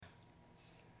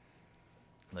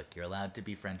Look, you're allowed to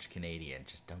be French-Canadian.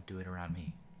 Just don't do it around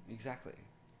me. Exactly.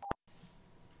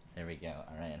 There we go.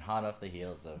 All right, and hot off the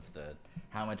heels of the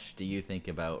how much do you think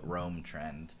about Rome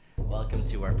trend, welcome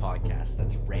to our podcast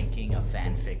that's ranking a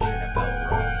fan fiction about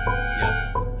Rome.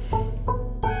 Yep.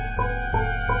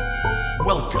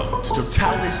 Welcome to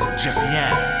Totalis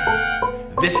Jeffian.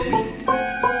 This week,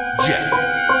 Jeff.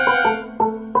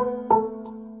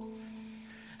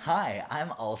 Hi,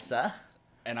 I'm Ulsa.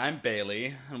 And I'm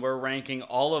Bailey, and we're ranking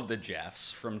all of the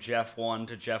Jeffs from Jeff 1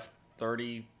 to Jeff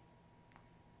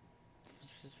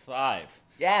 35.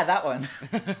 Yeah, that one.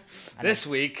 This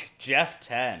week, Jeff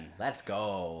 10. Let's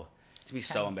go. It's going to be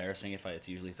so embarrassing if it's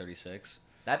usually 36.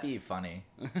 That'd be funny,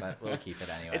 but we'll keep it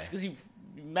anyway. It's because you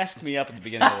messed me up at the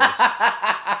beginning of this.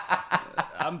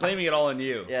 I'm blaming it all on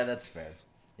you. Yeah, that's fair.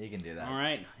 You can do that. All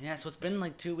right. Yeah, so it's been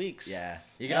like 2 weeks. Yeah.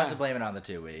 You can Yeah. also blame it on the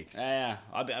 2 weeks. Yeah.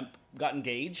 I got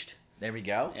engaged. There we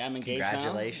go. Yeah, I'm engaged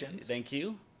Congratulations. now. Thank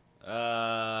you.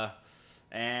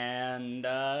 And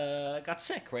got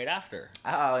sick right after.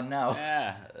 Oh, no.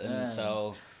 Yeah, and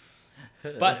so...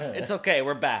 But it's okay,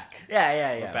 we're back.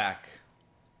 Yeah. We're back.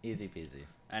 Easy peasy.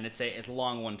 And it's a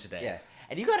long one today. Yeah.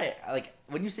 And you got it, like,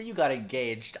 when you say you got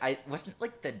engaged, I wasn't,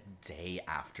 like, the day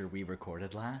after we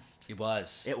recorded last? It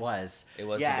was. It was. It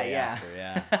was the day after,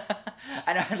 yeah.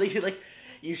 I know, like,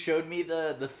 you showed me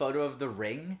the photo of the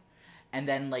ring, and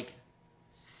then, like,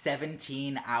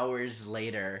 17 hours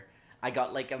later, I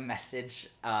got, like, a message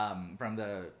from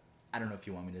the... I don't know if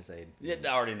you want me to say... Yeah, I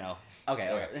already know.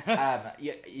 Okay.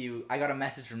 I got a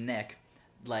message from Nick,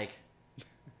 like,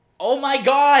 oh my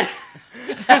god!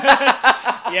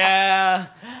 Yeah.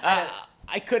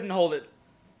 I couldn't hold it.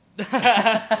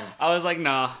 I was like,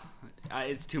 nah.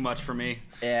 It's too much for me.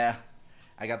 Yeah.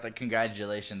 I got the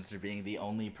congratulations for being the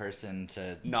only person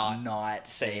to not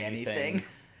say anything.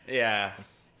 Yeah.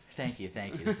 Thank you.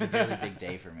 This is a really big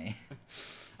day for me.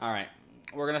 All right.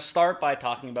 We're going to start by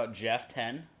talking about Jeff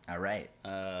 10. All right.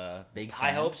 Big high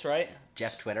fan. hopes, right?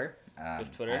 Jeff Twitter.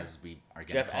 Jeff Twitter. As we are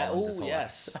going to call him this whole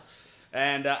yes. episode.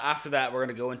 And after that, we're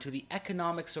going to go into the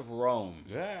economics of Rome.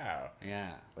 Yeah.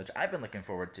 Yeah. Which I've been looking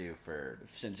forward to for...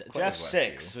 Since quite Jeff a while,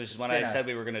 6, too. which is It's when been I said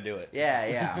we were going to do it.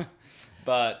 Yeah.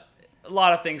 But a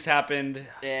lot of things happened.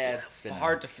 Yeah, it's been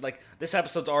hard to... Like, this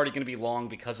episode's already going to be long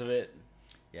because of it.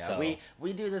 Yeah, So-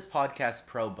 we do this podcast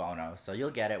pro bono, so you'll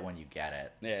get it when you get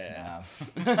it. Yeah.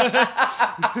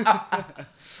 Um,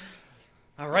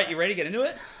 All right, you ready to get into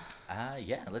it?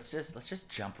 yeah, let's just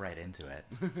jump right into it.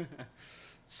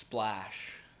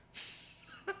 Splash.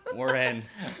 We're in.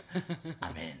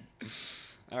 I'm in.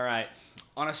 All right.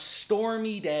 On a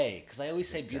stormy day, because I always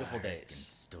say beautiful Dark and days.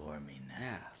 stormy night.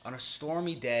 Yeah. On a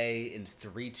stormy day in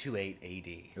 328 AD.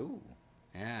 Ooh.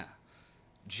 Yeah.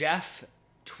 Jeff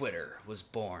Twitter was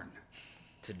born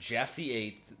to Jeff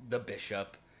VIII, the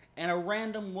bishop, and a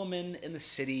random woman in the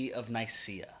city of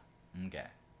Nicaea. Okay.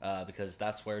 Because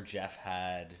that's where Jeff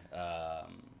had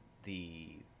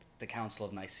the Council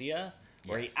of Nicaea,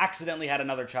 where Yes. he accidentally had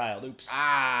another child. Oops.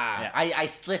 Ah, Yeah. I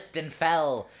slipped and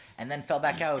fell, and then fell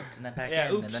back out, and then back Yeah,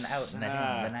 in, oops. and then out, and then in,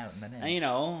 and then out, and then in. And you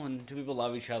know, and two people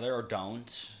love each other or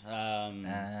don't.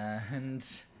 And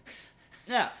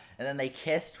Yeah. then they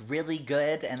kissed really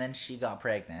good, and then she got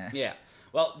pregnant. Yeah.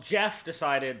 Well, Jeff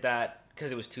decided that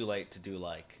because it was too late to do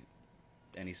like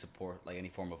any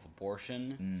form of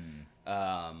abortion,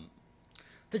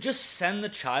 to just send the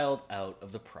child out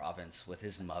of the province with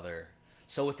his mother.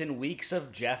 So within weeks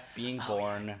of Jeff being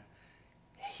born,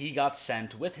 he got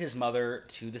sent with his mother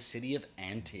to the city of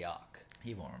Antioch.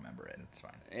 He won't remember it. It's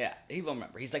fine. Yeah, he will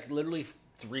remember. He's like literally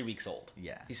 3 weeks old.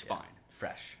 Yeah. He's yeah. fine.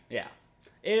 Fresh. Yeah.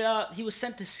 He was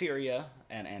sent to Syria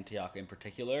and Antioch in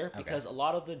particular because a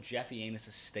lot of the Jeffianus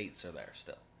estates are there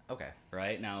still. Okay.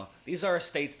 Right? Now, these are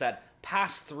estates that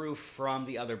pass through from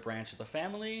the other branch of the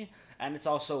family, and it's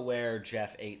also where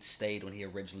Jeff VIII stayed when he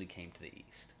originally came to the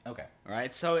east. Okay. All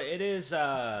right? So it is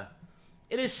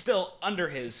still under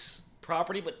his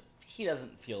property, but he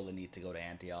doesn't feel the need to go to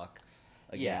Antioch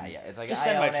again. Yeah. It's like just I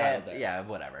send my own child it. there. Yeah.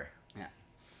 Whatever. Yeah.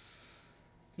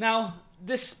 Now,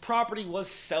 this property was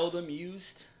seldom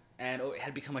used, and it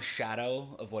had become a shadow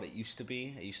of what it used to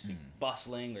be. It used to be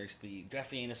bustling. There used to be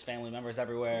Jeffianus family members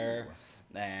everywhere,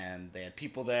 and they had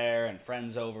people there and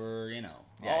friends over. You know,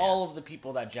 all of the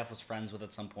people that Jeff was friends with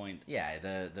at some point. Yeah.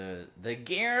 The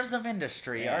gears of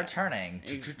industry are turning.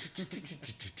 It's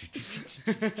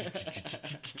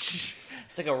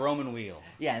like a Roman wheel.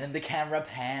 Yeah, and then the camera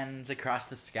pans across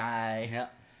the sky. Yeah.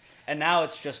 And now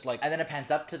it's just like... And then it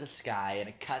pans up to the sky, and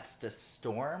it cuts to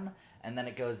storm, and then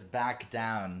it goes back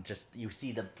down. Just, you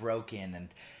see the broken and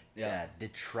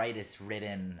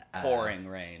detritus-ridden... pouring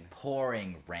rain.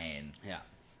 Pouring rain. Yeah.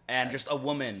 and just a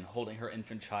woman holding her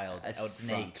infant child A out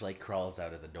snake front. like crawls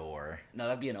out of the door. No,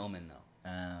 that'd be an omen though.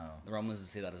 Oh. The Romans would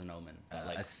see that as an omen. That,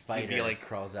 like, A he'd spider be like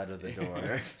crawls out of the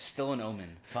door. still an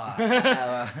omen. Fuck.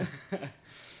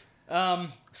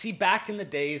 See, back in the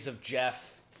days of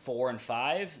Jeff 4 and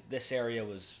 5, this area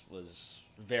was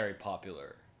very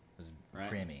popular. Right.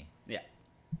 Creamy. Yeah.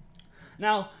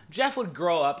 Now, Jeff would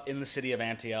grow up in the city of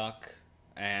Antioch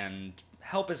and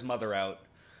help his mother out.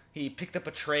 He picked up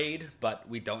a trade, but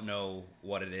we don't know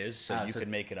what it is, so you so- could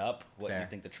make it up what fair. you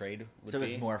think the trade would So it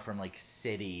be. was more from like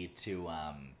city to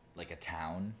like a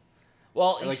town.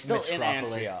 Well, Or, he's like still in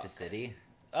metropolis Antioch. to city.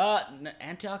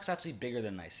 Antioch's actually bigger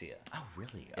than Nicaea. Oh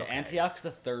really? Yeah, Okay. Antioch's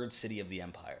the third city of the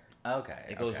empire. Okay.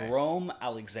 It goes okay. Rome,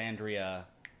 Alexandria,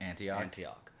 Antioch.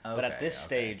 Antioch. But at Okay, this okay.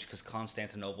 stage, because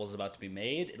Constantinople is about to be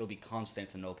made, it'll be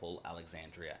Constantinople,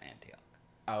 Alexandria, Antioch.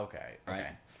 Okay. Right. Okay.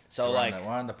 So, we're like, we're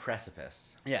on the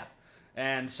precipice. yeah.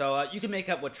 And so you can make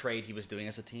up what trade he was doing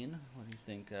as a teen. What do you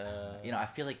think? You know, I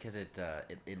feel like because it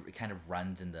kind of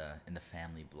runs in the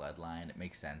family bloodline. It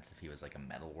makes sense if he was like a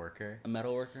metal worker. A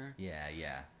metal worker? Yeah,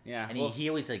 yeah, Yeah, And well- he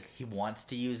always like he wants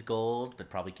to use gold, but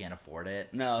probably can't afford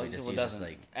it. No, so he just well, uses doesn't.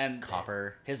 like And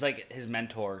copper. His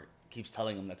mentor keeps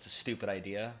telling him that's a stupid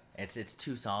idea. It's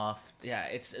too soft. Yeah,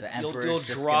 it's The you'll emperor's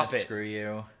just drop gonna it. Screw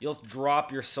you. You'll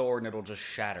drop your sword and it'll just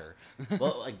shatter.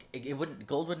 Well, like it wouldn't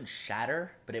gold wouldn't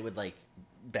shatter, but it would like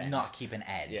Bend. not keep an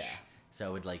edge. Yeah. So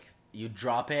it would like you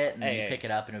drop it and then Hey, you pick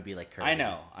it up and it would be like curvy. I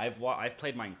know. I've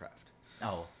played Minecraft.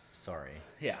 Oh, sorry.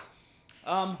 Yeah.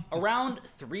 Around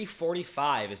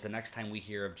 345 is the next time we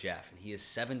hear of Jeff, and he is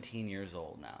 17 years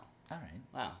old now. All right.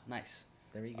 Wow, nice.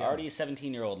 There you go. Already a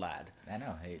 17-year-old lad. I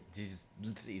know. Hey,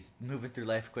 he's moving through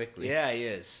life quickly. Yeah, he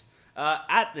is.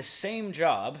 At the same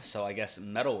job, so I guess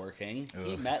metalworking,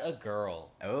 he Ugh. met a girl.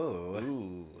 Oh.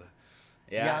 Ooh.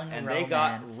 Yeah, Young and they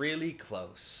got romance. really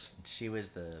close. She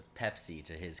was the Pepsi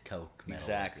to his Coke. Metal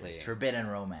Exactly. Workers. Forbidden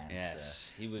romance.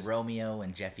 Yes, he was. Romeo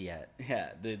and Jeffiette.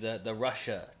 Yeah, the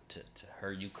Russia to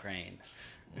her Ukraine.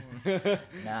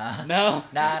 Nah. No.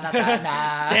 Nah, not that.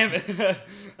 Nah. Damn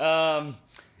it.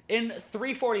 In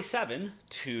 347,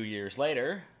 2 years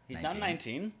later, he's now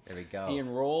 19. There we go. He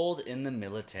enrolled in the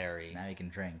military. Now you can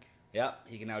drink. Yep,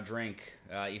 he can now drink,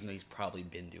 even though he's probably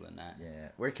been doing that. Yeah.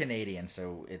 We're Canadian,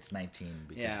 so it's 19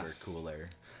 because Yeah. we're cooler.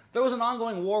 There was an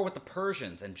ongoing war with the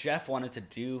Persians, and Jeff wanted to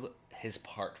do his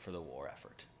part for the war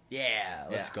effort. Yeah,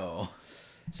 let's Yeah. go.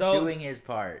 So Doing his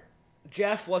part.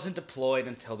 Jeff wasn't deployed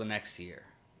until the next year,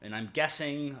 and I'm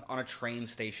guessing on a train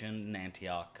station in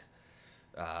Antioch,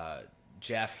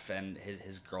 Jeff and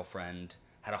his girlfriend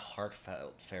had a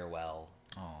heartfelt farewell.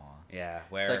 Aw. Yeah,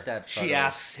 where like that she photo.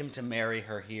 asks him to marry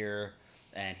her here,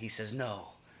 and he says, "No,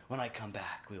 when I come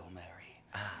back, we will marry."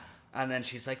 And then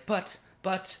she's like, "But,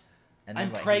 And then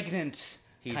I'm what, pregnant,"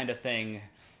 he- kind of thing.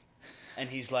 And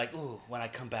he's like, "Ooh, when I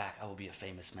come back, I will be a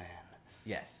famous man."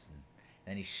 Yes.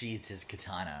 Then he sheathes his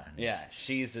katana. And Yeah,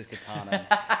 sheathes his katana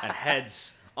and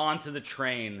heads onto the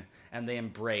train, and they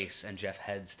embrace, and Jeff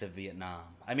heads to Vietnam.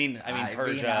 I mean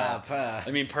Persia. Vietnam,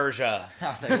 I mean Persia. I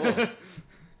was like, whoa.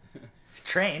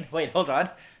 Train? Wait, hold on.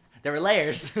 There were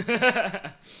layers.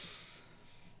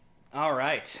 All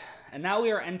right, and now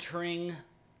we are entering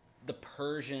the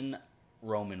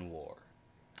Persian-Roman War.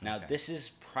 Now, Okay. this is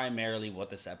primarily what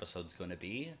this episode's going to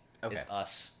be, is Okay.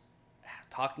 us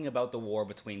talking about the war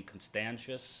between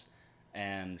Constantius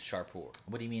and Shapur.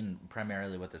 What do you mean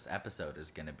primarily what this episode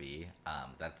is going to be?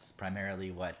 That's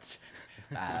primarily what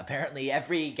apparently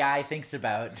every guy thinks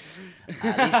about,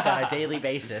 at least on a daily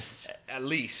basis. At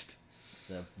least.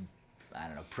 The, I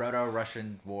don't know,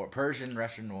 Proto-Russian War,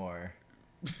 Persian-Russian War,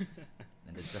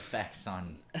 and its effects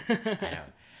on,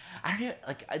 I don't even,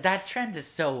 like, that trend is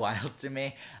so wild to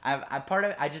me. I'm part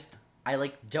of it, I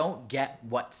like, don't get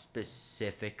what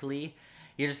specifically.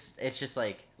 It's just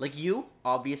like you,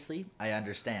 obviously, I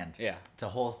understand. Yeah. It's a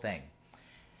whole thing.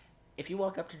 If you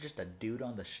walk up to just a dude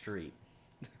on the street,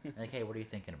 like, hey, what are you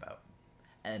thinking about?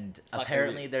 And not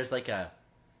apparently gonna be- there's like a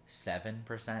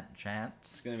 7% chance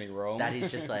It's going to be Rome. that he's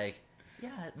just like, yeah,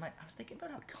 I was thinking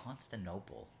about how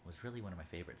Constantinople was really one of my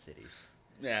favorite cities.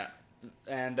 Yeah.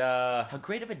 And, How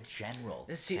great of a general.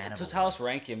 see, Hannibal Totalis was.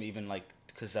 rank him even, like,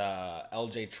 because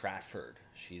L.J. Stratford,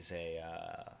 she's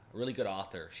a really good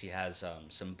author. She has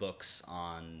some books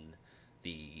on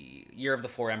the Year of the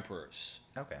Four Emperors.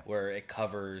 Okay. Where it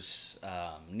covers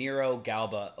Nero,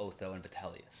 Galba, Otho, and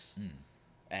Vitellius. Hmm.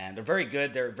 And they're very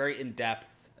good. They're very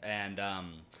in-depth. And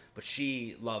but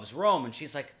she loves Rome, and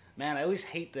she's like, man, I always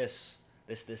hate this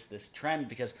trend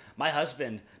because my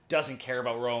husband doesn't care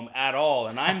about Rome at all,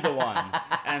 and I'm the one.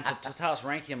 And so Totalis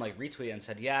Rankium like retweeted and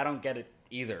said, yeah, I don't get it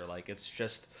either. Like, it's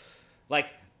just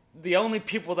like the only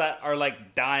people that are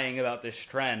like dying about this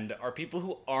trend are people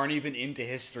who aren't even into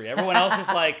history. Everyone else is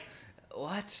like,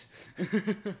 what?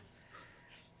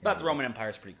 But the Roman Empire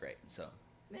is pretty great, so.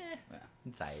 Yeah.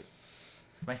 It's aight.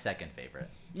 My second favorite.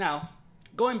 Now,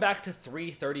 going back to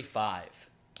 335.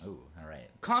 Ooh, all right.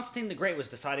 Constantine the Great was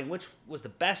deciding which was the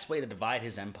best way to divide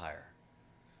his empire.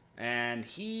 And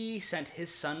he sent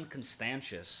his son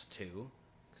Constantius to,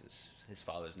 because his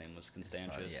father's name was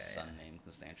Constantius, son named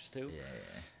Constantius too,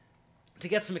 to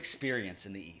get some experience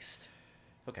in the East.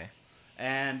 Okay.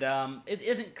 And it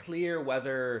isn't clear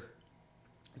whether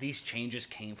these changes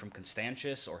came from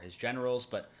Constantius or his generals,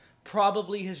 but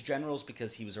probably his generals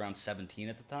because he was around 17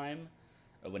 at the time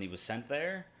when he was sent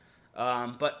there.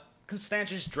 But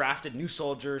Constantius drafted new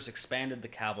soldiers, expanded the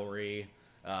cavalry,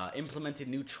 implemented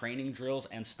new training drills,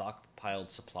 and stockpiled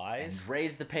supplies. And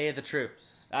raised the pay of the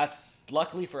troops. That's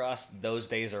luckily for us, those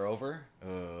days are over.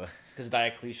 Ugh. Because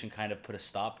Diocletian kind of put a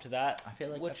stop to that. I feel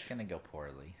like that's gonna go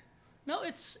poorly. No,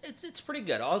 it's pretty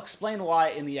good. I'll explain why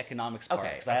in the economics part,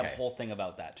 because I have a okay. whole thing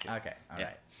about that too. Okay, all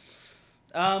right.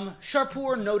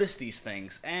 Shapur noticed these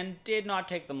things and did not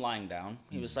take them lying down.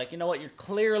 He was like, you know what, you're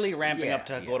clearly ramping up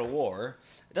to go to war.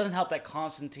 It doesn't help that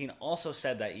Constantine also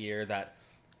said that year that,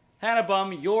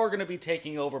 Hannibal, you're going to be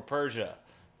taking over Persia.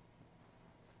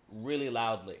 Really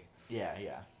loudly. Yeah.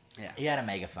 He had a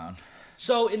megaphone.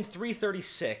 So in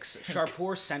 336,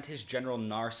 Shapur sent his general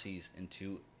Narses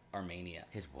into Armenia.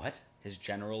 His what? His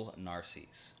general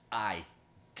Narses. I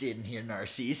didn't hear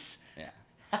Narcissus. Yeah.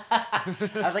 I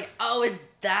was like, oh, is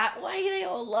that why they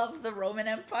all love the Roman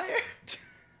Empire?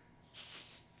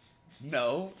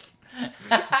 No.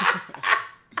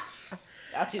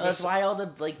 That's why all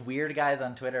the like weird guys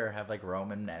on Twitter have like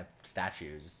Roman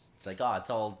statues. It's like, oh, it's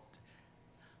all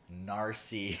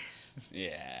Narcissus.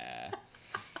 Yeah.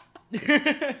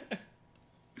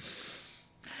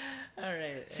 All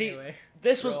right. See, anyway,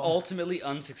 this was ultimately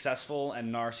unsuccessful,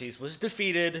 and Narses was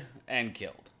defeated and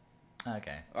killed.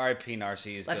 Okay. R.I.P.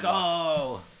 Narses. Let's good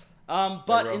luck. go.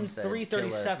 But Rome in said,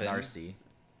 337, Narcy.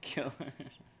 Kill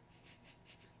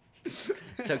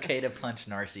It's okay to punch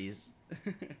Narcies.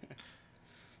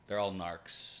 They're all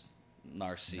narcs.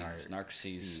 Narces.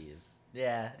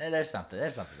 Yeah, there's something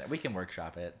there. We can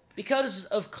workshop it. Because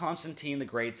of Constantine the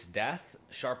Great's death,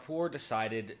 Shapur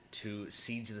decided to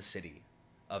siege the city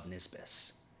of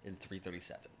Nisibis in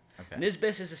 337. Okay.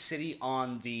 Nisibis is a city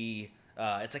on the...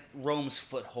 it's like Rome's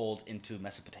foothold into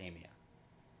Mesopotamia.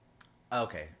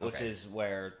 Okay. Which is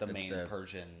where the That's main the-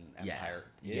 Persian Yeah. Empire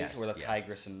is, Yes, where the yeah.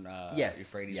 Tigris and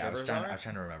Euphrates I was rivers trying, are. I was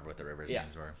trying to remember what the rivers' Yeah.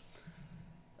 names were.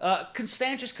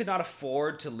 Constantius could not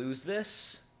afford to lose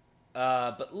this,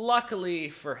 but luckily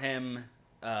for him,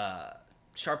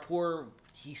 Shapur,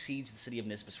 he sieged the city of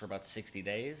Nisibis for about 60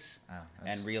 days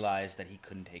and realized that he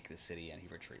couldn't take the city, and he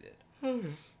retreated.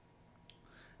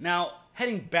 Now,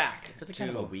 heading back It's like to... kind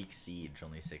of a weak siege,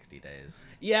 only 60 days.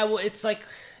 Yeah, well, it's like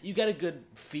you get a good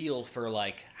feel for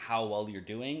like how well you're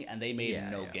doing, and they made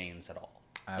no gains at all.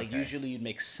 Like Okay. usually you'd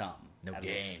make some. No at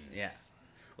least. gains. Yeah.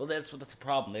 Well, that's the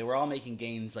problem. They were all making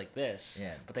gains like this,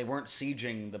 but they weren't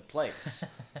sieging the place.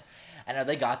 I know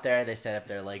they got there. They set up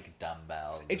their like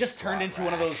dumbbell. It just turned squat into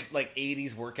one of rack. those like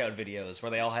 80s workout videos where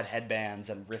they all had headbands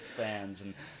and wristbands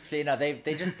and See, no, they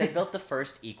built the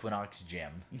first Equinox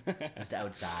gym just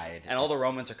outside. and all the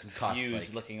Romans are confused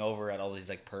like- looking over at all these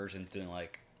like Persians doing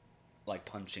like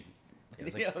punching. It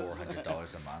was like videos.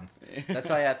 $400 a month. That's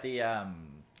why at the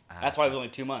That's why it was only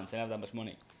 2 months. They didn't have that much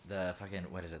money. the fucking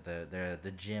what is it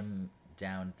the gym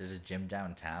down there's a gym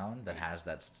downtown that has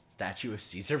that statue of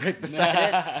Caesar right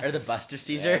beside it or the bust of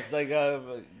Caesar. Yeah, it's like a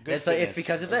good It's like- it's fitness,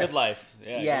 because of or this. Good life.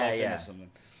 Yeah. Good Yeah, life yeah. fitness,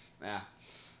 something.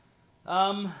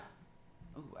 Yeah.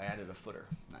 Ooh, I added a footer.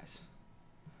 Nice.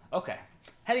 Okay.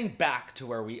 Heading back to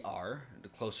where we are,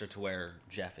 closer to where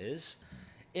Jeff is.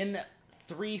 In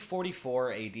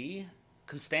 344 AD,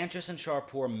 Constantius and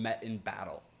Shapur met in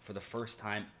battle for the first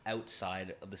time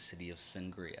outside of the city of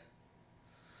Singria.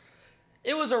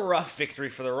 It was a rough victory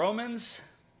for the Romans,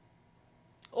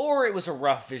 or it was a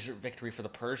rough victory for the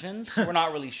Persians. We're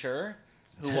not really sure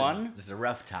who won. It was a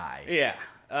rough tie. Yeah.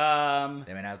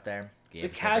 They went out there. Gave The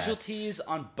it their casualties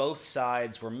on both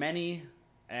sides were many,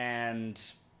 and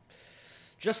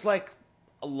just like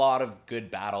a lot of good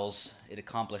battles, it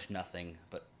accomplished nothing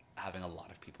but having a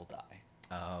lot of people die.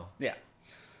 best. Oh. Yeah.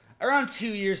 Around 2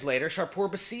 years later, Shapur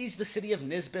besieged the city of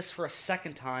Nisibis for a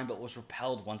second time, but was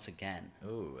repelled once again.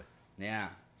 Ooh. Yeah.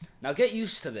 Now get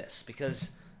used to this,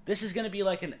 because this is going to be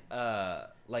like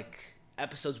like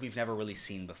episodes we've never really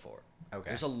seen before. Okay.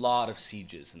 There's a lot of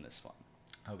sieges in this one.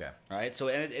 Okay. Right? So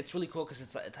and it's really cool because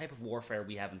it's a type of warfare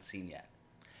we haven't seen yet.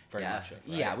 Very much of.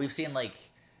 Right? Yeah, we've seen like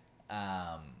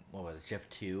what was it, Jeff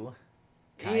 2?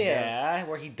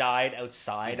 Where he died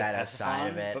outside. He died of outside Ctesiphon,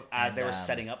 of it, but as they and, were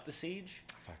setting up the siege.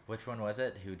 Fuck, which one was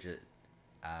it? Who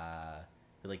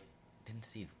like didn't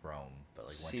siege Rome, but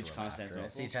like went Siege to Rome after Constantinople?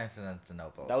 it. Siege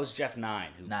Constantinople. That was Jeff 9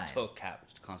 who 9. took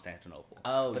Constantinople.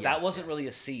 Oh, but yes, that wasn't yeah. really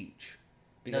a siege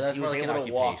No, because that's he was more like an able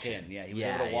to walk occupation. in. Yeah, he was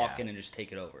Yeah, able to walk yeah. in and just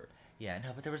take it over. Yeah, no,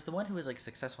 but there was the one who was like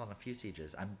successful in a few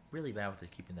sieges. I'm really bad with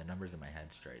keeping the numbers in my head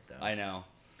straight though. I know.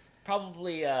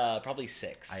 Probably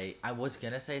 6. I was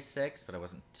gonna say 6, but I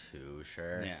wasn't too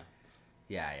sure.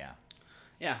 Yeah.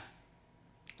 Yeah.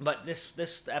 But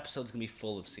this episode's gonna be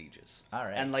full of sieges. All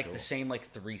right, And like cool. the same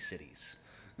 3 cities.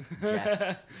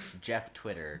 Jeff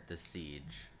Twitter, the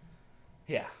siege.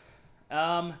 Yeah.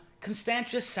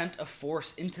 Constantius sent a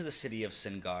force into the city of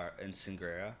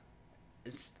Singria.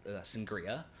 It's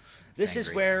Singria. This is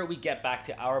Sangria. where we get back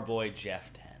to our boy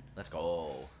Jeff 10. Let's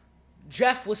go.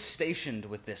 Jeff was stationed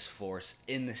with this force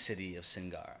in the city of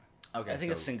Singara. Okay, I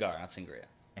think so- it's Singara, not Singria.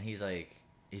 And he's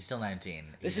still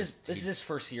 19. This is his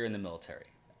first year in the military.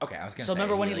 Okay, I was gonna So say.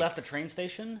 remember when he like- left the train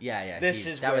station? Yeah. This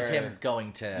is that where, was him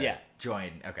going to Yeah.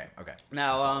 join. Okay.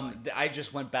 Now, I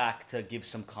just went back to give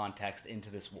some context into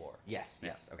this war. Yes.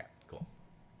 Okay. Cool.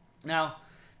 Now,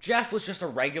 Jeff was just a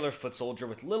regular foot soldier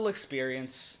with little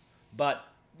experience, but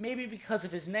maybe because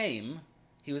of his name,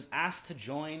 he was asked to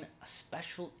join a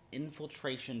special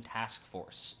infiltration task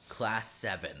force. Class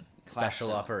 7. Special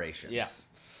 7. operations.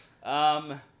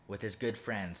 Yeah. With his good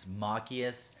friends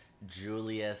Machius,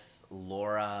 Julius,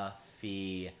 Laura,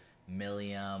 Fee,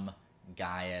 Millium,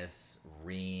 Gaius,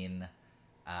 Reen,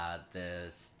 the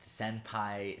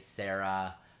senpai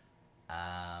Sarah,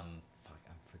 I'm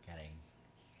forgetting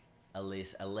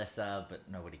Alyssa, but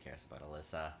nobody cares about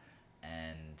Alyssa,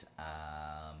 and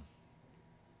I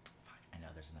know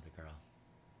there's another girl.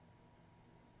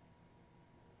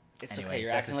 It's Anyway, okay,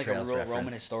 you're that's acting a like a Trails real Roman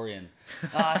reference. historian.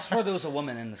 I swear there was a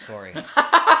woman in the story.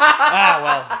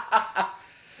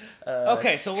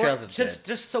 Okay, so Trails is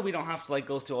just so we don't have to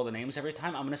go through all the names every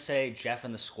time, I'm gonna say Jeff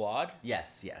and the squad,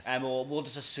 Yes. and we'll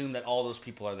just assume that all those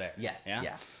people are there. Yes. Yeah.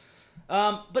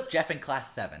 Yeah. But Jeff in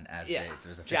Class 7, as yeah, it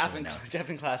was Jeff officially in, known. Jeff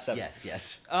in class 7.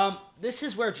 Yes. This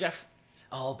is where Jeff.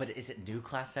 Oh, but is it new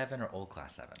Class 7 or old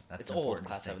Class 7? That's It's an old important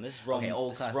Class distinction. 7. This is Rome. Okay,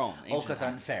 old This is Class. Rome, Old ancient Class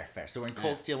 7. Rome. Fair. So we're in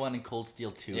Cold Steel 1 and Cold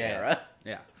Steel 2 Yeah. era.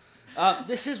 Yeah.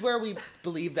 This is where we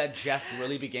believe that Jeff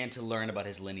really began to learn about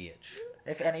his lineage.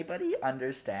 If anybody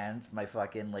understands my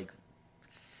fucking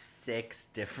 6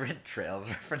 different Trails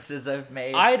references I've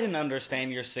made, I didn't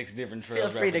understand your 6 different trails. feel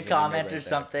free to references you made comment right or there.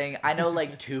 something. I know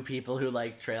 2 people who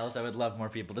like Trails. I would love more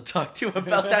people to talk to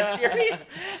about that series.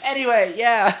 Anyway,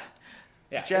 yeah.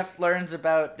 Yeah, Jeff learns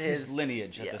about his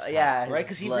lineage at this time, yeah, right? his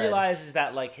Because he blood. realizes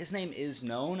that his name is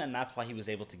known, and that's why he was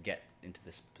able to get into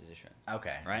this position.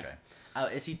 Okay. Right?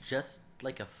 Okay. Is he just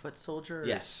a foot soldier? or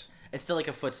Yes. It's still a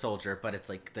foot soldier, but it's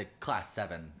the Class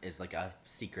 7 is a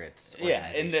secret. Yeah,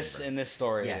 in organization. this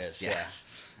story, Yes. it is.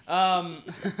 Yes. Yeah.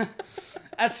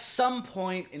 At some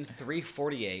point in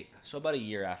 348, so about a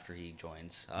year after he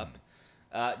joins up,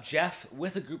 Jeff,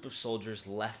 with a group of soldiers,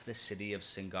 left the city of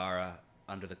Singara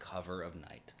under the cover of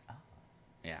night. Oh.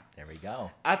 Yeah. There we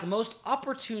go. At the most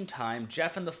opportune time,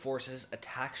 Jeff and the forces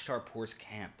attacked Shapur's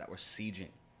camp that were sieging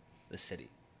the city.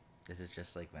 This is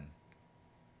just when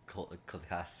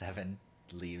Class 7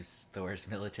 leaves Thor's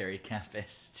military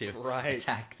campus to Right.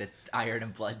 attack the Iron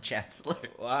and Blood Chancellor.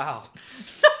 Wow.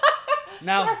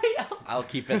 Now, Sorry, I'll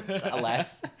keep it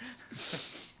less.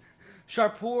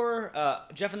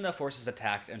 Shapur, Jeff and the forces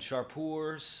attacked, and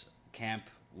Shapur's camp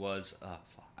was.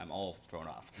 I'm all thrown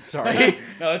off. Sorry.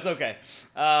 No, it's okay.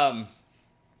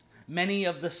 Many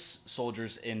of the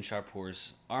soldiers in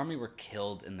Shapur's army were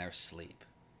killed in their sleep,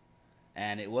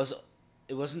 and it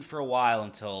wasn't for a while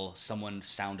until someone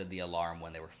sounded the alarm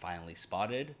when they were finally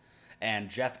spotted, and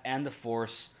Jeff and the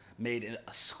force made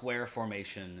a square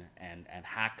formation and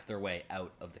hacked their way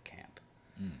out of the camp.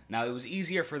 Now, it was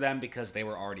easier for them because they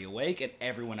were already awake and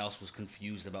everyone else was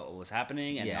confused about what was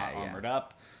happening and not armored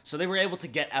up. So they were able to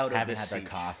get out Haven't of this had their siege.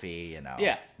 coffee,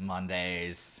 Yeah.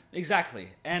 Mondays. Exactly.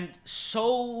 And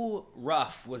so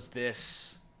rough was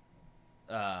this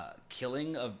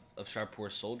killing of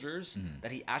Shapur's soldiers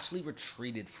that he actually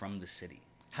retreated from the city.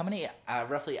 How many,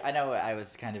 roughly, I know I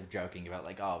was kind of joking about,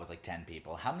 it was 10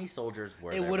 people. How many soldiers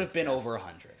were there? It would have with been Jeff? over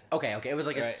 100. Okay, it was a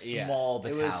Right, yeah. small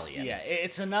It was- battalion.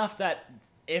 It's enough that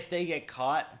if they get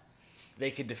caught,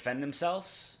 they could defend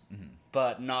themselves,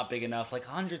 but not big enough.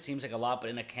 100 seems like a lot, but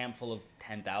in a camp full of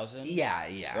 10,000.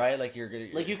 Yeah. Right? You're gonna...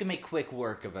 You can make quick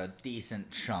work of a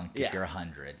decent chunk Yeah. if you're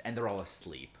 100, and they're all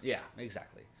asleep. Yeah,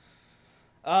 exactly.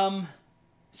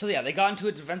 So they got into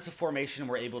a defensive formation and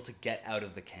were able to get out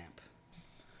of the camp.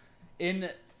 In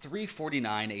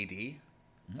 349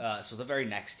 AD, so the very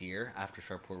next year after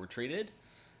Shapur retreated,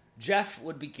 Jeff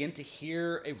would begin to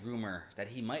hear a rumor that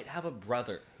he might have a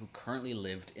brother who currently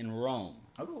lived in Rome.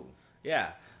 Oh.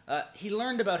 Yeah. He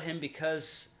learned about him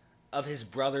because of his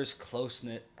brother's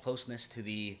closeness to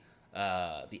the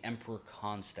Emperor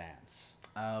Constans.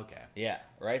 Okay. Yeah,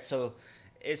 right? So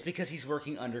it's because he's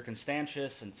working under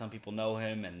Constantius, and some people know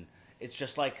him, and it's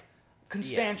just like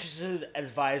Constantius'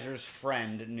 advisor's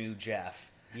friend knew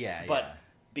Jeff. Yeah, but yeah.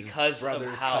 because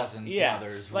Brothers, of how... cousins, yeah,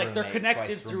 mothers, like they're roommate, connected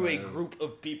twice through a removed. group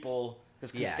of people,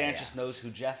 because Yeah, Constantius yeah. knows who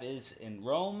Jeff is in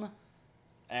Rome,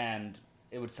 and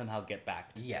it would somehow get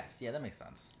back to Yes, yeah, that makes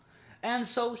sense. And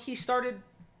so he started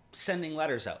sending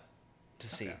letters out to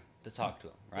talk to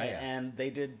him, right? Yeah. And they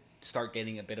did start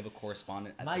getting a bit of a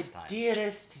correspondent at My this time.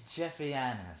 dearest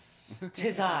Jeffianus,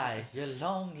 'tis I, your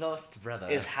long-lost brother.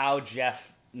 Is how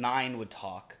Jeff 9 would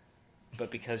talk,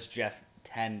 but because Jeff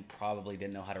 10 probably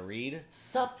didn't know how to read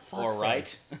Sup, or write,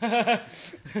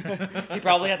 fuckface. he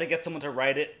probably had to get someone to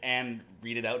write it and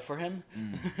read it out for him.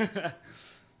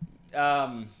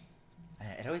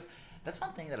 It always, that's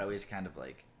one thing that always kind of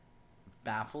like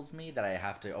baffles me, that I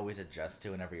have to always adjust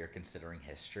to whenever you're considering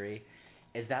history,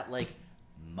 is that like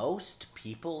most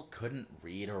people couldn't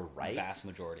read or write Vast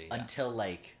majority, yeah. until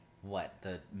like what,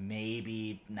 the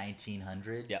maybe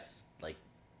 1900s. Yep. Like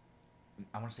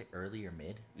I want to say early or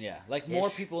mid. Yeah, like more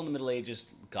Ish. people in the Middle Ages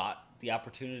got the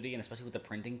opportunity, and especially with the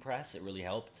printing press, it really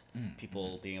helped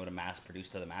people being able to mass produce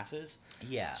to the masses.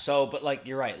 Yeah. So, but like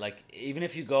you're right, like even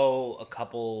if you go a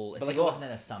couple, But like it wasn't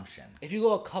an assumption. if you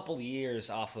go a couple years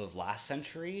off of last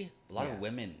century, a lot Yeah. of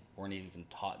women weren't even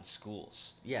taught in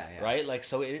schools. Yeah, yeah. Right? Like,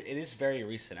 so it is very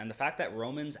recent. And the fact that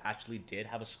Romans actually did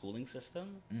have a schooling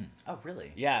system, Oh,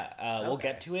 really? yeah, we'll Okay.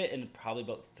 get to it in probably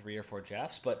about 3 or 4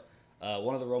 Jeffs, but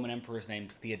one of the Roman emperors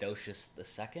named Theodosius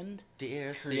II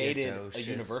Dear created Theodosius,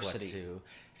 a university. what to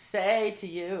say to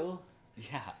you?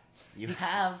 Yeah. You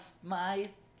have my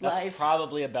That's life.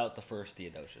 probably about the first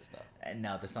Theodosius, though.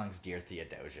 No, the song's Dear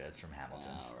Theodosia. It's from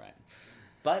Hamilton. All right.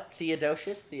 But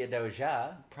Theodosius,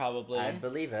 Theodosia, Probably. I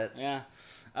believe it. Yeah.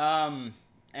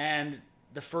 And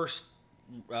the first,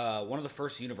 one of the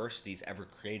first universities ever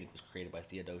created was created by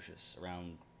Theodosius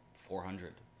around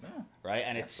 400, Oh, right?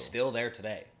 And That's it's cool. still there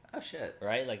today, oh, shit.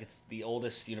 right? Like it's the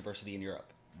oldest university in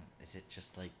Europe. Is it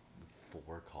just like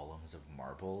 4 columns of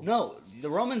marble? No, the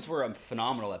Romans were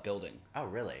phenomenal at building, Oh,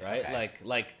 really? right? Okay.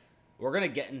 Like we're gonna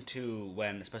get into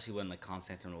especially when like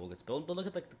Constantinople gets built. But look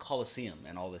at like the Colosseum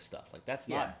and all this stuff. Like that's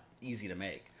not easy to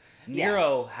make. Yeah.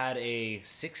 Nero had a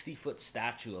 60-foot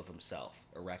statue of himself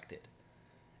erected,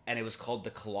 and it was called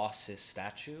the Colossus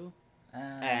statue.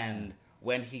 And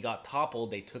when he got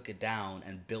toppled, they took it down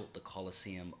and built the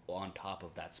Colosseum on top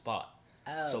of that spot.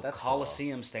 Oh, So that's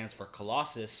Colosseum stands for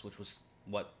Colossus, which was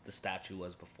what the statue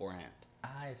was beforehand.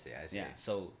 I see, I see. Yeah,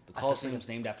 so the I see. Colosseum is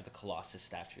named after the Colossus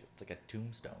statue. It's like a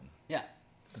tombstone. Yeah.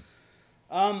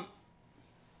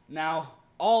 Now,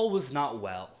 all was not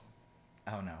well.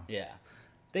 Oh, no. Yeah.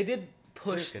 They did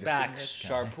push Who could've back seen this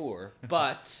coming? Shapur,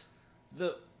 but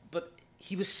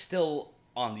he was still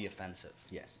on the offensive.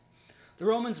 Yes. The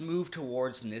Romans moved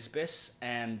towards Nisibis,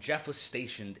 and Jeff was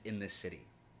stationed in this city.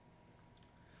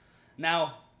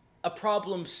 Now, a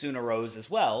problem soon arose as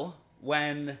well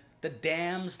when the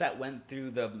dams that went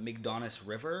through the Mygdonis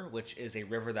River, which is a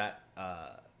river that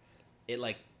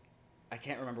I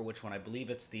can't remember which one. I believe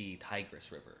it's the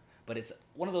Tigris River, but it's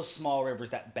one of those small rivers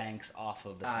that banks off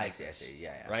of the Tigris. I see.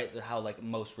 Yeah, yeah. Right? How like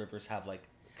most rivers have like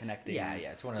connecting. Yeah,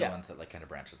 yeah. It's one of the ones that like kind of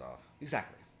branches off.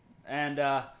 Exactly. And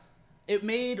it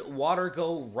made water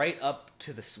go right up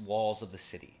to the walls of the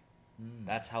city.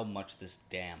 That's how much this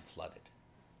dam flooded.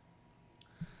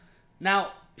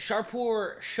 Now,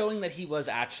 Shapur, showing that he was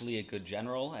actually a good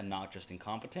general and not just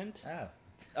incompetent,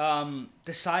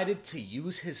 decided to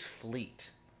use his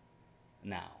fleet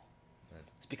now.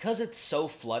 It's because it's so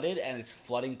flooded and it's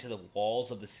flooding to the walls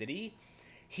of the city,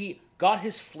 he got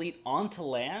his fleet onto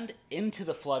land into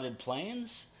the flooded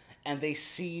plains, and they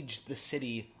sieged the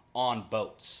city on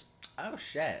boats, Oh,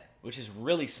 shit. which is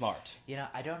really smart. You know,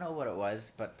 I don't know what it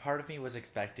was, but part of me was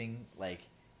expecting, like,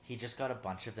 he just got a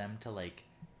bunch of them to, like,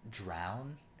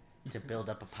 drown to build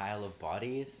up a pile of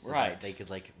bodies so Right. that they could,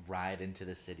 like, ride into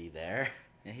the city there.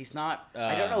 Yeah, he's not...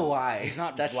 I don't know why. He's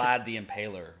not That's Vlad just- the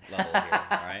Impaler level here,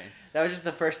 right? That was just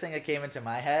the first thing that came into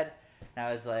my head. And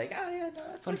I was like, oh, yeah, no,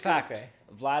 that's Fun okay, fact, okay.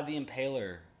 Vlad the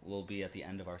Impaler will be at the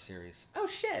end of our series. Oh,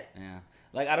 shit. Yeah.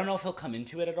 Like, I don't know if he'll come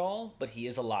into it at all, but he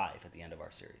is alive at the end of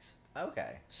our series.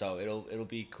 Okay. So it'll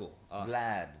be cool.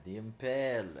 Vlad the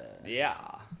Impaler. Yeah.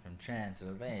 From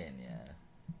Transylvania.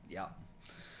 Yeah.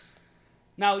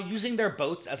 Now, using their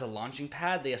boats as a launching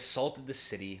pad, they assaulted the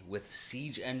city with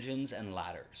siege engines and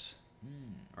ladders.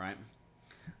 Right?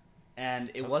 And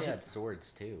it Hope they wasn't. had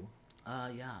swords too.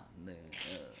 Yeah.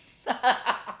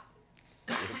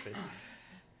 Stupid.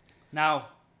 Now,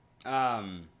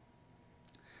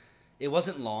 it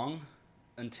wasn't long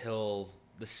until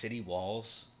the city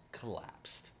walls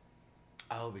collapsed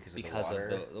Oh, because because of the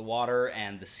water. of the water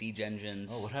and the siege engines.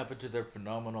 Oh, what happened to their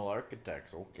phenomenal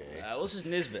architects? Okay. This is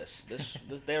Nisbis.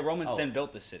 The Romans Oh, then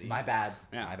built this city. My bad.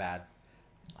 Yeah. My bad.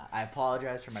 I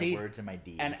apologize for my See, words and my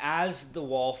deeds. And as the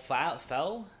wall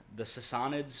fell, the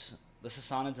Sassanids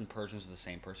and Persians are the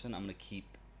same person. I'm gonna keep.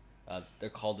 They're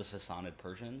called the Sassanid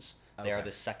Persians. They are Okay.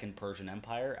 the second Persian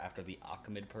Empire after the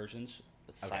Achaemenid Persians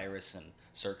with Okay. Cyrus and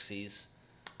Xerxes.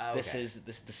 Oh, This okay. is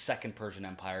the second Persian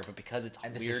Empire, but because it's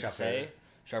And this is weird to Shapur. say,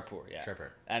 Shapur, yeah, Shapur.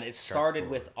 and it started Shapur.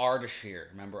 with Ardashir.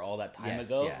 Remember all that time Yes,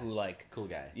 ago? yeah. Who like Cool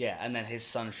guy. yeah, and then his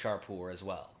son Shapur as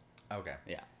well. Okay.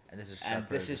 Yeah, And this is and Shapur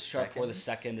this the is Shapur the second?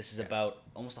 second. This is Okay. about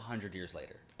almost 100 years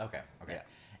later. Okay. Okay. Yeah.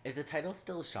 Is the title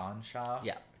still Shan Shah?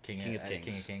 Yeah. King of Kings.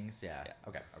 King of Kings. Yeah. Yeah.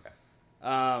 Okay. Okay.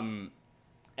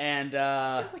 And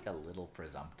Feels like a little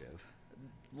presumptive.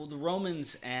 well, the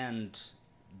Romans and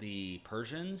the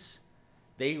Persians,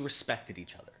 they respected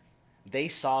each other. They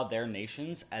saw their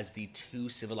nations as the two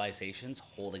civilizations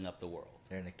holding up the world.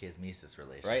 They're in a kismesis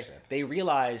relationship. Right? They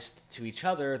realized to each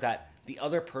other that the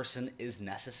other person is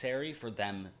necessary for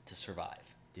them to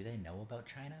survive. Do they know about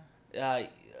China?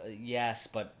 Yes,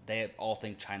 but they all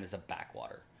think China's a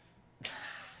backwater.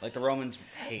 Like the Romans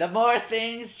hate. The more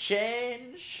things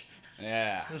change.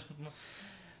 Yeah.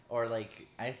 Or like,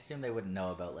 I assume they wouldn't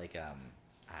know about like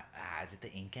is it the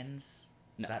Incans?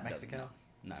 Is that Mexico?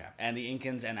 No. Okay. And the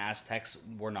Incans and Aztecs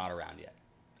were not around yet.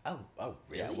 Oh,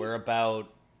 really? Yeah, we're about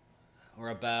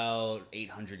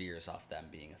 800 years off them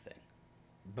being a thing.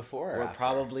 Before or We're after?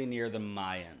 probably near the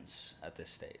Mayans at this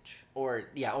stage. or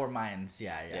Mayans.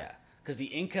 Yeah. Yeah. Because the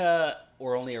Inca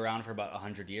were only around for about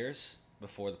 100 years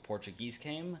before the Portuguese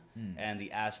came, and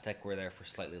the Aztec were there for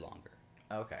slightly longer.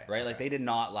 Okay. Right? Like they did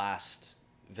not last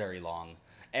very long.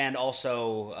 And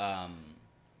also,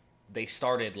 they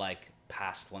started like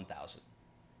past 1000.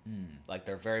 Like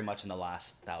they're very much in the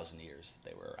last 1,000 years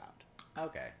they were around.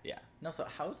 Okay. Yeah. No, so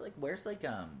where's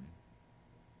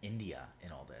India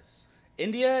in all this?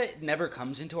 India never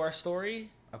comes into our story.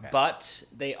 Okay. But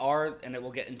they are, and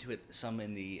we'll get into it some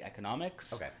in the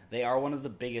economics. Okay. They are one of the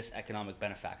biggest economic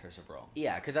benefactors of Rome.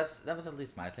 Yeah, because that was at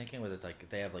least my thinking. Was it's like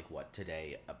they have like what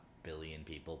today 1 billion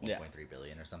people, 1.3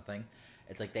 billion or something.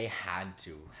 It's like they had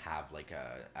to have like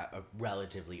a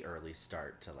relatively early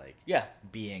start to like Yeah.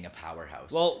 being a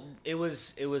powerhouse. Well, it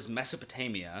was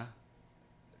Mesopotamia,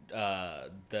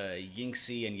 the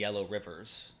Yangtze and Yellow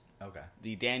rivers, okay.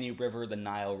 the Danube River, the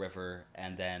Nile River,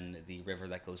 and then the river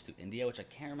that goes to India, which I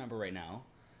can't remember right now.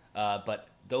 But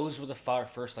those were the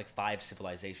first like 5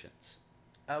 civilizations.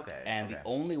 Okay. And okay. the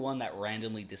only one that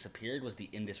randomly disappeared was the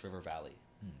Indus River Valley.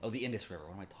 Oh, the Indus River.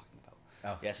 What am I talking about?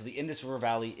 Oh. Yeah, so the Indus River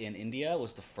Valley in India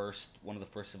was one of the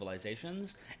first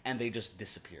civilizations, and they just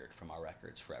disappeared from our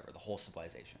records forever. The whole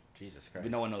civilization. Jesus Christ.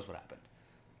 No one knows what happened,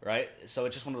 right? So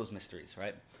it's just one of those mysteries,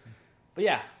 right? But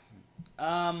yeah,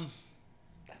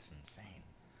 That's insane.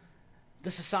 the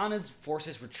Sassanids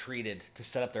forces retreated to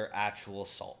set up their actual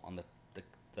assault on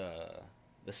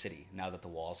the city now that the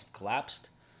walls have collapsed.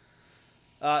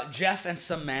 Jeff and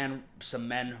some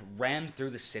men ran through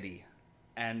the city,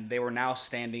 and they were now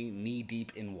standing knee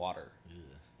deep in water.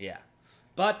 Yeah,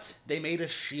 but they made a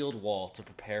shield wall to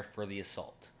prepare for the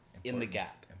assault in the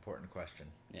gap. Important question.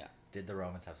 Yeah, Did the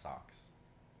Romans have socks?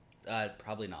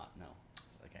 probably not. No.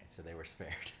 Okay, so they were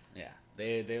spared. Yeah,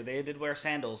 they did wear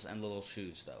sandals and little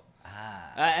shoes though.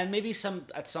 Ah. And maybe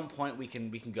at some point we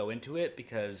can go into it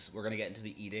because we're gonna get into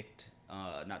the edict,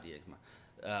 not the edict,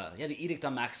 the edict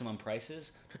on maximum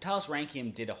prices. Totalis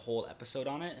Rankium did a whole episode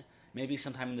on it. Maybe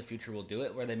sometime in the future we'll do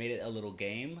it where they made it a little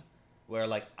game, where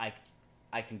like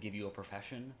I can give you a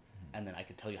profession, and then I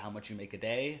can tell you how much you make a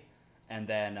day, and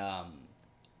then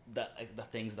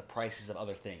the prices of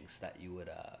other things that you'd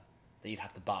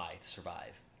have to buy to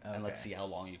survive. And let's Okay. see how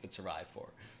long you could survive for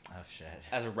Oh shit.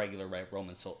 as a regular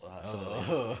Roman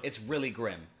civilian. It's really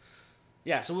grim.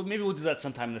 Yeah, so maybe we'll do that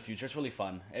sometime in the future. It's really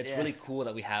fun. It's Yeah. really cool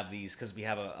that we have these because we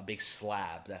have a big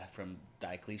slab that from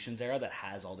Diocletian's era that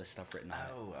has all this stuff written on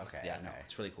it. Oh, okay. Yeah, okay. no,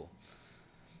 it's really cool.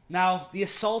 Now, the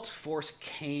assault force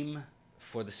came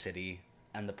for the city,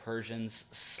 and the Persians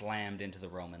slammed into the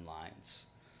Roman lines.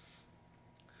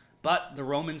 But the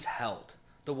Romans held.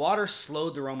 The water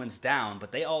slowed the Romans down,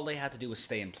 but all they had to do was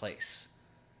stay in place.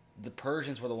 The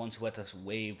Persians were the ones who had to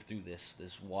wade through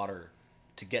this water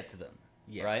to get to them.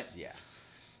 Yes, Right? Yeah.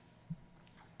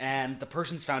 and the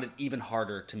Persians found it even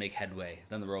harder to make headway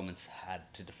than the Romans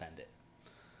had to defend it.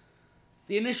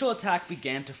 The initial attack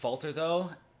began to falter,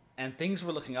 though, and things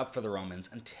were looking up for the Romans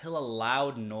until a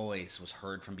loud noise was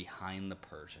heard from behind the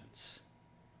Persians.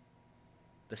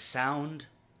 The sound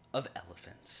of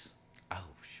elephants. Oh,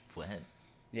 what?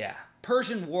 Yeah.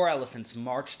 Persian war elephants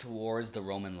marched towards the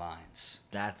Roman lines.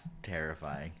 That's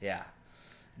terrifying. Yeah.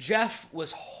 Jeff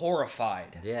was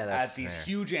horrified that's at these fair.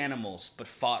 huge animals, but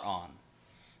fought on.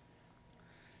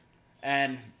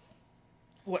 And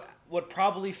what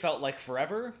probably felt like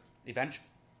forever,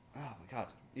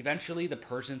 eventually the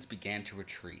Persians began to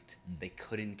retreat. They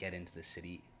couldn't get into the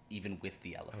city even with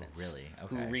the elephants. Oh, really?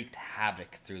 Who Okay. wreaked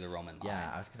havoc through the Roman line.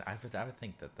 Yeah, I would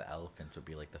think that the elephants would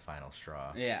be like the final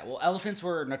straw. Yeah, well, elephants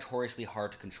were notoriously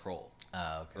hard to control,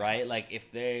 Oh, okay. right? Like, if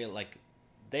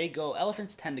they go,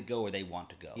 elephants tend to go where they want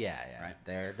to go. Yeah. Right?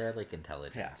 They're like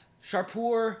intelligent. Yeah.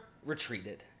 Shapur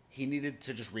retreated. He needed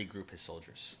to just regroup his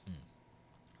soldiers.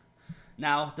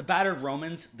 Now, the battered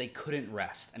Romans, they couldn't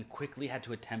rest and quickly had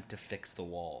to attempt to fix the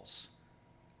walls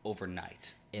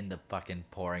overnight. In the fucking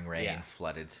pouring rain, Yeah.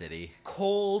 flooded city.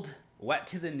 Cold, wet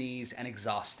to the knees, and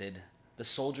exhausted, the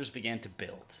soldiers began to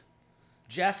build.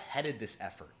 Jeff headed this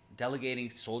effort, delegating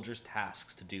soldiers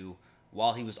tasks to do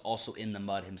while he was also in the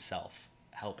mud himself,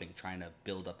 helping, trying to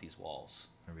build up these walls.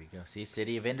 There we go. See,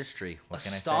 city of industry. What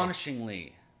can I say?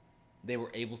 Astonishingly, they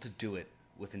were able to do it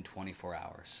within 24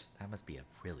 hours. That must be a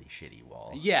really shitty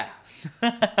wall. Yeah.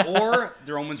 Or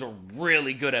the Romans were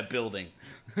really good at building.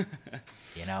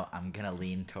 You know, I'm gonna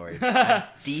lean towards a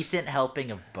decent helping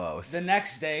of both. The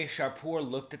next day, Shapur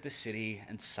looked at the city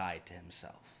and sighed to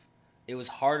himself. It was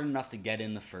hard enough to get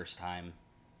in the first time.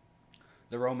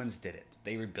 The Romans did it.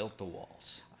 They rebuilt the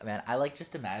walls. Man, I like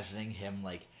just imagining him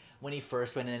like when he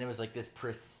first went in, it was like this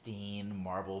pristine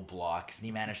marble blocks, and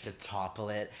he managed to topple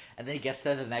it. And then he gets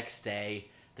there the next day,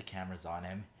 the camera's on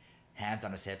him, hands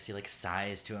on his hips, he like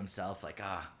sighs to himself, like,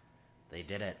 they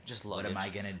did it. Just what am I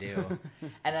luggage. gonna do?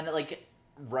 And then it like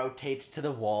rotates to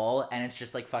the wall, and it's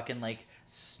just like fucking like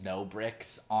snow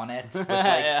bricks on it with like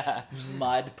Yeah.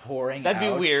 mud pouring That'd be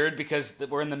out. weird because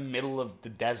we're in the middle of the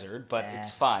desert, but Eh.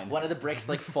 it's fine. One of the bricks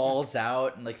like falls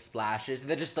out and like splashes, and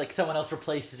then just like someone else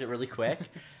replaces it really quick.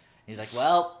 He's like,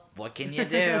 well, what can you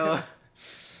do?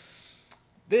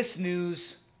 This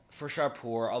news for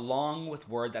Shapur, along with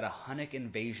word that a Hunnic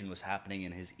invasion was happening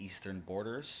in his eastern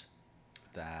borders.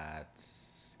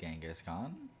 That's Genghis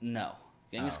Khan? No.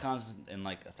 Genghis Oh. Khan's in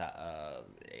like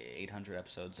 800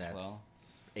 episodes as That's well.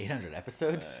 800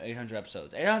 episodes? 800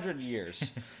 episodes. 800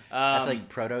 years. That's like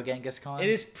proto Genghis Khan? It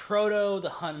is proto the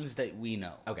Huns that we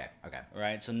know. Okay.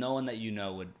 Right? So no one that you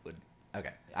know would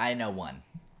Okay. I know one.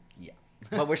 yeah.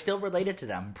 But we're still related to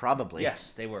them, probably.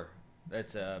 Yes, they were.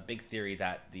 That's a big theory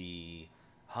that the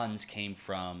Huns came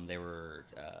from, they were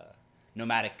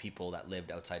nomadic people that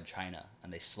lived outside China,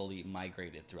 and they slowly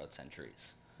migrated throughout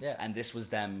centuries. Yeah. And this was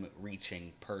them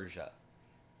reaching Persia.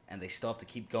 And they still have to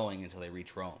keep going until they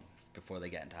reach Rome before they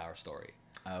get into our story.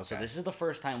 Okay. So this is the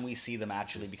first time we see them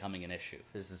actually This is- becoming an issue.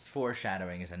 This is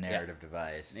foreshadowing as a narrative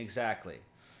device. Exactly.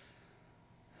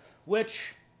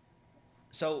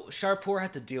 So Shapur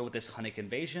had to deal with this Hunnic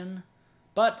invasion,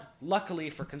 but luckily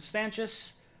for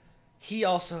Constantius, he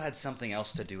also had something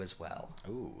else to do as well.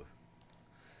 Ooh.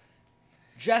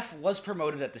 Jeff was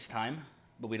promoted at this time,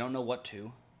 but we don't know what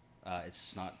to.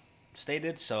 It's not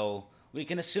stated, so we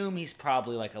can assume he's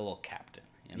probably like a little captain,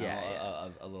 you know, Yeah.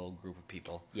 A little group of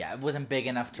people. Yeah, it wasn't big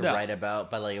enough to No. write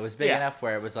about, but like it was big Yeah. enough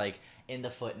where it was like in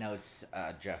the footnotes,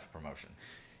 Jeff promotion.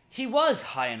 He was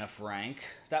high enough rank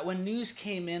that when news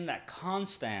came in that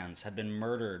Constans had been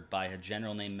murdered by a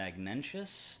general named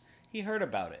Magnentius, he heard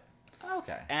about it.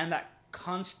 Okay. And that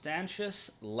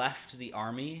Constantius left the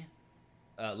army,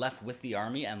 left with the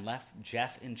army, and left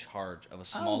Jeff in charge of a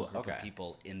small group okay. of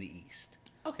people in the east.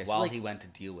 Okay, so While like he went to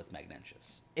deal with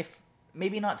Magnentius. if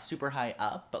maybe not super high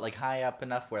up, but like high up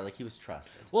enough where like he was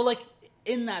trusted. Well, like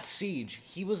in that siege,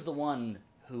 he was the one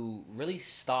who really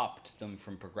stopped them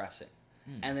from progressing.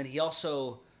 And then he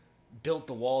also built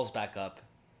the walls back up,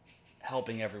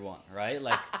 helping everyone, right?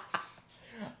 Like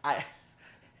I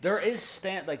there is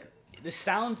like this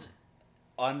sounds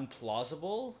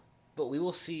unplausible, but we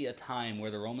will see a time where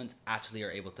the Romans actually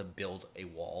are able to build a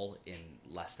wall in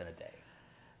less than a day.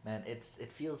 man, it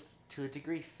feels to a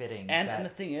degree fitting. And that, the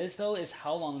thing is, though, is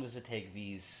how long does it take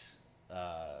these,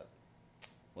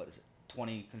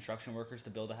 20 construction workers to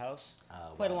build a house?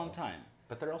 Quite a wow. long time.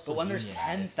 But they're also But when there's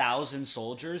unionized. 10,000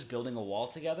 soldiers building a wall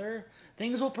together,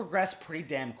 things will progress pretty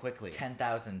damn quickly.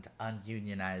 10,000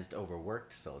 ununionized,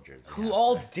 overworked soldiers. we Who have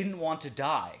all there. didn't want to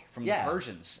die from Yeah. the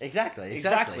Persians. Exactly.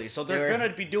 So They they're were- going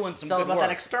to be doing some It's all good about work.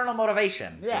 that external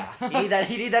motivation. Yeah. you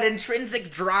need that intrinsic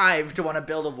drive to want to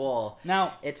build a wall.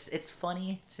 Now- it's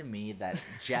funny to me that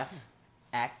Jeff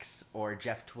X or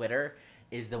Jeff Twitter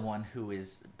is the one who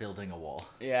is building a wall.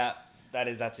 Yeah, that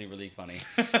is actually really funny.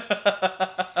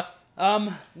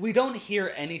 We don't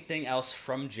hear anything else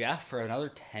from Jeff for another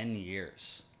 10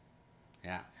 years.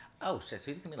 Yeah. Oh shit!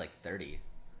 So he's gonna be like 30.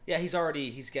 Yeah, he's already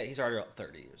about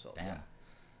 30 years old. Damn.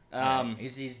 Yeah.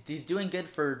 He's doing good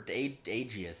for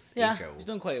Aegeus. Yeah, Aegio. he's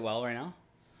doing quite well right now.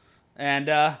 And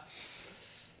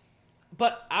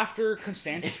but after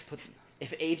Constantius put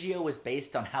If Aegio was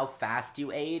based on how fast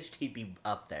you aged, he'd be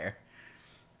up there.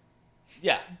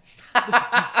 yeah.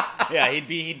 Yeah, he'd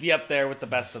be up there with the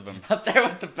best of them. Up there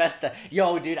with the best.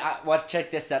 Yo, dude,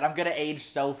 check this out. I'm gonna age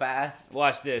so fast.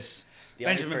 Watch this. The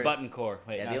only Benjamin Buttoncore.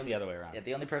 Wait, Yeah, that's the other way around. Yeah,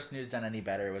 the only person who's done any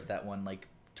better was that one like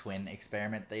twin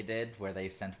experiment they did, where they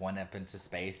sent one up into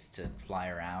space to fly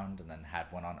around, and then had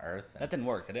one on Earth. And That didn't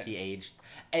work, did it? he aged.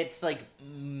 It's like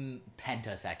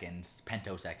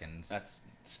pentoseconds. That's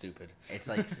stupid. It's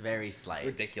like very slight.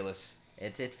 Ridiculous.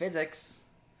 It's physics.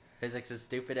 Physics is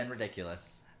stupid and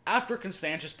ridiculous. After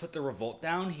Constantius put the revolt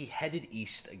down, he headed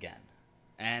east again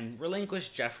and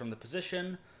relinquished Jeff from the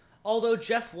position, although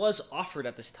Jeff was offered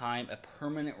at this time a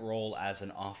permanent role as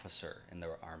an officer in the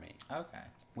army, Okay.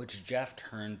 which Jeff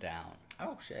turned down.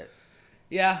 Oh shit.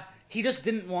 Yeah, he just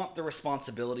didn't want the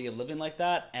responsibility of living like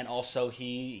that, and also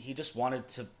he just wanted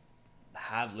to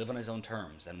live on his own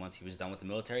terms, and once he was done with the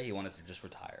military, he wanted to just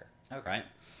retire. Okay. Right?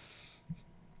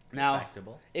 Now,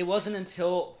 Respectable. it wasn't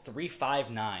until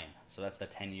 359, so that's the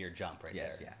 10-year jump right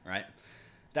Yes, there, right?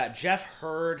 That Jeff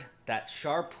heard that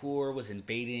Shapur was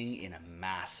invading in a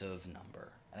massive number.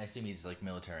 And I assume he's like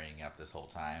militarying up this whole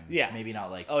time. Yeah. Maybe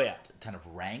not like Oh, yeah. a ton of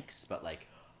ranks, but like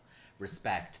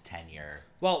respect, tenure.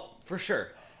 Well, for sure.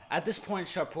 At this point,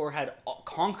 Shapur had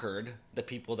conquered the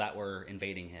people that were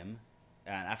invading him.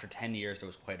 And after 10 years, there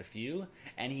was quite a few.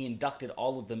 And he inducted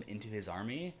all of them into his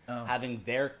army, having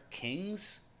their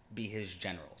kings be his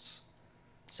generals.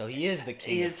 So he is the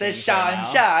king. He's of the kings Shah right and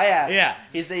now. Shah, yeah. Yeah.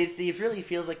 He really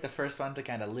feels like the first one to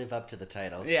kind of live up to the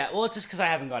title. Yeah, well, it's just because I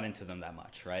haven't got into them that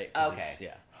much, right? 'Cause Okay.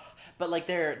 Yeah. But like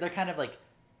they're kind of like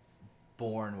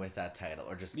born with that title,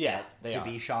 or just Yeah, get they to are.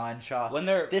 be Shah and Shah. When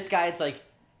they're- this guy, it's like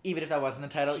even if that wasn't a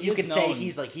title, He you is could say known-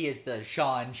 he is the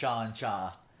Shah and Shah and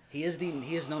Shah. He is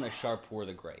known as Shapur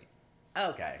the Great,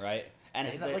 Okay. right? And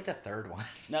Isn't that like the third one?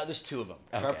 No, there's two of them.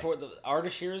 Okay. Shapur, the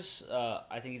Ardashir's,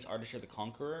 I think he's Ardashir the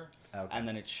Conqueror, Okay. and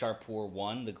then it's Shapur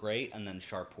 1 the Great, and then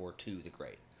Shapur 2 the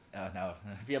Great. Oh no,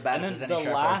 I feel bad And if then there's the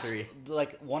any Shah last, 3.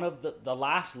 like one of the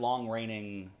last long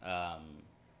reigning,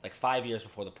 like 5 years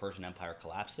before the Persian Empire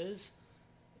collapses,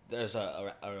 there's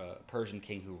a Persian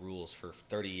king who rules for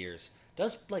 30 years,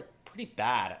 does like pretty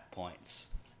bad at points,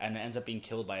 and ends up being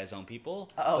killed by his own people.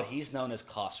 Oh. But he's known as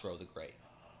Khosrow the Great,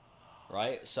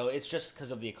 right? So it's just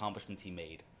because of the accomplishments he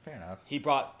made. Fair enough. He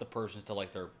brought the Persians to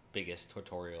like their biggest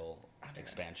territorial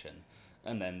expansion,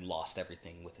 and then lost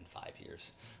everything within 5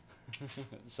 years.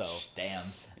 So Damn.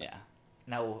 yeah.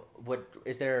 Now, what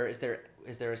is there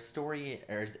a story,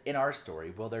 or in our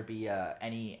story, will there be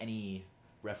any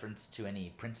reference to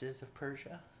any princes of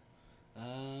Persia?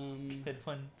 Could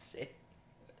one say?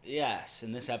 Yes,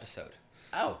 in this episode.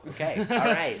 Oh, okay, all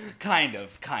right. Kind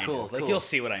of. Cool, Like cool. you'll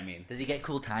see what I mean. Does he get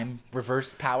cool time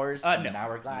reverse powers No. from an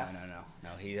hourglass?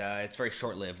 No. He it's very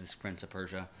short lived. This Prince of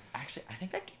Persia. Actually, I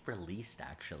think that game released.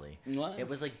 Actually, What? it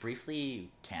was like briefly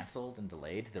canceled and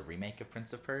delayed. The remake of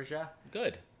Prince of Persia.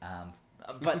 Good.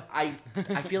 But I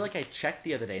feel like I checked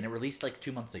the other day and it released like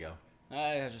 2 months ago.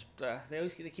 I just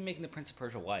they keep making the Prince of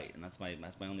Persia white, and that's my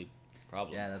only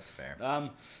problem. Yeah, that's fair.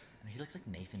 And he looks like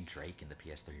Nathan Drake in the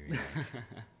PS3 remake.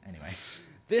 Anyway.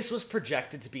 This was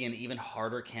projected to be an even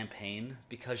harder campaign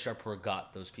because Shapur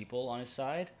got those people on his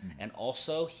side, and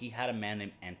also he had a man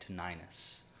named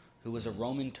Antoninus, who was a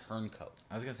Roman turncoat.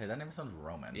 I was gonna say that name sounds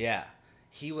Roman. Yeah,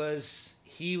 he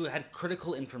had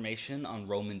critical information on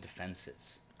Roman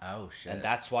defenses, Oh shit. and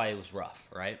that's why it was rough,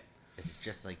 right? It's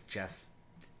just like Jeff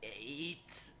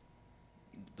 8.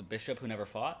 The bishop who never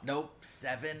fought. Nope.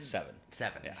 7. 7.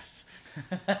 7. Yeah.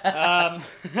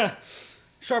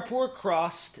 Shapur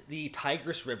crossed the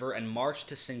Tigris River and marched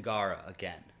to Singara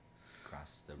again.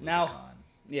 Cross the Rubicon. Now,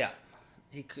 yeah,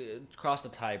 he could cross the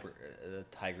Tigris.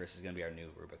 Tigris is going to be our new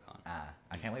Rubicon.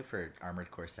 I can't wait for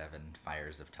Armored Core 7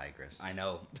 Fires of Tigris. I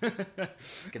know.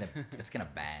 It's gonna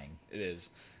bang. It is.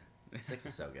 6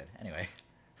 is so good. Anyway.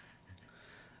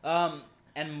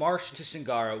 and marched to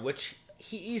Singara, which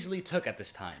he easily took at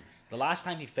this time. The last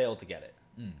time he failed to get it.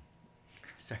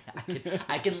 Sorry,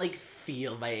 I can like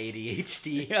feel my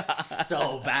ADHD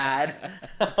so bad.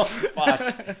 Oh,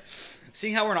 fuck.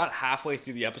 Seeing how we're not halfway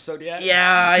through the episode yet?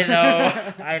 Yeah, I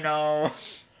know. I know.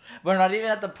 We're not even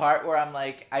at the part where I'm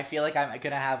like, I feel like I'm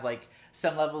gonna have like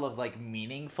some level of like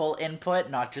meaningful input,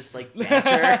 not just like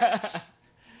banter.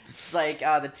 It's like,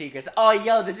 the Tigers. Oh,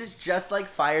 yo, this is just like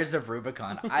Fires of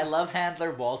Rubicon. I love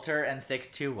Handler Walter and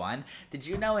 621. Did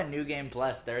you know in New Game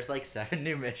Plus there's like 7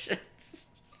 new missions?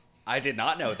 I did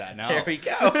not know that, no. There we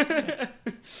go.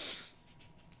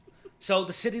 So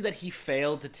the city that he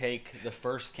failed to take the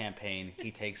first campaign,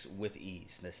 he takes with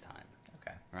ease this time.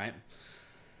 Okay. Right?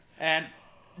 And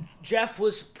Jeff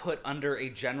was put under a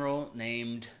general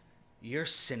named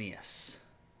Yersineus.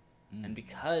 And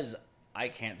because I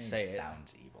can't say it,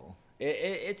 Sounds evil.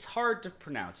 it's hard to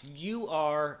pronounce.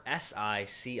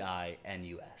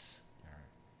 Ursicinus.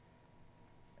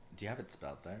 Do you have it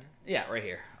spelled there? Yeah, right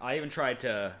here. I even tried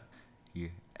to...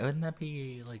 Wouldn't that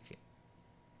be like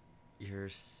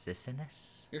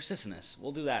Ursicinus? Yersicinus.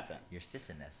 We'll do that then.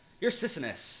 Ursicinus.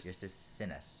 Yersicinus.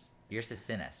 Ursicinus.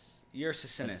 Ursicinus.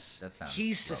 Yersicinus. That sounds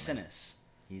He's Roman. Sicinus.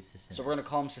 He's Sicinus. So we're going to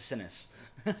call him Sicinus.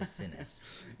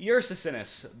 Sicinus.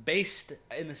 Yersicinus, based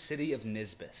in the city of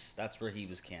Nisbis. That's where he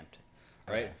was camped.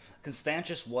 Right? Okay.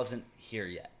 Constantius wasn't here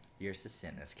yet.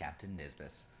 Ursicinus, Captain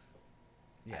Nisbis.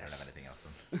 I don't Yes. have anything else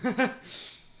then.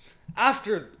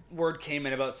 After word came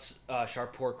in about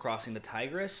Shapur crossing the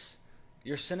Tigris,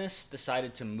 Yersininus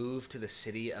decided to move to the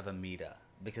city of Amida,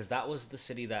 because that was the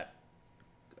city that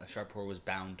Shapur was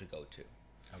bound to go to.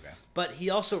 Okay. But he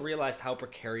also realized how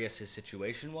precarious his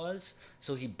situation was,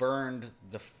 so he burned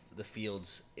the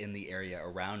fields in the area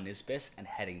around Nisbis and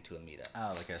heading to Amida.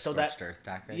 Oh, like a So scorched earth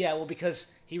tactic? Yeah, well, because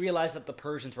he realized that the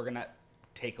Persians were going to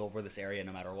take over this area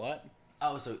no matter what.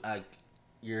 Oh, so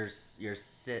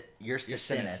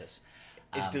Yersininus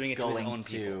Is doing it to his going own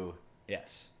to, people.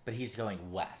 Yes. but he's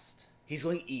going west. He's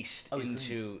going east Oh, he's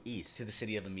into going east. to the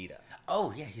city of Amida.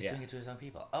 Oh, yeah, he's Yeah. doing it to his own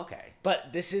people. Okay.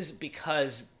 But this is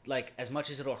because, like, as much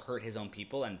as it'll hurt his own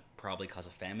people and probably cause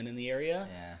a famine in the area,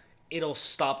 Yeah. it'll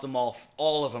stop them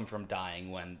all of them from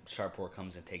dying when Shapur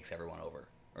comes and takes everyone over,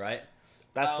 right?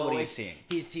 That's what he's seeing.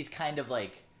 He's kind of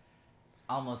like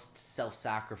almost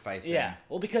self-sacrificing. Yeah.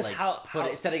 Well, because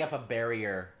like setting up a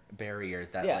barrier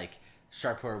that Yeah. like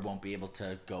Shapur won't be able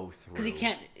to go through. because he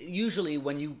can't. Usually,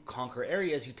 when you conquer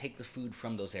areas, you take the food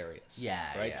from those areas.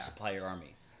 Yeah, Right. yeah. To supply your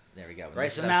army. There we go. Right,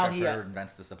 This so is now how he, Shapur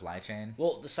invents the supply chain.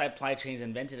 Well, the supply chain's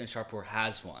invented, and Shapur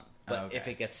has one. But if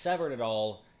Okay. it gets severed at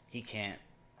all, he can't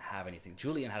have anything.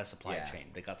 Julian had a supply Yeah.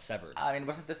 chain that got severed. I mean,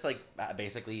 wasn't this like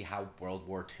basically how World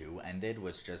War II ended?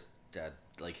 Was just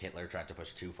like Hitler tried to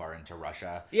push too far into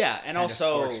Russia. Yeah, and kinda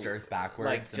also scorched earth backwards,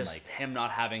 like and just like him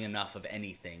not having enough of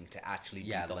anything to actually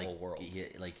beat the like whole world.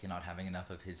 like not having enough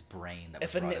of his brain that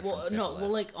was If a rotted well, from no, syphilis.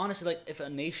 well, like honestly, like if a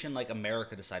nation like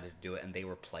America decided to do it and they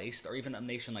were placed, or even a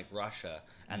nation like Russia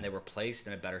and they were placed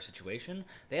in a better situation,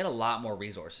 they had a lot more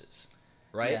resources,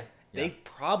 right? Yeah, They yeah.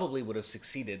 probably would have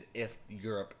succeeded if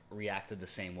Europe reacted the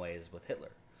same way as with Hitler.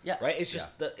 Yeah, right. It's just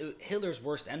Hitler's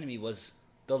worst enemy was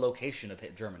the location of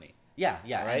Germany. yeah,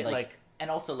 Right? and Like- and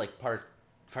also like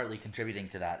partly contributing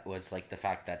to that was like the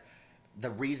fact that the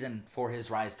reason for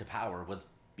his rise to power was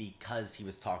because he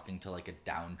was talking to like a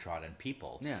downtrodden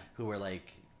people, Yeah. who were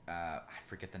like I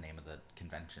forget the name of the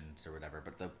conventions or whatever,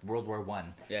 but the World War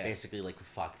One Yeah. basically like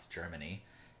fucked Germany,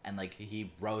 and like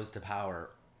he rose to power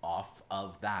off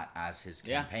of that as his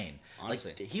Yeah, campaign.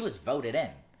 honestly. Like he was voted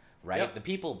in, right? Yep. The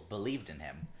people believed in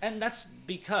him. And that's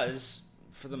because,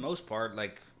 for the most part,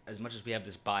 like, as much as we have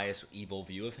this biased, evil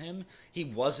view of him, he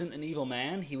wasn't an evil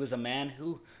man. He was a man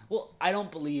who, well, I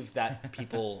don't believe that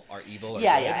people are evil. Or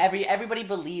Yeah, good. yeah. Everybody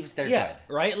believes they're Yeah,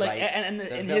 good, right? Like, right? and The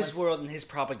in his villains- world and his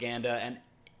propaganda, and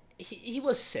he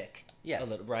was sick. Yes.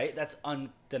 A little, right? That's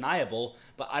undeniable.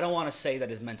 But I don't want to say that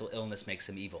his mental illness makes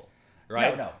him evil,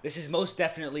 right? No. This is most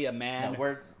definitely a man.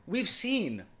 No, We've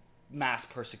seen mass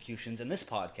persecutions in this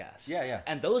podcast. Yeah, yeah.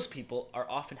 And those people are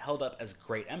often held up as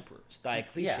great emperors.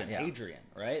 Diocletian, Yeah. Hadrian,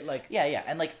 right? Like, Yeah, yeah,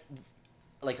 and like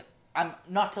I'm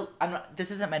not.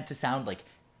 This isn't meant to sound like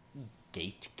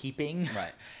gatekeeping,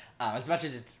 Right. As much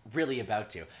as it's really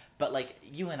about to, but like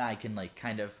you and I can like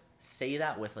kind of say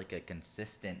that with like a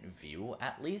consistent view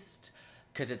at least,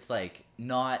 because it's like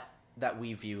not that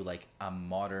we view like a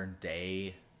modern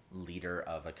day leader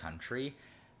of a country,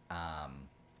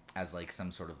 as like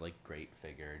some sort of like great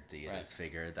figure, deist Right.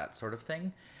 figure, that sort of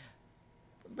thing.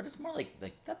 But it's more like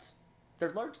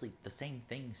they're largely the same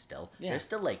thing still. Yeah. There's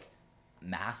still like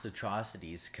mass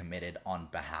atrocities committed on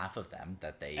behalf of them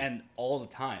that they and all the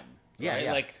time. Yeah, right?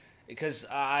 yeah. Like, because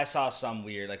I saw some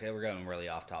weird, like, we're going really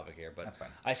off topic here, but That's fine.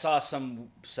 I saw some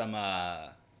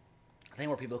thing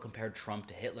where people compared Trump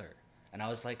to Hitler, and I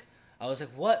was like,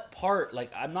 what part?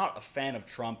 Like, I'm not a fan of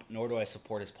Trump, nor do I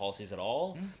support his policies at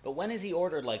all. But when has he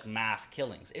ordered like mass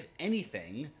killings? If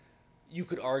anything, you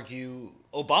could argue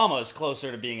Obama is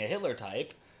closer to being a Hitler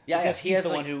type. Yeah, because he he's has, the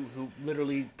like- one who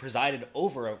literally presided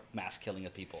over a mass killing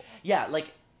of people. Yeah,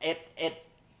 like it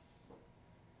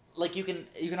like you can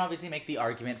obviously make the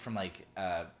argument from like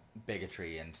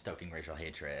bigotry and stoking racial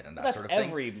hatred and that That's sort of thing.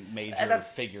 every major And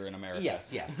that's- figure in America.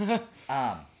 Yes, yes.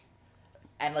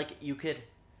 And like you could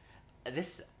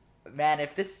this man,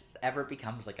 if this ever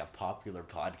becomes like a popular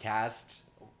podcast,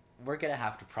 we're gonna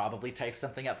have to probably type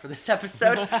something up for this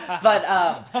episode.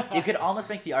 But you could almost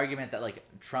make the argument that like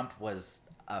Trump was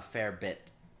a fair bit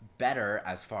better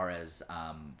as far as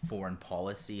foreign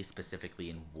policy, specifically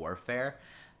in warfare.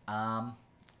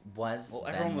 Was Well,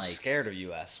 then, everyone was like, scared of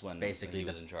U.S. when basically he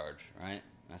the- was in charge, right?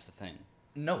 That's the thing.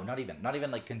 No, not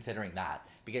even like considering that,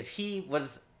 because he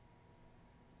was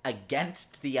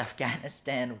against the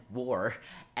Afghanistan war,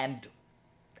 and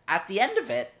at the end of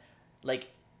it, like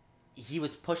he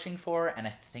was pushing for, and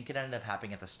I think it ended up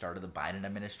happening at the start of the Biden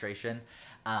administration.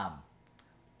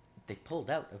 They pulled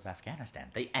out of Afghanistan.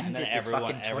 They And ended then this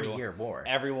fucking 20-year war.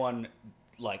 Everyone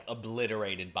like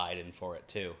obliterated Biden for it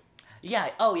too. Yeah.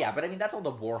 Oh yeah. But I mean, that's all the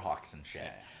war hawks and shit.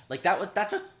 Yeah. Like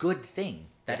that's a good thing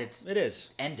that Yeah, it's it is.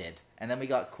 ended, and then we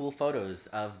got cool photos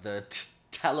of the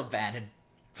Taliban and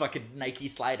fucking Nike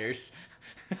sliders.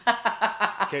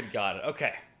 Good God.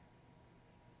 Okay.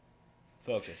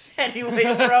 Focus. Anyway,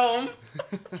 Rome.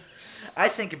 I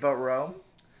think about Rome.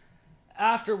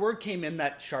 After word came in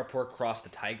that Shapur crossed the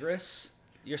Tigris,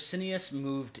 Yersinia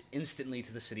moved instantly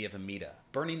to the city of Amida,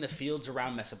 burning the fields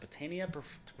around Mesopotamia to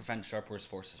prevent Shapur's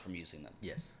forces from using them.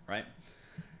 Yes. Right?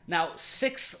 Now,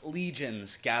 6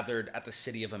 legions gathered at the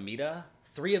city of Amida.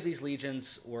 3 of these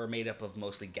legions were made up of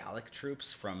mostly Gallic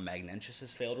troops from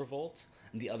Magnentius's failed revolt,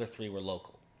 and the other 3 were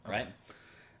local, right?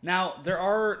 Now, there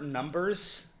are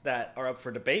numbers that are up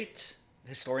for debate.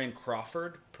 Historian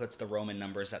Crawford puts the Roman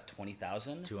numbers at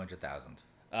 20,000. 200,000.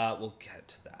 We'll get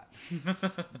to that.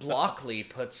 Blockley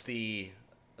puts the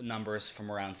numbers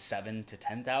from around 7 to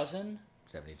 10,000.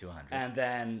 70 to 100. And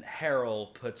then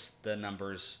Harrell puts the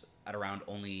numbers at around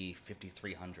only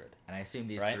 5,300. And I assume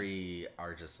these Right? 3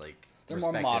 are just like They're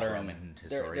more respected modern. Roman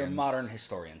They're historians. modern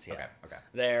historians, yeah. Okay.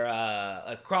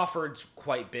 They're Crawford's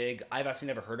quite big. I've actually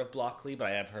never heard of Blockley, but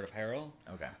I have heard of Harrell.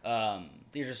 Okay.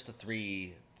 These are just the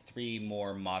three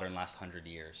more modern last 100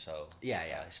 years. So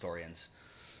Yeah. historians.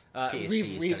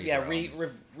 PhD study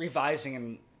Rome.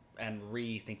 Revising and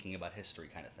rethinking about history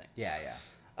kind of thing. Yeah.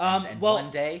 And well-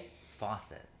 one day,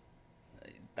 Fawcett.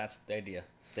 That's the idea.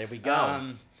 There we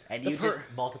go. And the you just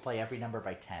multiply every number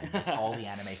by 10. Like all the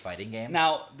anime fighting games.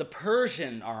 Now, the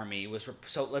Persian army was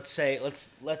so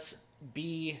let's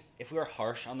be, if we are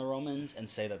harsh on the Romans and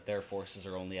say that their forces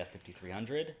are only at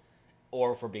 5,300,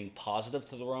 or if we're being positive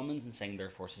to the Romans and saying their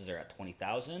forces are at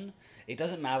 20,000, it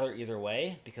doesn't matter either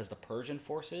way because the Persian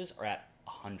forces are at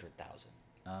 100,000.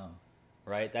 Oh.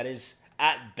 Right? That is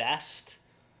at best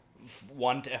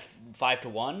 5 to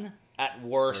 1, at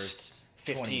worst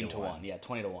 15 to 1. Yeah,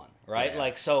 20 to 1, right? Yeah.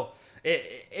 Like, so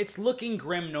it's looking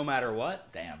grim no matter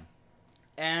what. Damn.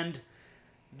 And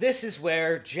this is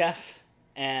where Jeff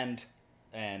and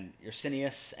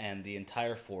Yersinia and the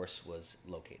entire force was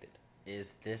located.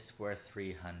 Is this where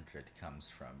 300 comes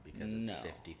from? Because it's No.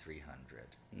 5,300.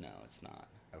 No, it's not.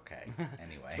 Okay.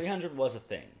 Anyway. 300 was a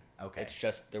thing. Okay. It's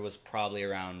just there was probably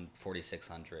around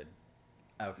 4,600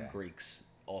 Okay. Greeks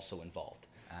also involved.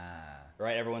 Ah.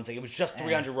 Right? Everyone's like, it was just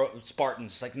 300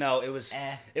 Spartans. Like, no, it was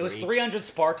Greeks. 300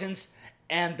 Spartans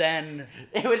and then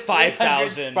It was 5,000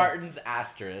 5,000 Spartans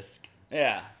asterisk.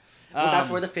 Yeah. Well, that's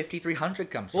where the 5,300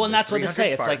 comes from. Well, and There's that's what they 300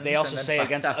 say. It's like they Spartans also and say then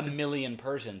against 5,000. 1 million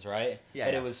Persians, right? Yeah,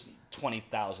 But yeah. it was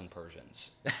 20,000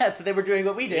 Persians. So they were doing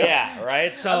what we do. Yeah,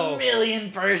 right? So 1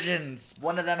 million Persians.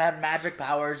 One of them had magic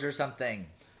powers or something.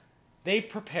 they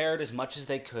prepared as much as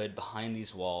they could behind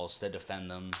these walls to defend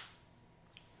them.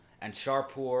 And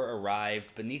Shapur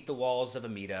arrived beneath the walls of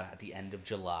Amida at the end of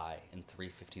July in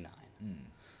 359.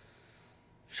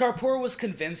 Shapur was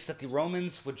convinced that the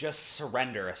Romans would just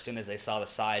surrender as soon as they saw the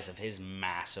size of his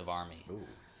massive army. Ooh,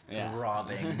 Yeah.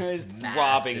 throbbing, His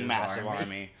throbbing massive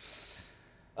army.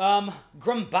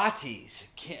 Grumbates,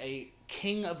 a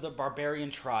king of the barbarian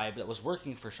tribe that was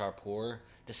working for Shapur,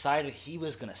 decided he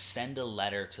was going to send a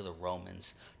letter to the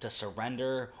Romans to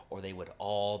surrender or they would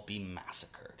all be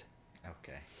massacred.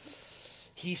 Okay.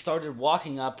 He started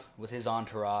walking up with his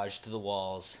entourage to the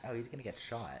walls Oh, he's gonna get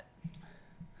shot.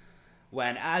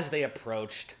 when, as they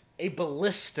approached, a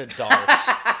ballista dart.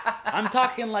 I'm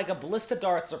talking like a ballista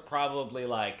darts are probably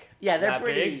like Yeah, they're that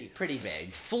pretty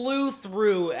big. Flew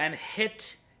through and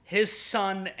hit his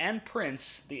son and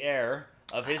prince, the heir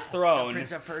of his throne,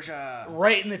 Prince of Persia.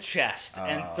 right in the chest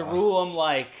and threw him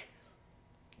like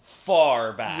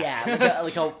far back. Yeah,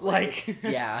 like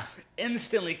yeah.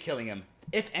 instantly killing him.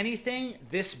 If anything,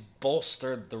 this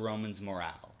bolstered the Romans'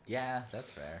 morale. Yeah,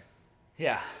 that's fair.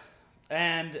 Yeah,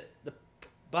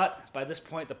 but by this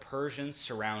point, the Persians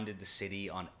surrounded the city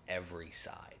on every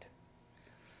side.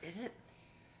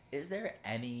 Is there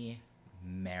any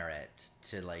merit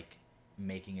to like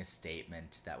making a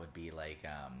statement that would be like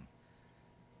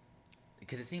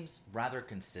because it seems rather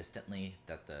consistently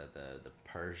that the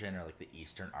Persian or like the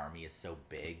Eastern army is so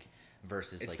big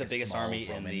versus It's like the a biggest small army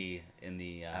Roman, in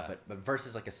the but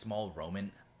versus like a small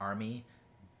Roman army,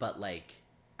 but like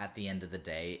at the end of the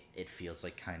day, it feels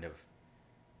like kind of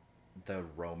the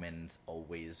Romans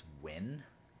always win.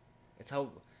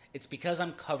 It's because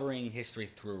I'm covering history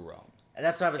through Rome. And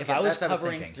that's what I was. If I was that's what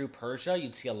covering thinking. through Persia,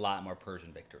 you'd see a lot more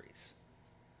Persian victories.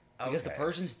 Because the Okay.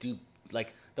 Persians do,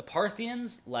 like, the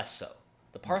Parthians, less so.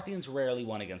 The Parthians rarely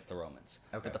won against the Romans.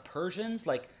 Okay. But the Persians,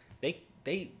 like, they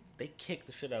kicked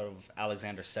the shit out of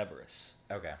Alexander Severus.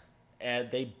 Okay, And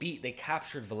they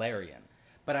captured Valerian.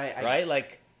 but I Right?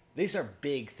 Like, these are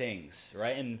big things,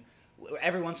 right? And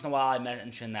every once in a while I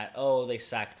mention that, they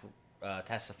sacked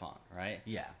Ctesiphon, right?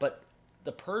 Yeah. But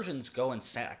the Persians go and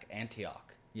sack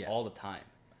Antioch Yeah. all the time.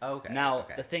 Okay. Now,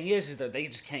 okay. the thing is that they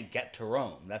just can't get to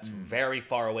Rome. That's very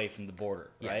far away from the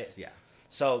border, right? Yes, yeah.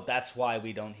 So that's why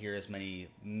we don't hear as many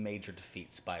major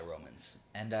defeats by Romans.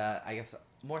 And I guess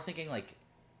more thinking like,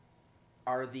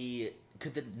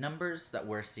 could the numbers that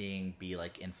we're seeing be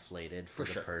like inflated for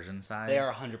the sure. Persian side? They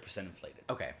are 100% inflated.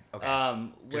 Okay. Okay.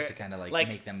 Just where- to kind of like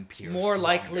make them pure. More stronger.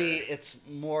 likely, it's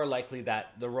more likely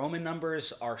that the Roman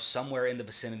numbers are somewhere in the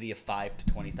vicinity of 5 to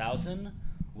 20,000,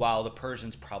 while the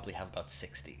Persians probably have about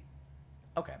 60.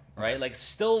 Okay. Right? Like,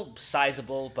 still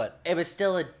sizable, but... It was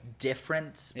still a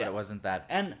difference, but Yeah. it wasn't that.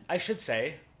 And I should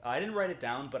say, I didn't write it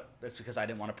down, but that's because I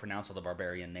didn't want to pronounce all the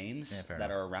barbarian names Yeah, fair that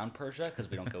enough. are around Persia, because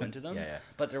we don't go into them. Yeah.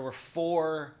 But there were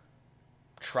 4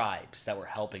 tribes that were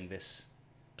helping this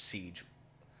siege.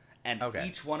 And Okay.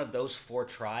 each one of those 4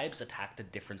 tribes attacked a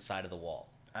different side of the wall.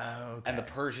 Oh, okay. And the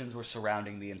Persians were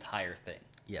surrounding the entire thing.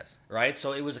 Yes. Right?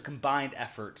 So it was a combined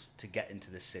effort to get into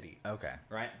this city. Okay.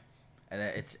 Right? And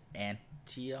then it's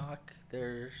Antioch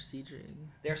they're sieging.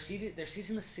 They're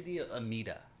seizing the city of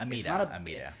Amida. It's Amida, not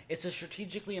Amida. It's a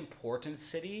strategically important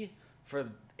city for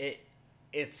it.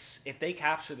 It's if they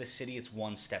capture the city, it's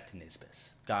one step to Nisbis.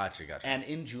 Gotcha. And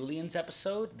in Julian's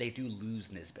episode, they do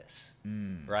lose Nisbis.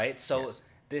 Right? So yes.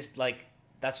 this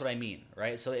that's what I mean,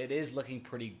 right? So it is looking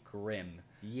pretty grim.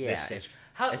 Yeah. this siege.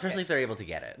 Especially if they're able to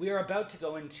get it. We are about to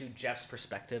go into Jeff's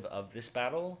perspective of this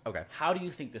battle. Okay. How do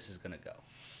you think this is going to go?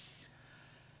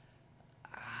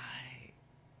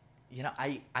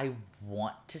 I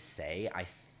want to say I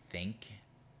think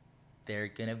they're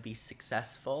gonna be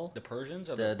successful. The Persians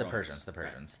or the Romans? Persians. The Right.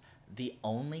 Persians. The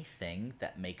only thing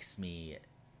that makes me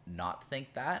not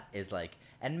think that is like,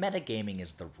 and metagaming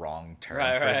is the wrong term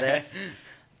for Right. this,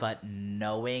 but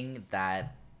knowing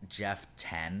that Jeff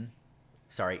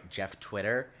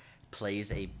Twitter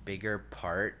plays a bigger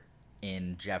part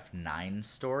in Jeff 9's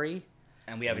story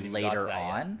And we haven't even got to later that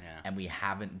yet. on, Yeah. and we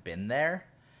haven't been there.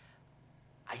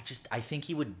 I think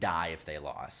he would die if they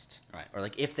lost. Right. Or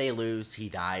like if they lose, he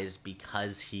dies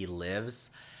because he lives.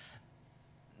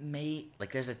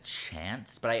 There's a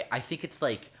chance, but I think it's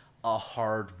like a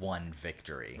hard-won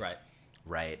victory. Right.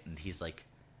 Right? And he's like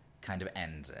kind of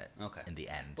ends it in the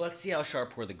end. Well, let's see how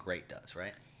Sharpur the Great does,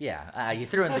 right? Yeah, you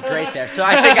threw in the great there, so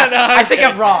I think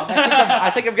I'm wrong. I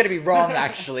think I'm gonna be wrong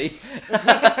actually.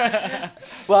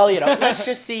 Well, let's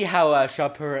just see how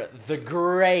Shapur the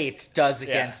Great does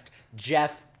against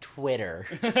Jeff Twitter.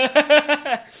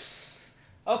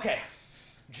 Okay.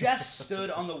 Jeff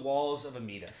stood on the walls of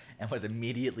Amida And was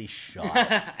immediately shot.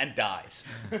 and dies.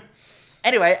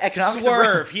 Anyway, economics.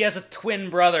 Swerve. He has a twin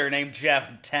brother named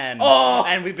Jeff 10. Oh!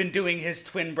 And we've been doing his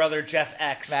twin brother Jeff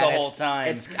X Man, the whole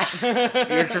time.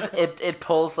 It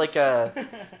pulls like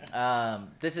a.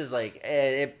 This is like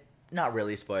not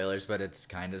really spoilers, but it's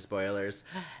kind of spoilers.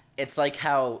 It's like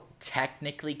how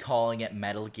technically calling it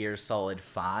Metal Gear Solid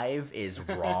 5 is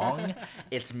wrong.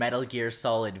 It's Metal Gear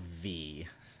Solid V.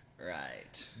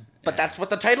 Right. But that's what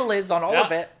the title is on all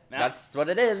of it. Yeah. That's what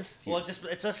it is. Well,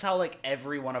 it's just how like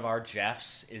every one of our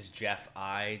Jeffs is Jeff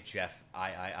I,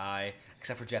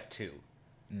 except for Jeff 2.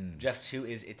 Jeff 2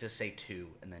 is it just say 2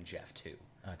 and then Jeff 2.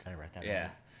 Oh, did I write that? Yeah,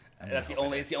 down? it's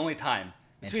the only time.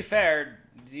 To be Interesting. fair,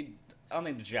 I don't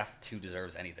think Jeff 2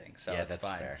 deserves anything, so Yeah, it's that's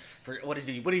fine. fair. What did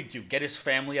he do? Get his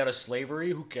family out of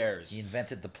slavery? Who cares? He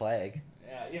invented the plague.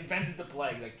 Yeah, he invented the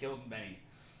plague that killed many.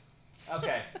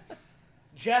 Okay.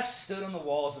 Jeff stood on the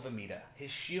walls of Amida.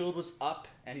 His shield was up,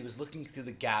 and he was looking through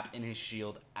the gap in his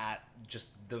shield at just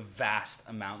the vast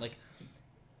amount. Like,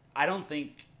 I don't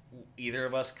think either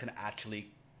of us can actually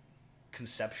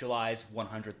conceptualize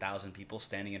 100,000 people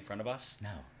standing in front of us. No.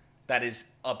 That is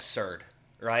absurd,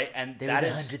 right? And There that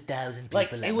was is 100,000 people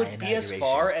like at it would my be as inauguration.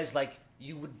 far as like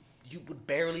you would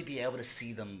barely be able to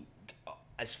see them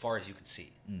as far as you could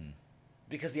see,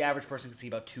 because the average person can see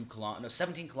about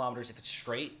 17 kilometers if it's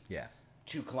straight. Yeah.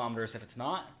 2 kilometers if it's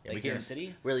not. Yeah, like we here in can, a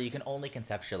city. Really, you can only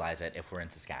conceptualize it if we're in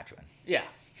Saskatchewan. Yeah,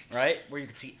 right. Where you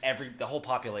can see the whole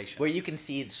population. Where you can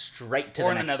see straight to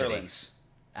or the in next the Netherlands. city.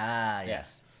 Ah,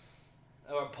 yes.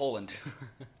 Or Poland.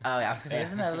 Oh, yeah, I was going to say,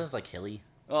 isn't the Netherlands like hilly?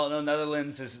 Well, no,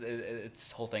 Netherlands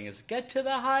its whole thing is get to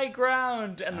the high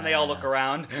ground, and then they all look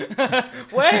around.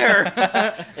 Where?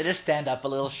 They just stand up a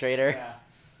little straighter. Yeah.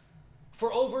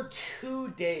 For over 2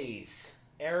 days,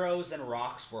 arrows and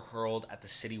rocks were hurled at the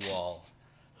city wall,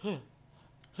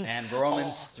 and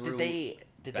Romans threw.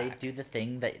 Did they back. do the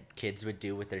thing that kids would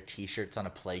do with their t-shirts on a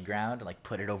playground and like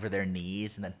put it over their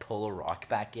knees and then pull a rock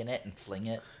back in it and fling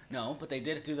it? No, but they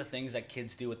did do the things that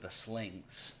kids do with the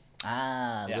slings.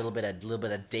 Ah, a Yeah. little bit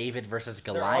of David versus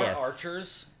There Goliath. are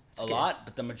archers a good. lot,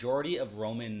 but the majority of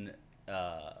Roman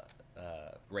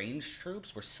ranged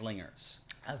troops were slingers.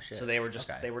 Oh shit. So they were just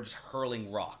Okay.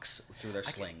 hurling rocks through their I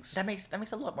guess slings. that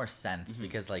makes a lot more sense Mm-hmm.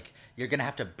 because like you're gonna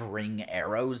have to bring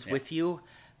arrows with you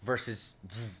versus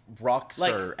rocks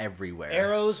Like, are everywhere.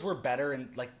 Arrows were better,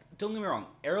 and like don't get me wrong,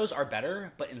 arrows are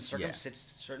better, but in certain Yeah.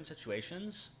 certain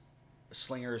situations,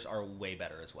 slingers are way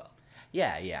better as well.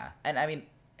 Yeah, and I mean,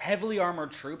 Heavily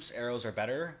armored troops, arrows are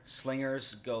better.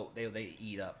 Slingers they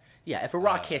eat up. yeah, if a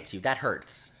rock hits you, that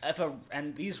hurts.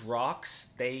 And these rocks,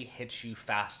 they hit you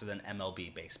faster than MLB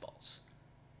baseballs.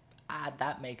 Ah,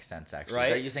 that makes sense actually. Right?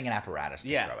 They're using an apparatus to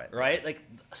throw it. Right? Like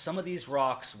some of these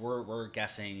rocks we're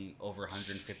guessing over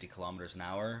 150 kilometers an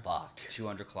hour. Fuck.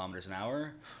 200 kilometers an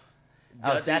hour.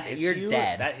 Oh, so you're you,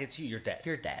 dead. That hits you, you're dead.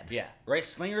 You're dead. Yeah, right?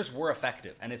 Slingers were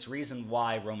effective, and it's reason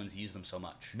why Romans used them so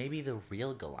much. Maybe the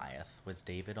real Goliath was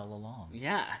David all along.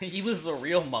 Yeah, he was the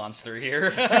real monster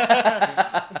here.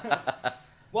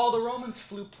 While the Romans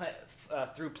threw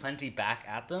plenty back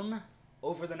at them,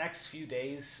 over the next few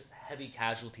days, heavy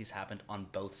casualties happened on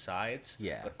both sides.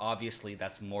 Yeah. But obviously,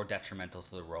 that's more detrimental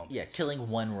to the Romans. Yeah, killing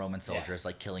one Roman soldier Yeah. is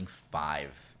like killing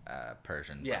 5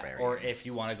 Persian barbarians. Or if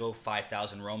you want to go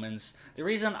 5,000 Romans. The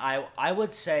reason I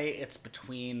would say it's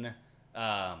between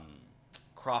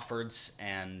Crawford's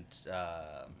and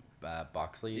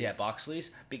Boxley's. yeah,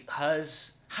 Boxley's,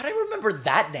 because How did I remember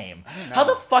that name? know. How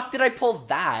the fuck did I pull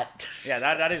that? yeah,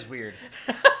 that is weird.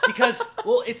 Because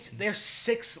well, there's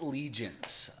 6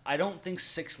 legions. I don't think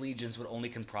 6 legions would only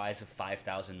comprise of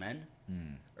 5,000 men,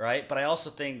 right? But I also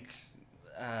think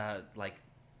like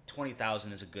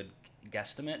 20,000 is a good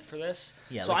guesstimate for this.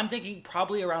 Yeah, so like- I'm thinking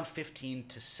probably around 15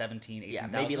 to 17,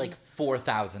 18,000. Yeah, maybe like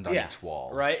 4,000 on each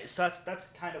wall. Right. So that's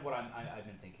kind of what I've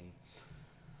been thinking.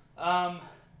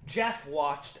 Jeff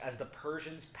watched as the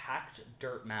Persians packed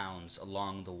dirt mounds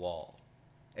along the wall.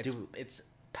 It's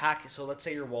pack. So let's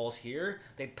say your wall's here.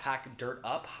 They'd pack dirt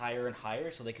up higher and higher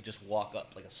so they could just walk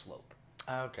up like a slope.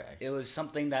 Okay. It was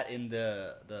something that in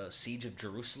the siege of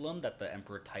Jerusalem that the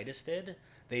Emperor Titus did.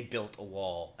 They built a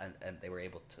wall and they were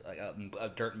able to a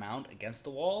dirt mound against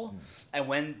the wall. And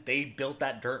when they built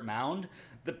that dirt mound,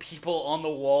 the people on the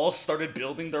wall started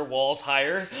building their walls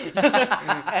higher,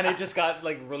 and it just got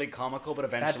like really comical. But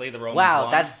eventually, the Romans won.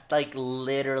 that's like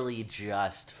literally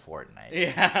just Fortnite.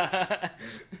 Yeah.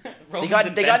 They got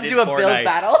into a build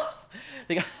battle.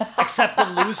 They got Except the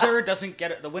loser doesn't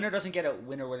get it. The winner doesn't get a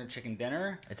winner chicken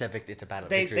dinner. It's a battle.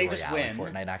 They Victory just Royale in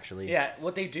win. Fortnite actually. Yeah,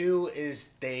 what they do is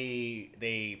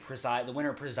they preside. The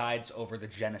winner presides over the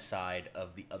genocide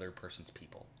of the other person's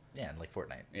people. Yeah, like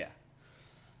Fortnite. Yeah.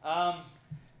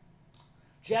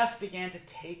 Jeff began to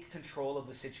take control of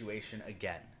the situation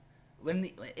again.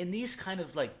 In these kind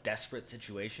of like desperate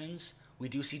situations, we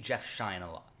do see Jeff shine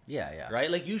a lot. Yeah. Right?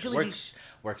 Like usually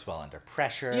works well under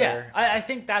pressure. Yeah, I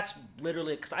think that's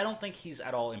literally because I don't think he's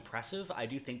at all impressive. I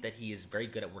do think that he is very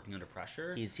good at working under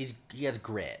pressure. He has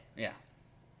grit. Yeah.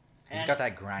 He's And got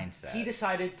that grind set. He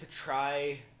decided to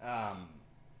try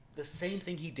the same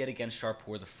thing he did against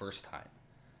Shapur the first time.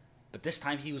 But this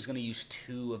time he was going to use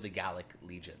 2 of the Gallic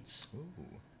legions. Ooh.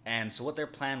 And so what their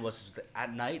plan was that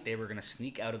at night they were going to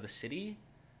sneak out of the city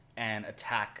and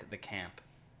attack the camp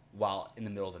while in the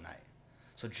middle of the night.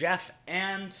 So Jeff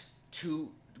and 2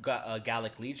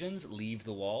 Gallic legions leave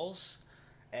the walls,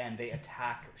 and they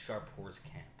attack Shapur's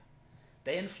camp.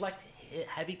 They inflict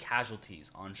heavy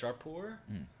casualties on Shapur,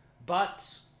 but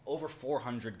over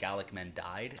 400 Gallic men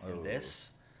died in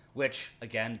this, which,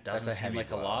 again, doesn't seem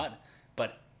like a lot.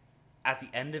 But at the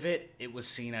end of it, it was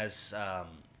seen as...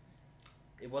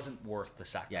 it wasn't worth the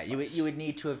sacrifice. Yeah, you would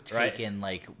need to have taken,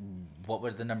 like, what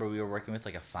was the number we were working with?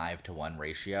 Like a 5-to-1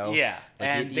 ratio? Yeah. Like,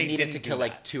 and you needed to kill,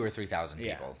 like, 2,000 or 3,000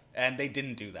 yeah. people. And they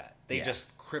didn't do that. They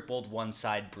just crippled one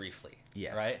side briefly.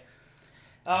 Yes. Right?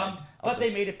 Also, but they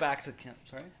made it back to the camp.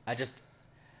 Sorry?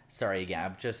 Sorry,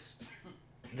 yeah, this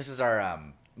is our,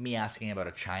 me asking about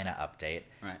a China update.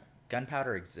 Right.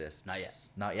 Gunpowder exists. Not yet.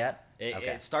 Not yet?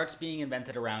 It starts being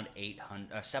invented around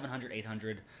 700,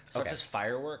 800. Starts as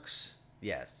fireworks.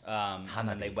 Yes. And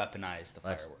then they weaponize the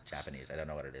That's fireworks. Japanese. I don't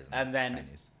know what it is. And then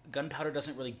Chinese. Gunpowder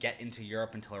doesn't really get into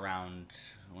Europe until around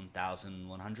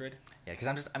 1100. Yeah,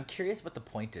 because I'm curious what the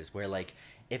point is. Where, like,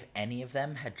 if any of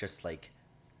them had just, like,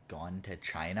 gone to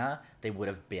China, they would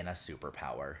have been a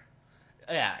superpower.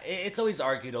 Yeah, it's always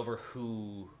argued over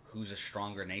who's a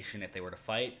stronger nation if they were to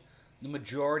fight. The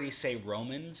majority say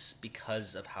Romans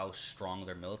because of how strong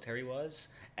their military was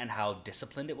and how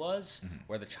disciplined it was,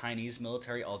 where the Chinese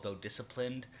military, although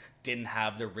disciplined, didn't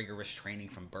have the rigorous training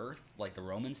from birth like the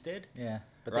Romans did. Yeah,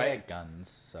 but Right? they had guns,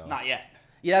 so... Not yet.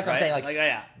 Yeah, that's what I'm Right? saying. Like,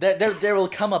 yeah. there will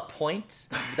come a point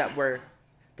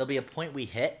there'll be a point we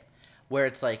hit where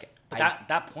it's like... But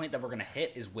that point that we're going to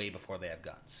hit is way before they have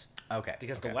guns. Okay.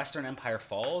 Because the Western Empire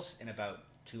falls in about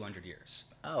 200 years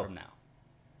from now.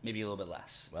 Maybe a little bit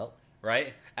less. Well...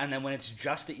 Right? And then when it's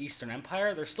just the Eastern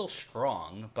Empire, they're still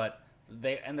strong, but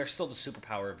they're still the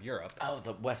superpower of Europe. Oh,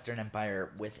 the Western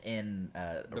Empire within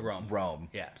the Rome. Rome.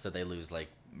 Yeah. So they lose, like,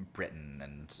 Britain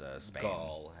and Spain.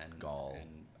 Gaul and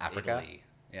Africa? Italy.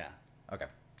 Yeah. Okay.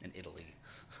 And Italy.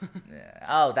 Yeah.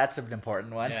 Oh, that's an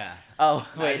important one. Yeah.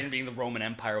 Oh, wait. Imagine being the Roman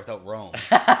Empire without Rome.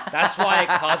 That's why it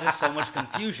causes so much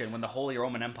confusion when the Holy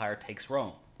Roman Empire takes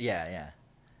Rome. Yeah, yeah.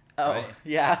 Oh, Right?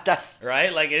 yeah, that's...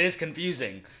 Right? Like, it is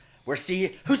confusing. Who's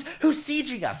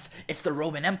sieging us? It's the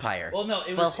Roman Empire. Well, no,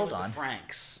 it Well, was, hold it was on. the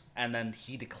Franks. And then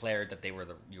he declared that you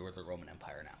were the Roman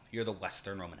Empire now. You're the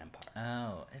Western Roman Empire.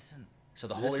 Oh, isn't... So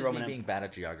the this Holy is Roman me being Empire. bad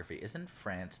at geography. Isn't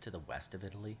France to the west of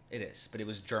Italy? It is, but it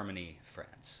was Germany,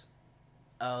 France.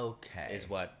 Okay. Is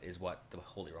what the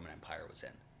Holy Roman Empire was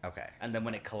in. Okay. And then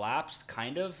when it collapsed,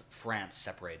 kind of, France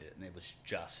separated it, and it was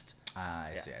just...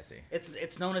 I see.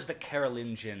 It's known as the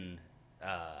Carolingian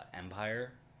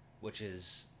Empire, which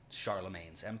is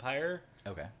Charlemagne's empire.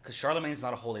 Okay. Because Charlemagne's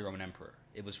not a Holy Roman Emperor.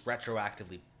 It was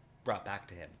retroactively brought back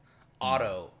to him.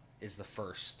 Otto is the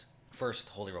first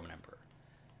Holy Roman Emperor.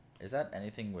 Is that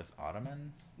anything with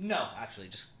Ottoman? No, actually,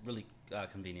 just really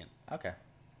convenient. Okay.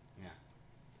 Yeah.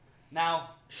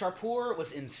 Now, Shapur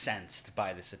was incensed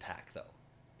by this attack, though.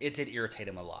 It did irritate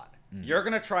him a lot. You're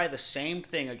going to try the same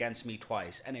thing against me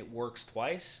twice, and it works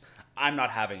twice. I'm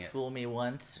not having it. Fool me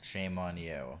once, shame on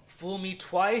you. Fool me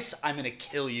twice, I'm going to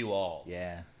kill you all.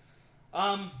 Yeah.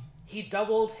 He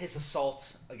doubled his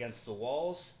assaults against the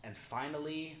walls, and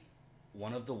finally,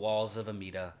 one of the walls of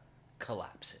Amida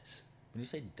collapses. When you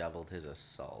say doubled his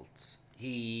assault...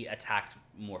 He attacked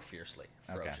more fiercely,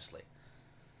 ferociously.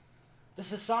 The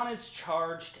Sassanids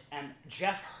charged, and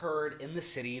Jeff heard in the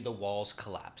city the walls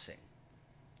collapsing.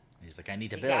 He's like, I need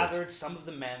to He build. gathered some of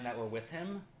the men that were with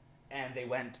him, and they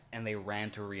went and they ran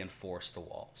to reinforce the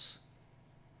walls.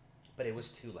 But it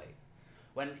was too late.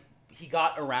 When he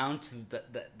got around to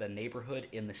the neighborhood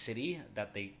in the city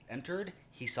that they entered,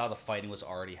 he saw the fighting was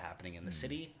already happening in the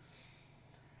city.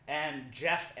 And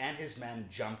Jeff and his men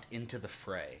jumped into the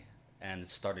fray and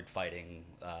started fighting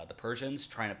the Persians,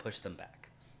 trying to push them back.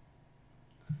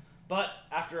 But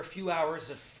after a few hours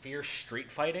of fierce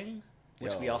street fighting,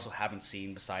 which we also haven't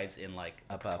seen besides in, like,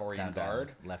 a Praetorian Guard.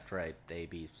 Down, left, right, A,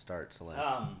 B, start, select.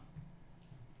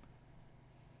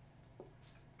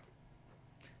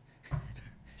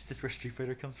 Is this where Street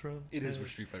Fighter comes from? It is where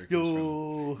Street Fighter comes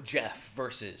from. Jeff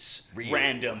versus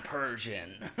random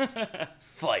Persian.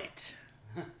 Fight.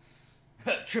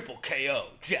 Triple KO.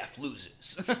 Jeff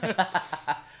loses.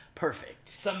 Perfect.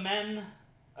 Some men...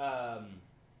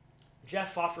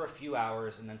 Jeff fought for a few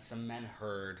hours, and then some men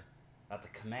heard that the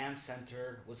command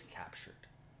center was captured.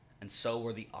 And so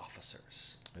were the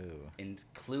officers. Ooh.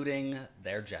 Including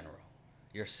their general,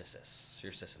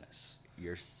 Ursicinus.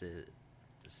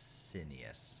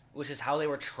 Sinius. Which is how they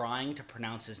were trying to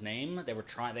pronounce his name.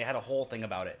 They had a whole thing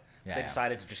about it. They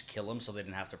decided to just kill him so they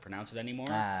didn't have to pronounce it anymore.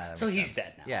 So he's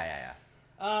dead now. Yeah.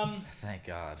 Thank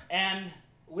God. And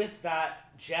with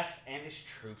that, Jeff and his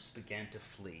troops began to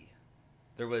flee.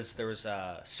 There was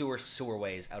sewer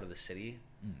ways out of the city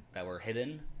that were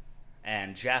hidden,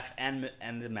 and Jeff and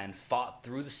the men fought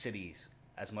through the cities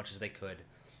as much as they could,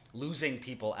 losing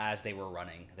people as they were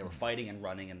running. They were fighting and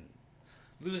running and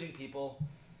losing people.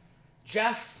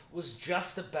 Jeff was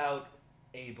just about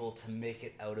able to make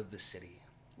it out of the city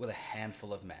with a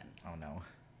handful of men. Oh no.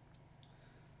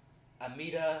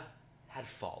 Amida had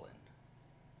fallen.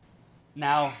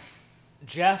 Now,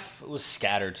 Jeff was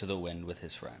scattered to the wind with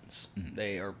his friends.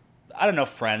 They are, I don't know,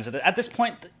 friends. At this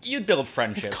point, you'd build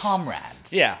friendships. His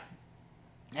comrades. Yeah.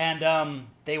 And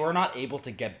they were not able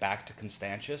to get back to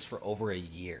Constantius for over a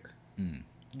year.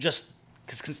 Just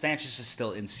because Constantius is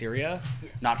still in Syria,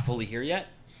 not fully here yet.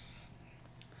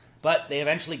 But they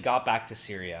eventually got back to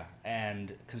Syria,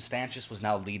 and Constantius was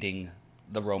now leading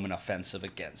the Roman offensive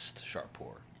against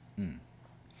Shapur.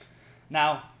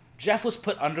 Now, Jeff was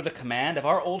put under the command of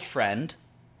our old friend,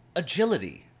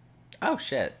 Agility. Oh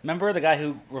shit. Remember the guy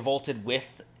who revolted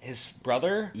with his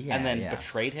brother Yeah, and then yeah.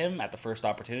 betrayed him at the first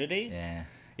opportunity? Yeah.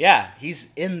 Yeah, he's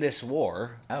in this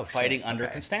war Oh, fighting shit. under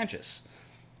Okay. Constantius.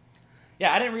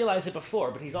 Yeah, I didn't realize it before,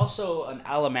 but he's also an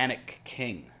Alemannic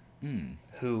king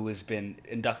who has been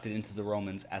inducted into the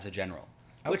Romans as a general.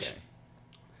 Which Okay.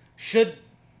 should,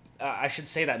 I should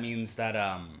say that means that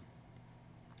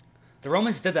the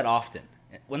Romans did that often.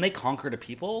 When they conquered a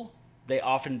people, they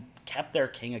often kept their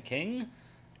king a king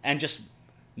and just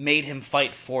made him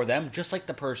fight for them, just like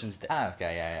the Persians did. Ah,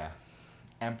 okay, yeah.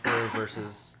 Emperor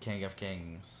versus King of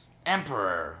Kings.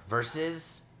 Emperor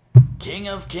versus King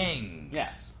of Kings. Yeah.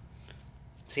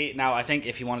 See, now I think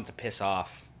if he wanted to piss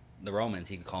off the Romans,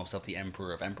 he could call himself the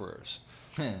Emperor of Emperors.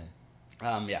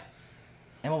 Yeah.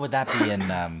 And what would that be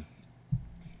in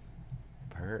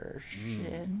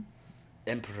Persian?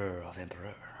 Emperor of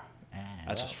Emperor. That's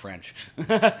Well, just French.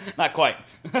 Not quite.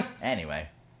 Anyway.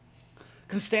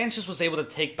 Constantius was able to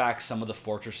take back some of the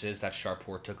fortresses that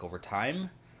Shapur took over time.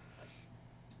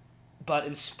 But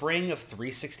in spring of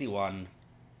 361,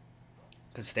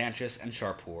 Constantius and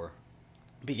Shapur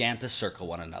began to circle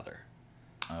one another.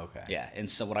 Okay. Yeah, and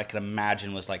so what I could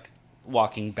imagine was like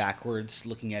walking backwards,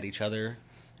 looking at each other,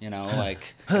 you know,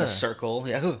 like in a circle.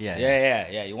 Yeah,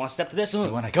 yeah. You want to step to this?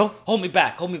 You want to go? Hold me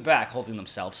back, holding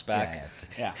themselves back.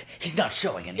 Yeah. He's not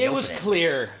showing any It was openings.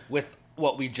 clear with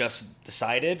what we just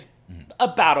decided, a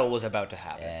battle was about to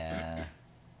happen. Yeah.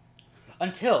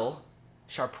 Until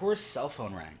Shapur's cell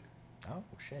phone rang. Oh,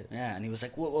 shit. Yeah, and he was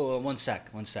like, whoa, one sec.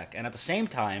 And at the same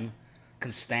time,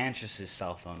 Constantius'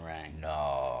 cell phone rang.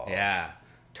 No. Yeah.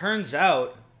 Turns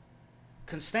out,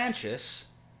 Constantius,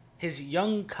 his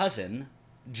young cousin,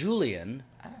 Julian,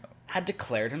 Oh, had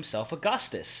declared himself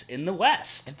Augustus in the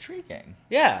West. intriguing.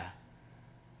 Yeah.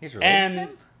 He's related And to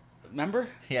him? remember?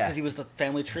 Yeah. Because he was the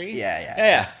family tree?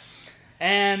 Yeah.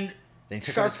 And Then he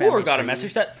took out his family Shapur got a tree.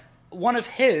 message that one of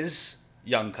his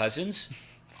young cousins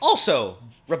also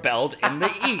rebelled in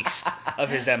the east of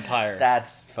his empire.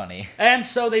 That's funny. And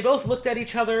so they both looked at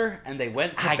each other and they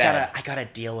went to bed. I gotta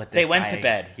deal with They this. went to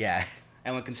bed. Yeah.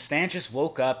 And when Constantius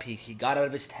woke up, he got out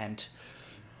of his tent,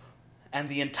 and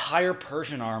the entire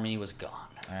Persian army was gone.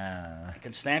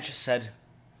 Constantius said,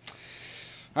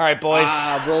 "All right, boys,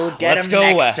 we'll get let's him go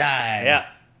next west." time.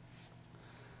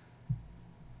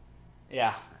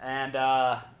 Yeah, and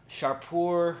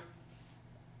Shapur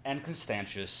and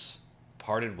Constantius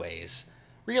parted ways,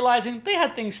 realizing they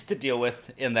had things to deal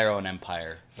with in their own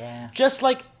empire. Yeah. Just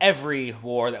like every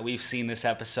war that we've seen this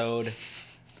episode,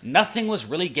 nothing was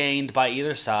really gained by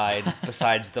either side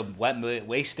besides the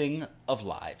wasting of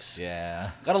lives. Yeah.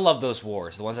 Gotta love those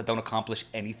wars, the ones that don't accomplish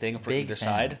anything for Big either fan.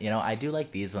 side. You know, I do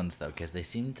like these ones though because they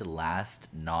seem to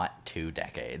last not 2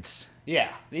 decades. Yeah,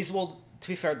 these will. To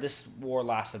be fair, this war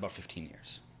lasted about 15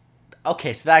 years.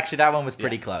 Okay, so actually that one was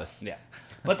pretty Yeah. close. Yeah,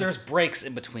 but there's breaks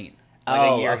in between.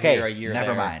 Oh, a year okay. here, a year Never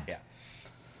there. mind.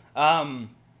 Yeah.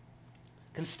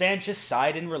 Constantius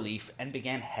sighed in relief and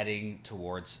began heading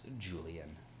towards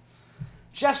Julian.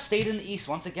 Jeff stayed in the east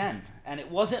once again, and it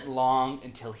wasn't long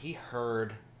until he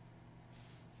heard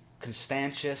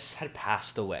Constantius had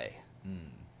passed away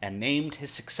and named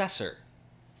his successor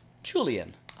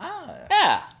Julian.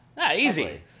 Easy.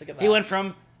 Lovely. Look at He that. went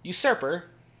from usurper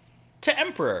to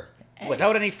emperor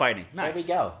without any fighting. Nice. There we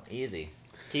go. Easy.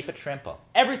 Keep it trimple.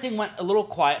 Everything went a little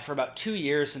quiet for about 2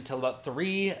 years until about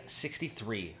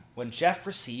 363, when Jeff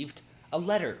received a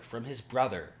letter from his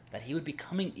brother that he would be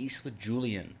coming east with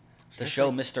Julian to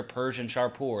show Mr. Persian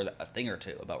Shapur a thing or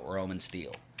two about Roman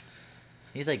steel.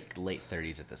 He's like late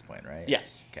 30s at this point, right?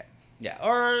 Yes. Okay. Yeah,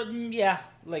 or,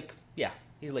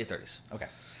 he's late 30s. Okay.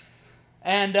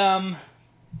 And,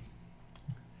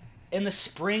 in the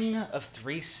spring of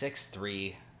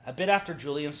 363, A bit after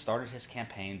Julian started his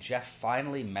campaign, Jeff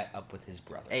finally met up with his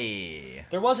brother. Hey.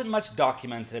 There wasn't much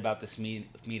documented about this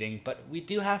meeting, but we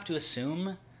do have to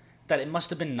assume that it must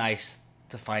have been nice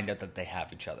to find out that they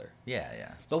have each other. Yeah,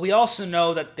 yeah. But we also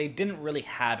know that they didn't really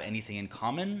have anything in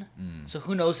common, so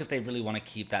who knows if they really want to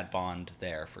keep that bond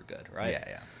there for good, right?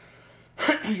 Yeah,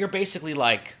 yeah. You're basically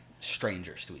like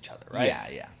strangers to each other, right? Yeah,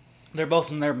 yeah. They're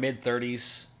both in their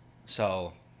mid-30s,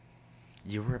 so...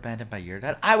 You were abandoned by your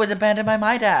dad? I was abandoned by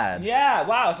my dad. Yeah,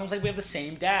 wow, it's almost like we have the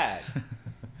same dad.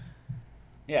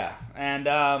 Yeah, and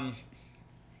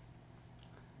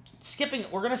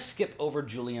we're going to skip over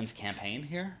Julian's campaign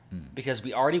here, because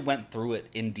we already went through it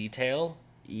in detail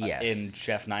Yes. in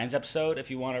Jeff 9's episode, if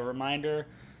you want a reminder.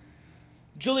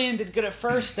 Julian did good at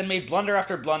first, then made blunder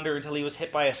after blunder until he was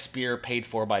hit by a spear paid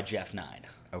for by Jeff 9.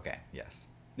 Okay, yes.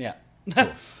 Yeah.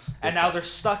 Cool. And now they're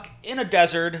stuck in a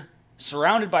desert,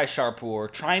 surrounded by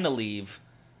Sharpur, trying to leave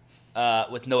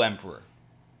with no Emperor.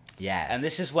 Yes. And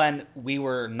this is when we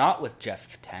were not with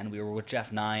Jeff 10, we were with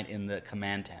Jeff 9 in the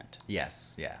command tent,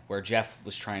 Yes, yeah. where Jeff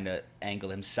was trying to angle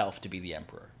himself to be the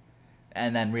Emperor.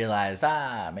 And then realized,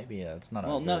 maybe it's not.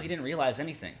 Well, no, he didn't realize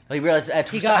anything. Well, he realized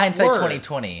He got hindsight word.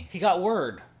 2020. He got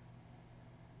word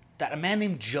that a man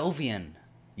named Jovian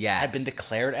Yes. had been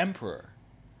declared Emperor.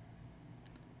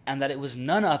 And that it was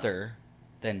none other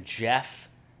than Jeff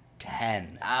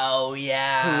 10. Oh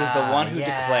yeah. Who was the one who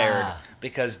yeah. declared,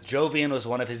 because Jovian was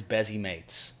one of his busy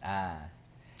mates.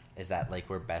 Is that like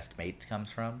where best mate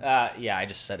comes from? Yeah, I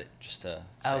just said it just to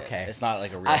say Okay. it. It's not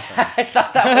like a real I term.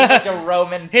 thought that was like a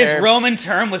Roman term. His Roman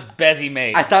term was busy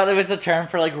mate. I thought it was a term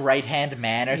for like right hand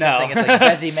man or No. something. It's like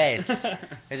busy mates.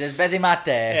 It's just busy mate.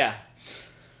 Yeah.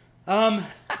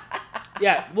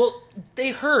 Yeah, well,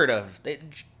 they heard of...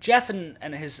 Jeff and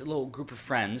his little group of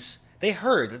friends, they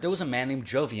heard that there was a man named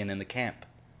Jovian in the camp.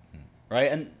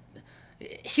 Right? And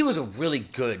he was a really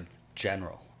good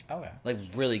general. Oh yeah. Like,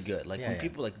 really good. Like, Yeah, when yeah.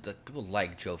 people people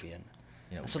like Jovian.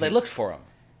 You know, So they looked for him.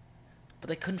 But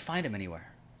they couldn't find him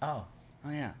anywhere. Oh. Oh,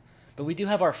 yeah. But we do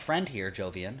have our friend here,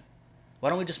 Jovian. Why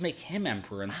don't we just make him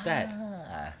emperor instead?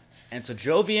 And so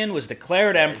Jovian was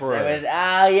declared emperor.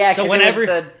 Yeah. So 'cause whenever-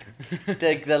 it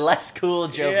was the less cool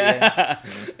Jovian.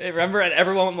 Yeah. Remember,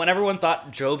 and when everyone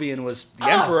thought Jovian was the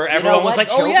emperor, you know everyone was what?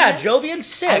 like, "Oh yeah, Jovian? Jovian's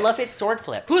sick." I love his sword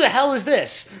flips. Who the hell is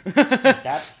this?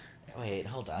 That's. Wait,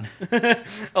 hold on.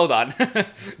 Hold on.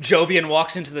 Jovian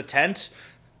walks into the tent.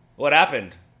 What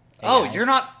happened? Oh, guys. you're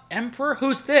not emperor?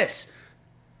 Who's this?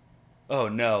 Oh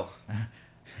no.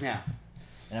 Yeah.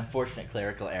 An unfortunate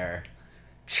clerical error.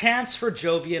 Chance for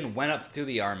Jovian went up through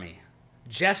the army.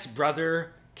 Jeff's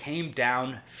brother came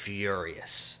down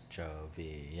furious.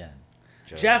 Jovian.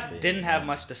 Jeff didn't have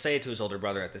much to say to his older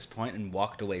brother at this point and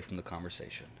walked away from the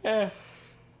conversation. Yeah,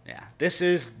 this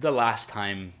is the last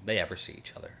time they ever see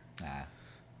each other.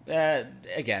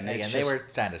 Again, it's they just- were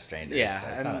kind of strangers. Yeah, so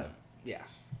it's and- not a, yeah.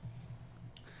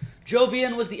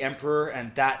 Jovian was the emperor,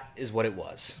 and that is what it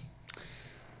was.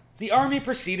 The army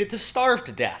proceeded to starve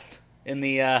to death in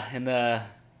the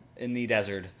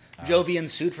desert. Jovian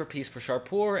sued for peace for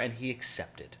Sharpur, and he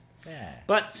accepted. yeah.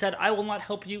 But said, "I will not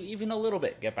help you even a little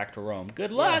bit. Get back to Rome.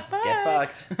 Good luck. Yeah, get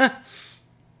bye."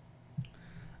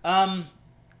 fucked.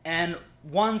 And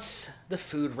once the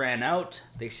food ran out,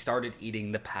 they started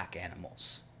eating the pack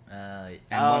animals. And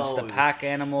once the pack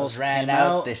animals ran came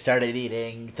out, they started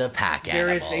eating the pack there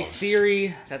animals. is a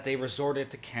theory that they resorted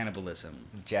to cannibalism.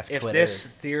 Jeff If Twitter. this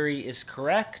theory is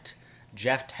correct,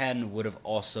 Jeff 10 would have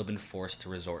also been forced to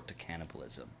resort to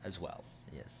cannibalism as well.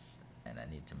 Yes, and I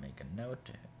need to make a note.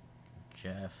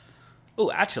 Jeff. Oh,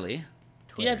 actually,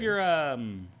 do you have Twitter. your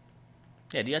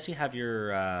do you actually have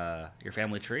your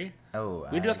family tree? Oh,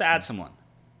 We do have to add someone.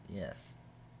 Yes.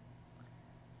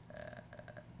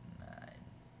 9,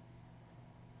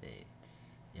 8,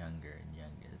 younger and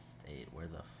youngest 8. Where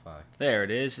the fuck? There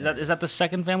it is. Is that the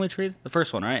second family tree? The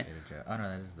first one, right? Oh no,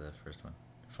 that is the first one.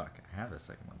 Fuck, I have the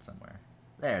second one somewhere.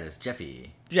 There it is,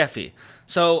 Jeffy. Jeffy.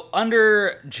 So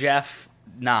under Jeff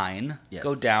 9, Yes.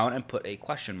 go down and put a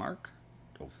question mark.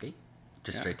 Okay.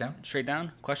 Just Yeah. straight down. Straight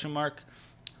down, question mark.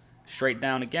 Straight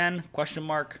down again, question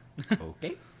mark.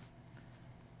 Okay.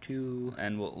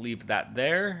 And we'll leave that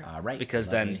there. All right, Because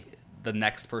then lovely. the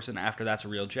next person after that's a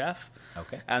real Jeff.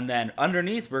 Okay. And then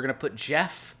underneath, we're going to put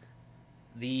Jeff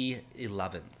the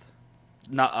 11th.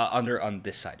 Not on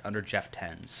this side, under Jeff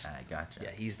 10's. I gotcha.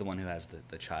 Yeah, he's the one who has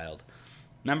the child.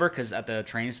 Remember, because at the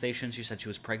train station, she said she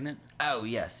was pregnant? Oh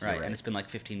yes. Right, You're and it's been like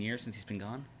 15 years since he's been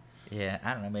gone. Yeah,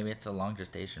 I don't know. Maybe it's a long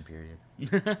gestation period.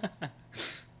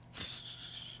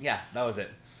 Yeah, that was it.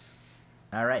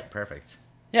 All right. Perfect.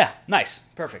 Yeah, nice.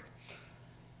 Perfect.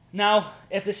 Now,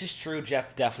 if this is true,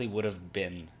 Jeff definitely would have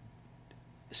been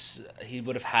he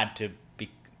would have had to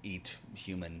eat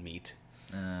human meat.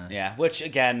 Yeah, which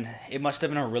again, it must have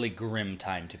been a really grim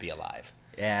time to be alive.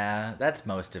 Yeah, that's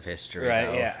most of history. Right,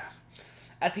 though. yeah.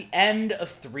 At the end of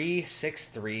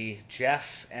 363,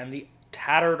 Jeff and the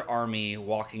tattered army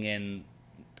walking in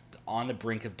on the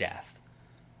brink of death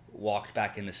walked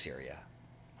back into Syria.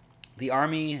 The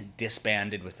army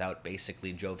disbanded without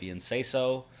basically Jovian's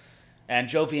say-so, and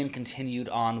Jovian continued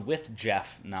on with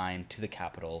Jeff 9 to the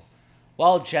capital,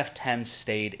 while Jeff 10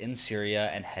 stayed in Syria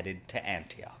and headed to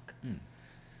Antioch.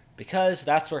 Because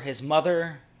that's where his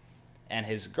mother and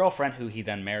his girlfriend, who he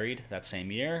then married that same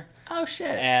year, Oh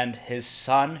shit. and his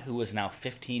son, who was now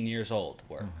 15 years old,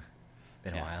 were.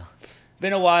 Been a while.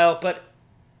 Been a while, but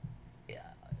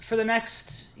for the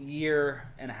next year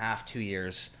and a half, 2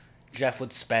 years, Jeff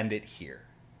would spend it here,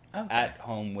 at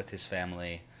home with his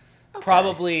family. Okay.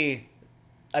 Probably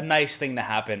a nice thing to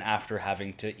happen after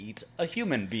having to eat a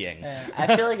human being.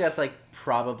 I feel like that's like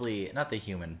probably not the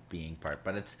human being part,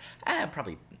 but it's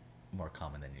probably more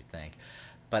common than you'd think.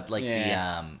 But like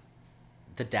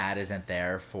the dad isn't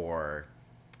there for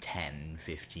 10,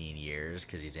 15 years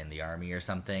because he's in the army or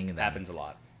something. And then Happens a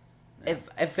lot.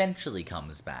 eventually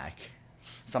comes back,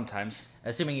 Sometimes.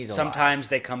 assuming he's alive. Sometimes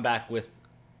they come back with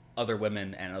other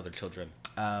women and other children.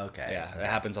 Oh, okay. Yeah, it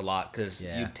happens a lot because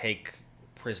Yeah. you take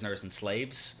prisoners and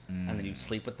slaves, and then you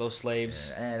sleep with those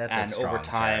slaves. That's and a strong over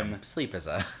time, term. Sleep is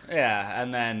a yeah,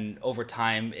 and then over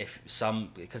time,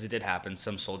 because it did happen,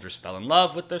 some soldiers fell in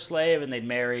love with their slave and they'd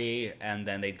marry, and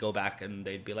then they'd go back and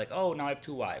they'd be like, oh, now I have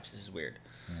 2 wives. This is weird,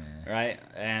 right?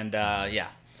 And yeah,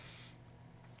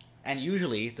 and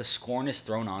usually the scorn is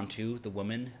thrown onto the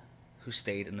woman who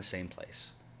stayed in the same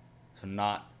place, so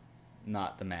not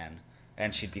the man,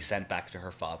 and she'd be sent back to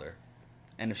her father,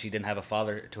 and if she didn't have a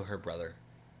father, to her brother.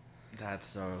 That's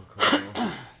so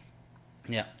cool.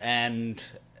 Yeah, and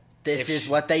This If is she-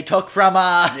 what they took from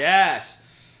us. yes.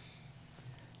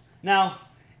 Now,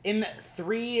 in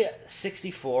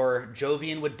 364,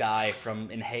 Jovian would die from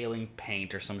inhaling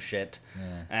paint or some shit,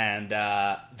 and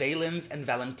Valens and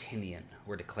Valentinian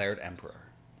were declared emperor.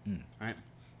 Right.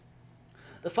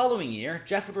 The following year,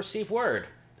 Jeff would receive word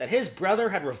that his brother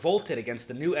had revolted against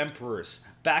the new emperors,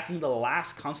 backing the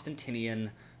last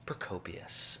Constantinian,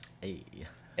 Procopius. Hey.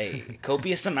 A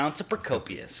copious amounts of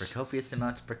Procopius. For copious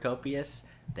amounts of Procopius,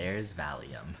 there's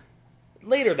Valium.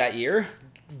 Later that year,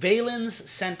 Valens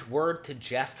sent word to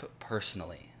Jeff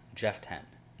personally, Jeff 10,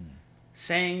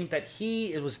 saying that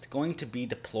he was going to be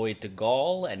deployed to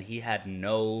Gaul and he had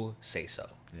no say-so.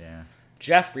 Yeah.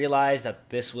 Jeff realized that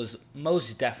this was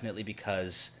most definitely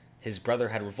because his brother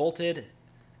had revolted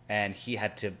and he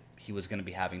was going to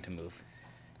be having to move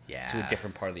Yeah. to a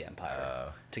different part of the empire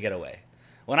Oh. to get away.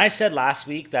 When I said last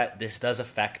week that this does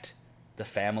affect the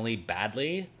family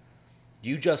badly,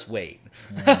 you just wait.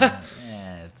 Yeah,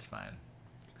 it's fine.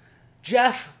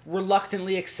 Jeff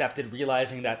reluctantly accepted,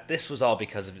 realizing that this was all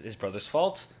because of his brother's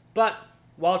fault, but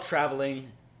while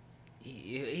traveling,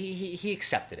 he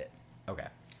accepted it. Okay.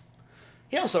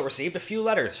 He also received a few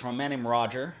letters from a man named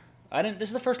Roger. This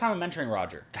is the first time I'm mentioning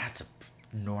Roger. That's a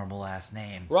normal ass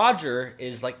name. Roger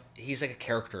he's like a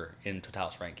character in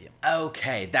Totalis Rankium.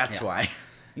 Okay, that's Yeah. why.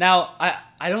 Now,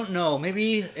 I don't know,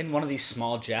 maybe in one of these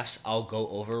small Jeffs, I'll go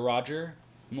over Roger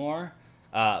more.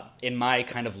 In my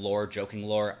kind of joking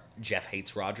lore, Jeff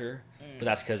hates Roger, but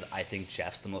that's because I think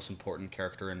Jeff's the most important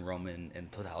character in Roman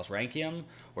and Totalis Rankium,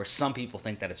 where some people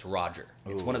think that it's Roger.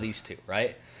 It's one of these two,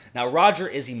 right? Now, Roger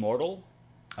is immortal.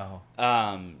 Oh.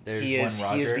 There's He is the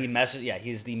Roger?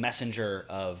 he's the messenger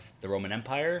of the Roman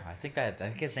Empire. I think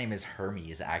his name is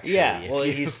Hermes, actually. Yeah, if well,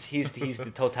 you- he's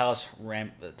the Totalis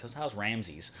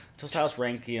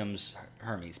Rankium's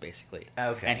Hermes, basically.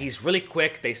 Okay. And he's really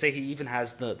quick. They say he even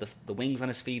has the wings on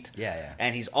his feet. Yeah.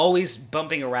 And he's always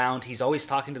bumping around. He's always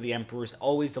talking to the emperors,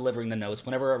 always delivering the notes.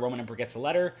 Whenever a Roman emperor gets a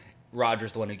letter,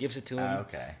 Roger's the one who gives it to him.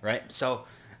 Okay. Right? So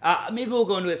maybe we'll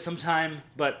go into it sometime,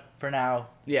 but For now,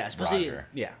 yeah, especially Roger.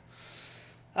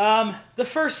 yeah. The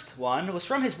first one was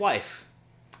from his wife.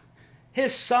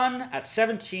 His son, at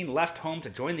 17, left home to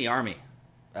join the army.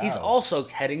 He's Oh. also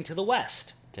heading to the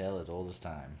west. tale as old as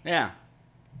time. Yeah.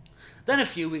 Then a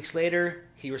few weeks later,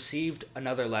 he received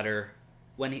another letter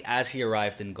as he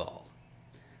arrived in Gaul,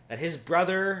 that his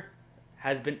brother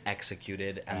had been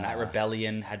executed and that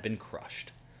rebellion had been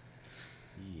crushed.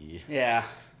 Yeah.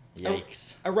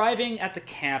 Yikes. Arriving at the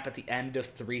camp at the end of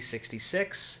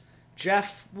 366,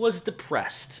 Jeff was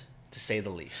depressed, to say the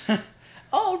least.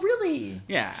 Oh, really?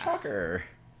 Yeah. Shocker.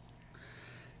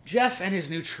 Jeff and his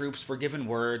new troops were given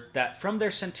word that from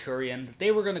their centurion that they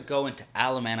were going to go into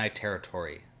Alemanni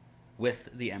territory with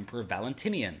the Emperor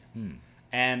Valentinian.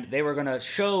 and they were gonna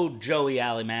show Joey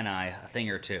Alemanni a thing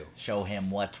or two. Show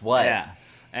him what's what. Yeah.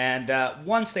 And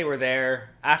once they were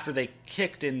there, after they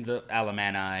kicked in the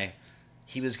Alemanni,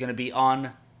 he was going to be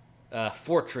on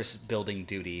fortress building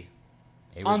duty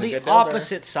He was on a the good builder.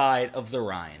 opposite side of the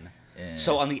Rhine. Yeah.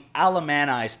 So on the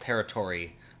Alemanni's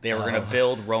territory, they were going to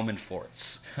build Roman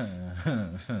forts.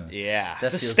 Yeah,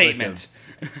 That it's a feels statement.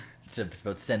 It's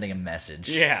about sending a message.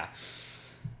 Yeah.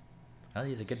 Well,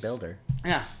 he's a good builder,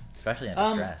 Yeah. especially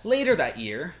under stress. Later that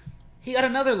year, he got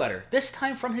another letter, this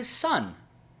time from his son.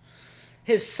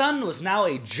 His son was now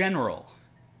a general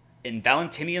in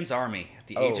Valentinian's army at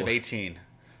the age of 18.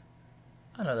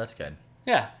 Oh, no, that's good.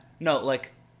 Yeah. No,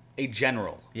 like a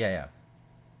general. Yeah.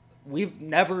 We've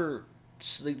never...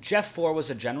 Like, Jeff 4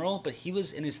 was a general, but he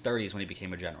was in his 30s when he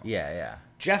became a general. Yeah.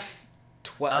 Jeff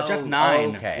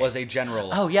 9 okay. was a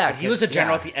general. Oh, yeah, But he was a 'cause-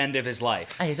 general yeah. at the end of his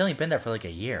life. Hey, he's only been there for like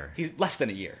a year. He's less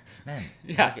than a year. Man,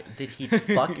 Yeah. did he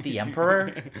fuck the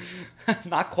emperor?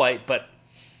 Not quite, but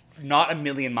not a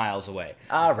million miles away.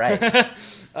 All right.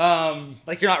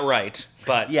 Like, you're not right,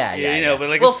 but... Yeah. You know, but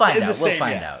like we'll it's find in the out. We'll same-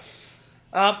 find yeah.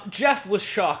 out. Jeff was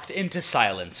shocked into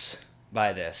silence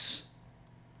by this.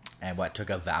 And what, took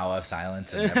a vow of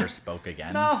silence and never spoke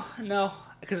again? No,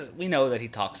 because we know that he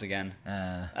talks again.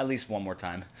 Uh. At least one more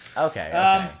time.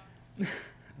 Okay.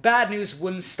 Bad news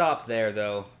wouldn't stop there,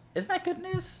 though. Isn't that good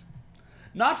news?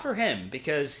 Not for him,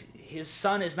 because his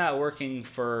son is now working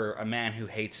for a man who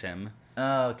hates him,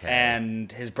 Okay.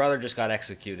 and his brother just got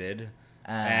executed,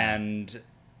 and...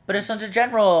 But his son's a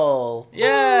general.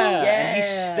 Yeah, Woo, and he's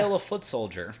still a foot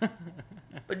soldier.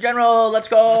 General, let's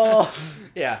go.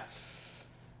 Yeah.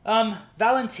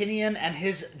 Valentinian and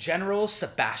his general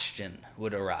Sebastian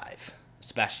would arrive.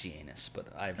 Sebastianus, but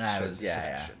I've chosen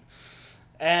Sebastian.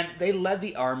 And they led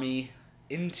the army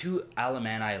into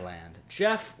Alemanni land.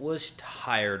 Jeff was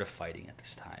tired of fighting at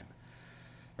this time.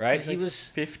 Right? He was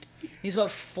 50. He's about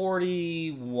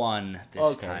 41 this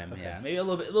Okay, time. okay. Yeah, maybe a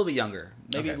little bit younger.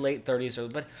 Maybe Okay. late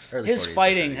 30s but Early his 40s,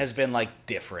 fighting late has 30s. been like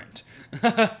different.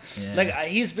 Like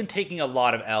he's been taking a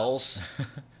lot of L's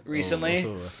recently.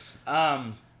 Ooh.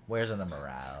 Where's on the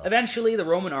morale? Eventually, the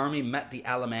Roman army met the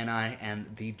Alemanni and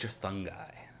the Juthungi.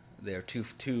 They're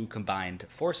two combined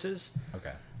forces.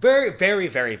 Okay. Very, very,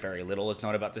 very, very little is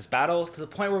known about this battle, to the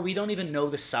point where we don't even know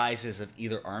the sizes of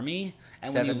either army.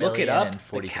 And when you 7 look it million up, and the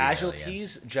 43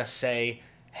 casualties just say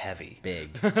heavy.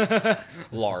 Big.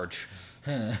 Large.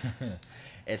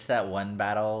 It's that one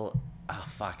battle. Oh,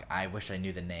 fuck. I wish I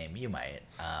knew the name. You might.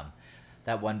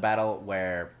 That one battle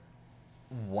where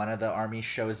one of the armies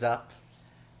shows up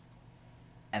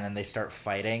and then they start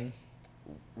fighting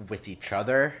with each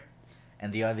other,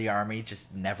 and the other army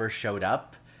just never showed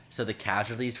up. So the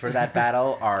casualties for that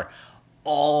battle are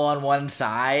all on one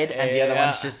side, and the other Yeah.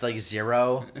 one's just like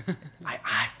 0.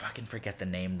 I fucking forget the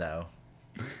name though.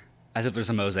 As if there's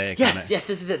a mosaic Yes, on it. yes,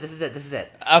 this is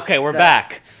it. Okay, we're that-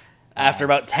 back. After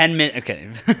about 10 minutes. Okay.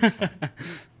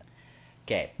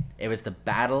 Okay, it was the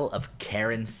Battle of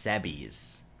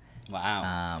Karansebes,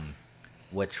 Wow.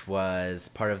 which was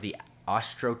part of the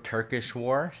Austro-Turkish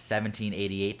War,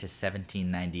 1788 to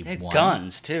 1791. They had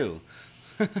guns, too.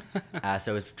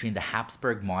 So it was between the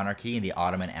Habsburg monarchy and the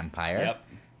Ottoman Empire. Yep.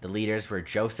 The leaders were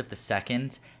Joseph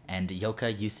II and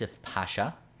Yoka Yusuf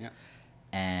Pasha. Yep.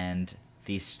 And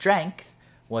the strength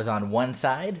was on one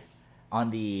side. On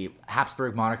the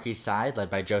Habsburg monarchy side, led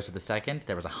by Joseph II,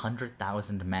 there was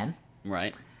 100,000 men.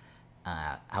 Right.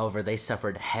 However, they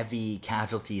suffered heavy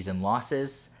casualties and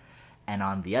losses. And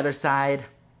on the other side,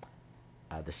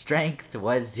 the strength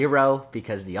was 0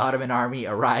 because the Ottoman army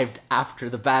arrived after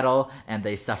the battle and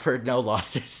they suffered no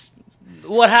losses.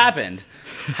 What happened?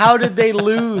 How did they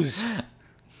lose?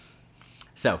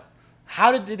 So,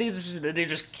 How did they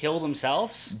just kill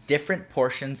themselves? different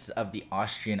portions of the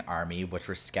Austrian army, which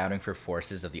were scouting for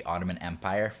forces of the Ottoman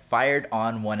Empire, fired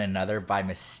on one another by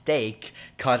mistake,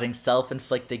 causing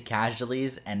self-inflicted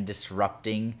casualties and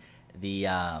disrupting the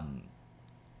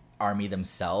army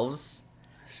themselves.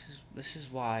 This is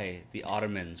why the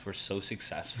Ottomans were so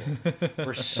successful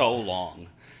for so long.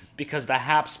 Because the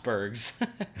Habsburgs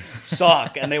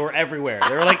suck, and they were everywhere.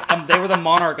 They were like they were the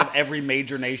monarch of every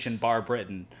major nation bar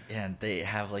Britain. And they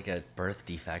have like a birth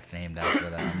defect named after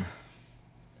them.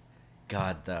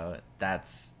 God, though,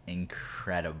 that's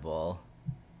incredible.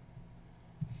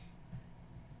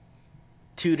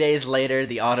 2 days later,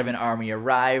 the Ottoman army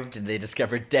arrived, and they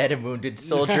discovered dead and wounded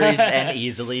soldiers and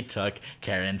easily took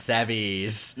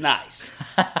Karansebes. Nice.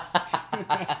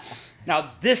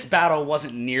 Now, this battle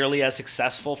wasn't nearly as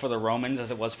successful for the Romans as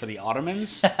it was for the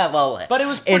Ottomans. Well, But it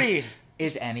was pretty...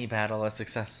 Is any battle as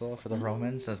successful for the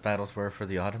Romans as battles were for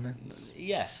the Ottomans?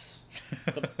 Yes.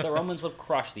 The Romans would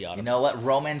crush the Ottomans. You know what?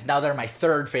 Romans, now they're my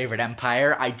third favorite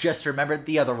empire. I just remembered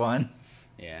the other one.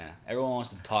 Yeah, everyone wants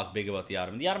to talk big about the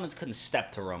Ottomans. The Ottomans couldn't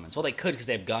step to Romans. Well, they could because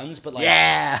they have guns, but like,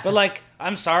 Yeah! But like,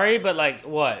 I'm sorry, but like,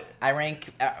 what? I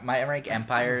rank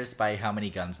empires by how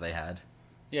many guns they had.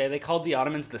 Yeah, they called the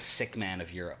Ottomans the sick man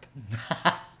of Europe.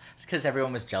 It's because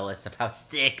everyone was jealous of how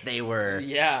sick they were.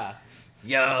 Yeah.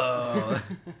 Yo.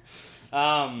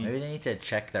 Maybe they need to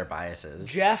check their biases.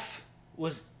 Jeff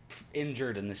was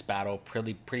injured in this battle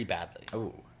pretty badly.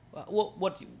 Oh.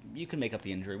 What you can make up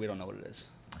the injury. We don't know what it is.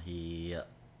 He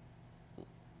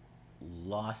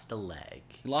lost a leg.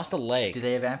 He lost a leg. Do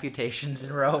they have amputations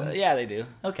in Rome? Yeah, they do.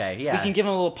 Okay, yeah. We can give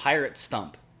him a little pirate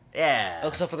stump. Yeah.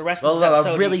 Oh, so for the rest of this a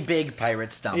episode, really big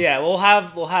pirate stump. Yeah, we'll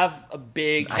have a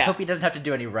big. I hope he doesn't have to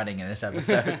do any running in this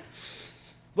episode.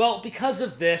 Well, because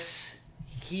of this,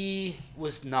 he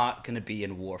was not going to be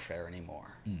in warfare anymore.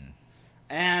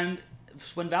 And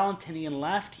when Valentinian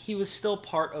left, he was still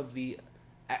part of the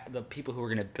people who were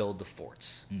going to build the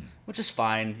forts, which is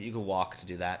fine. You could walk to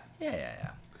do that.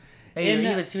 Yeah. In-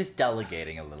 He was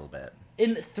delegating a little bit.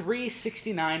 In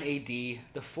 369 AD,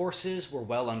 the forces were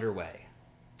well underway.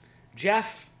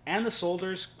 Jeff and the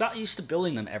soldiers got used to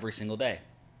building them every single day.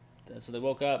 So they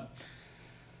woke up.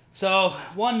 So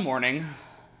one morning,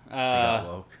 They got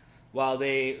woke. while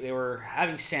they were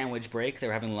having sandwich break, they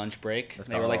were having lunch break. Let's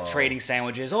They were like go. trading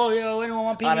sandwiches. Oh, yo, anyone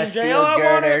want PB&J? On a Oh, steel I want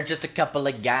girder, it. just a couple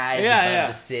of guys Yeah, above yeah.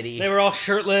 the city. They were all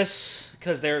shirtless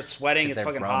because they're sweating. It's they're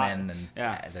fucking Roman hot. and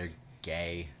Yeah. they're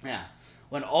gay. Yeah.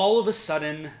 When all of a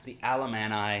sudden the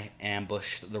Alemanni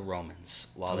ambushed the Romans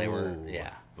while they were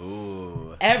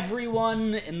Ooh.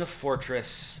 Everyone in the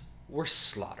fortress were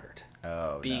slaughtered,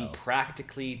 Oh, being no.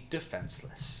 practically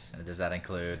defenseless. Does that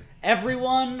include...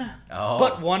 Everyone Oh.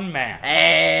 but one man.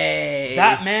 Hey!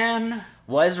 That man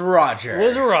was Roger.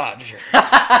 was Roger.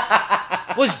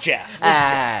 was Jeff.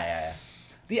 Ah,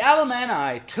 The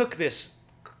Alemanni took this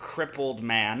crippled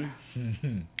man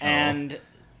and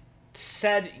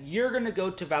said, you're going to go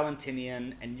to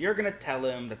Valentinian and you're going to tell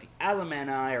him that the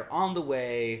Alemanni are on the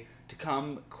way to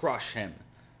come crush him.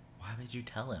 why would you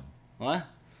tell him? What?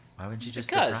 Why would you just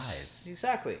Because. surprise?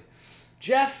 Exactly.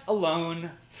 Jeff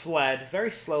alone fled, very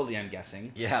slowly I'm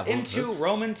guessing, Yeah, well, into oops.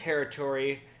 Roman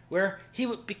territory where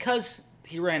because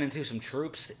he ran into some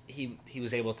troops, he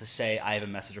was able to say, I have a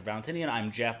message of Valentinian,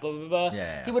 I'm Jeff, blah, blah, blah.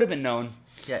 Yeah. He would have been known.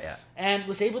 Yeah. And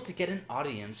was able to get an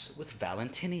audience with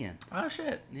Valentinian. Oh,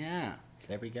 shit. Yeah.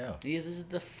 There we go. This is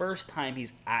the first time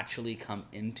he's actually come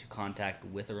into contact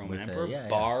with a Roman With a- emperor, yeah.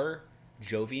 bar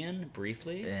Jovian,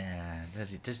 briefly. Yeah.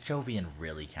 Does Jovian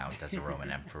really count as a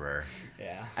Roman emperor?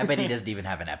 Yeah. I bet he doesn't even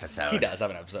have an episode. He does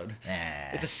have an episode. Eh.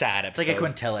 It's a sad It's episode. like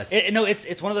a Quintilis.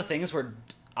 It's one of the things where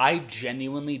I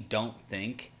genuinely don't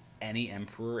think any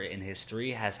emperor in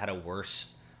history has had a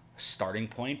worse starting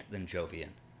point than Jovian.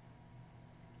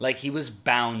 Like, he was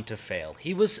bound to fail.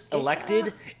 He was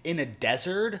elected in a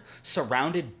desert,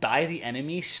 surrounded by the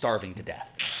enemy, starving to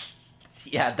death.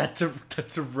 Yeah, that's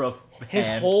a rough His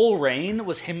hand. whole reign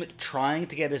was him trying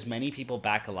to get as many people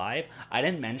back alive. I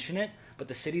didn't mention it, but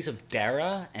the cities of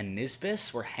Dara and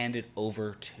Nisbis were handed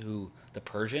over to the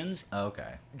Persians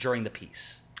Okay. during the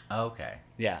peace. Okay.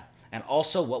 Yeah. And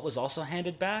also, what was also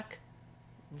handed back?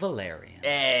 Valerian.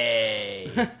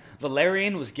 Hey.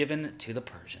 Valerian was given to the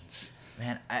Persians.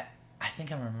 Man, I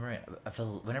think I'm remembering.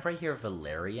 Whenever I hear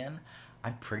Valerian,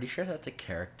 I'm pretty sure that's a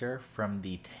character from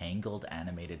the Tangled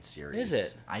animated series.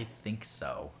 Is it? I think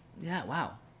so. Yeah,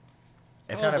 wow.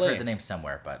 If not, I've Probably. heard the name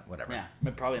somewhere, but whatever. Yeah,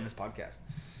 but probably in this podcast.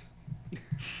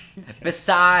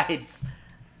 Besides,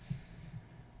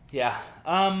 Yeah.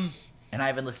 and I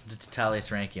haven't listened to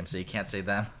Talius Rankium, so you can't say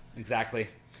them. Exactly.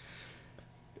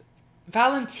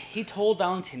 He told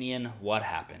Valentinian what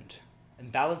happened.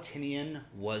 And Valentinian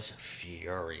was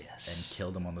furious. And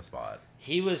killed him on the spot.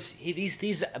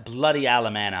 These bloody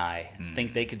Alemanni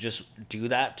think they could just do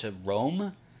that to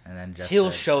Rome. And then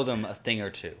He'll show them a thing or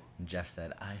two. Jeff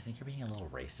said, I think you're being a little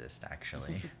racist,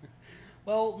 actually.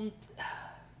 Well,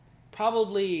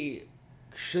 probably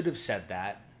should have said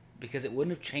that because it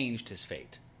wouldn't have changed his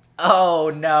fate.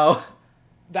 Oh, no.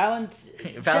 Jeff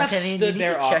Valentinian, you stood need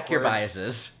there to check your awkward.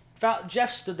 biases.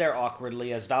 Jeff stood there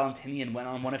awkwardly as Valentinian went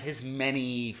on one of his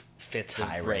many fits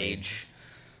of rage.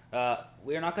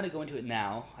 We're not going to go into it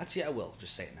now. Actually, I will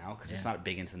just say it now because it's not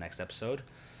big into the next episode.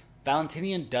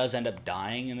 Valentinian does end up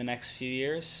dying in the next few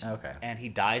years. Okay. And he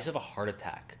dies of a heart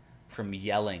attack from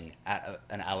yelling at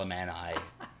an Alemanni.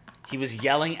 He was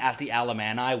yelling at the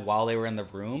Alemanni while they were in the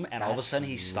room, and all of a sudden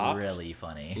he stopped, Really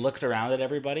funny. looked around at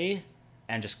everybody,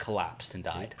 and just collapsed and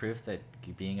died. Proof that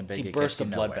being a bigot He burst a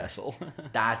gets you blood nowhere. vessel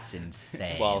That's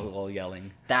insane. while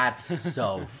yelling. That's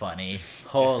so funny.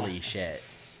 Holy shit.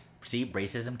 See,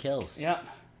 racism kills. Yep.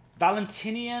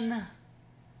 Valentinian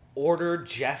ordered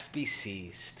Jeff be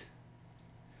seized.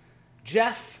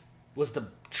 Jeff was the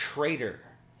traitor.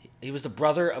 He was the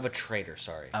brother of a traitor,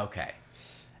 sorry. Okay.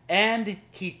 And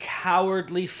he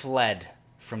cowardly fled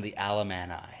from the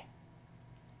Alemanni.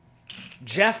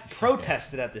 Jeff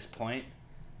protested at this point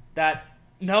that,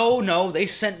 no, they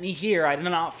sent me here. I did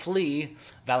not flee.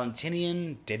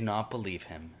 Valentinian did not believe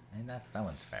him. I mean, that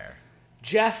one's fair.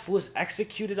 Jeff was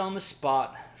executed on the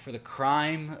spot for the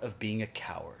crime of being a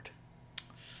coward.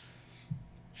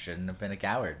 Shouldn't have been a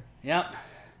coward. Yep.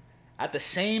 At the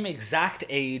same exact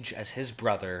age as his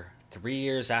brother, 3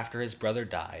 years after his brother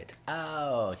died,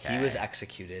 Oh, okay. he was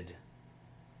executed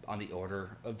on the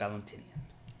order of Valentinian.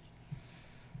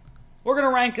 We're going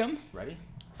to rank him. Ready?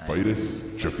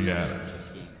 Fidus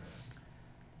Jeffianus.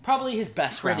 Probably his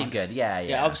best Pretty round. good. Yeah.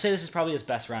 Yeah, I would say this is probably his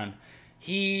best round.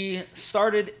 He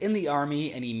started in the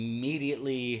army and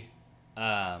immediately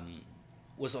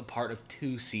was a part of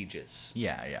 2 sieges.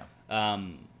 Yeah.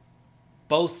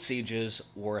 Both sieges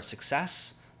were a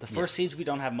success. The first siege we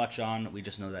don't have much on. We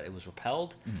just know that it was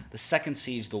repelled. The second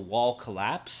siege, the wall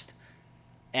collapsed.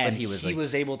 And But he was,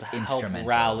 was able to help instrumental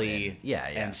rally in-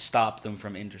 and stop them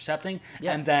from intercepting.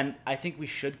 Yeah. And then I think we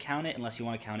should count it, unless you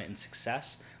want to count it in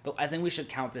success. But I think we should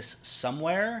count this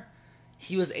somewhere.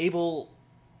 He was able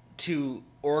to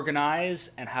organize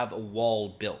and have a wall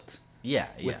built Yeah.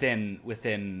 within A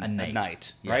a night.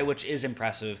 night, Yeah. right? Which is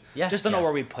impressive. Yeah. Just don't know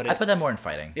where we put it. I put that more in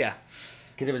fighting. Yeah,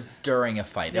 Because it was during a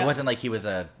fight. Yeah. It wasn't like he was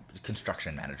a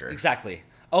construction manager. exactly.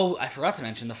 Oh, I forgot to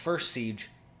mention the first siege.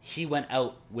 He went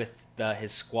out with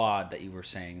his squad that you were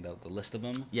saying, the list of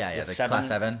them. Yeah, with the Class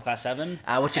 7. Class 7.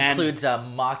 Which And- includes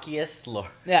Machias.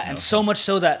 Yeah, and so much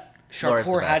so that Laura's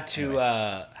the Sharpur had best, to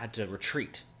anyway. had to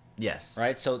retreat. Yes.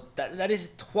 Right, so that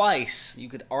is twice. You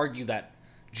could argue that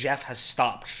Jeff has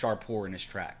stopped Sharpur in his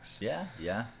tracks.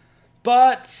 Yeah.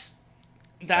 But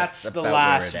that's About the where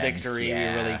last it ends, victory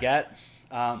yeah. we really get.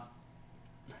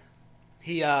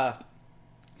 He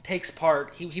takes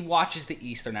part. He watches the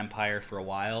Eastern Empire for a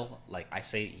while. Like I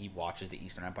say, he watches the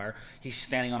Eastern Empire. He's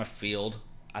standing on a field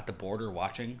at the border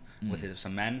watching with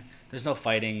some men. There's no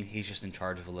fighting. He's just in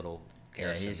charge of a little Yeah,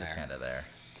 garrison he's just there. kind of there.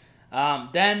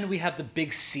 Then we have the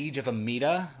big siege of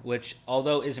Amida, which,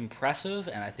 although is impressive,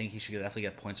 and I think he should definitely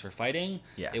get points for fighting,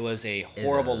 Yeah. it was a Is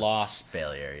horrible a loss.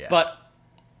 Failure, yeah. But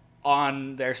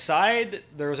on their side,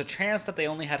 there was a chance that they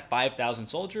only had 5,000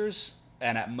 soldiers,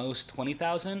 and at most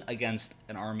 20,000 against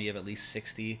an army of at least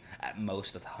 60, at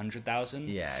most 100,000.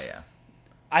 Yeah.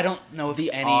 I don't know if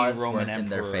The any odds Roman weren't in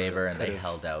their emperor favor, and could they have-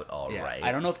 held out all right. yeah,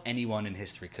 I don't know if anyone in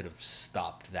history could have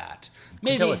stopped that.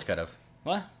 Maybe. Quintilis could have.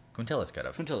 What? Quintilis could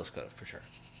have. Quintilis could have, for sure.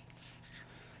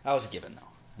 That was a given, though.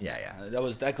 Yeah. That That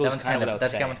goes kind one's of kind without of that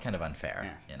saying. one's kind of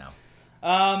unfair, Yeah. you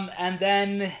know. And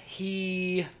then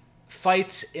he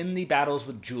fights in the battles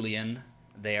with Julian.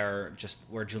 They are just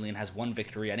where Julian has one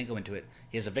victory. I didn't go into it.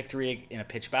 He has a victory in a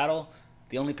pitched battle.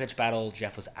 The only pitched battle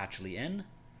Jeff was actually in,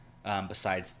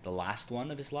 besides the last one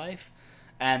of his life.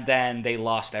 And then they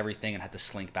lost everything and had to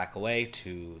slink back away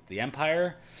to the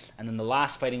Empire. And then the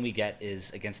last fighting we get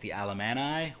is against the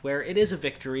Alemanni, where it is a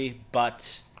victory,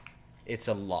 but it's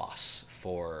a loss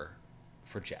for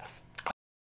Jeff.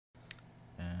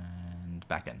 And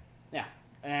back in. Yeah,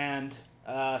 and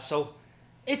so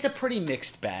it's a pretty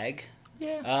mixed bag.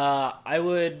 Yeah. I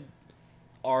would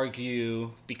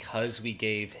argue because we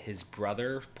gave his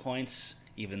brother points,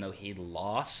 even though he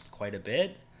lost quite a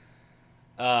bit,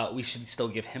 we should still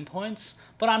give him points.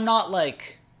 But I'm not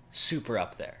like super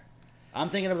up there. I'm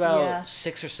thinking about Yeah.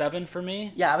 6 or 7 for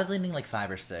me. Yeah, I was leaning like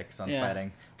 5 or 6 on Yeah.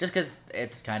 fighting, just because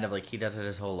it's kind of like he does it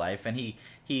his whole life, and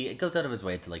he goes out of his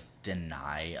way to like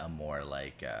deny a more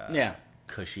like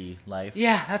cushy life.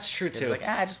 Yeah, that's true It's too. like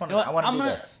I just want You to know I what? want to do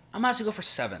gonna, this. I'm actually go for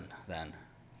 7 then.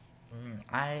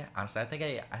 I honestly I think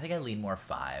I lean more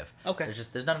 5. Okay.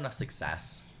 There's not enough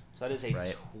success. So that is a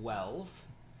Right. 12.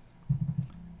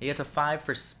 He gets a 5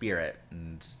 for spirit,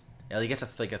 and he gets a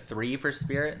 3 for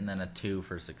spirit, and then a 2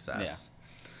 for success.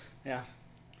 Yeah.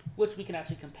 Which we can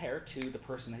actually compare to the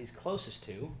person that he's closest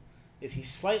to. Is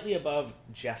he's slightly above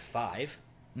Jeff 5,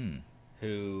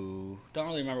 who don't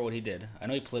really remember what he did. I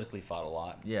know he politically fought a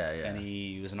lot. Yeah. And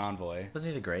he was an envoy. Wasn't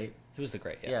he the great? He was the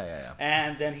great, Yeah.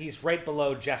 And then he's right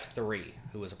below Jeff 3,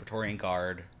 who was a Praetorian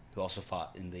Guard, who also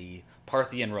fought in the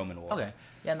Parthian Roman War. Okay.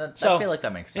 Yeah, and So, I feel like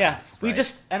that makes Yeah, sense. we right?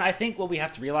 just, and I think what we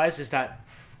have to realize is that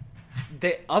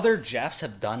the other Jeffs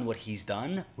have done what he's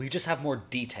done. We just have more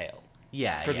detail.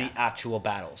 Yeah, for yeah. the actual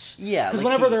battles. Yeah, because like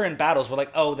whenever he- they're in battles, we're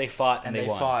like, oh, they fought and, and they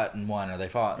won. fought and won, or they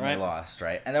fought and Right. they lost,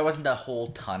 right? And there wasn't a whole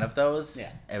ton of those.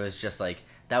 Yeah. It was just like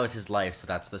that was his life, so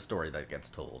that's the story that gets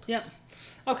told. Yeah.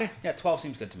 Okay. Yeah, 12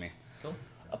 seems good to me. Cool.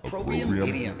 Opprobrium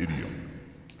idiom. Idiom.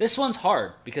 This one's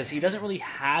hard because he doesn't really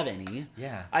have any.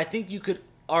 Yeah. I think you could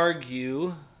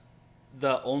argue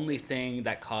the only thing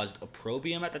that caused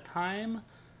opprobrium at the time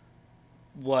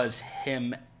was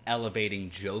him elevating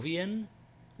Jovian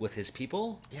with his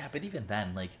people. Yeah, but even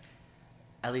then, like,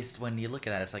 at least when you look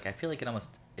at that, it's like I feel like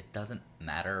it doesn't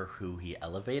matter who he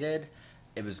elevated.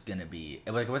 It was gonna be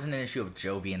it wasn't an issue of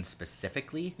Jovian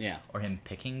specifically, Yeah. or him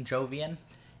picking Jovian.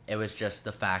 It was just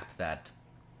the fact that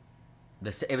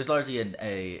it was largely an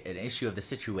issue of the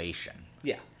situation,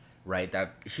 Yeah. right?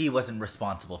 That he wasn't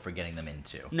responsible for getting them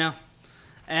into. No.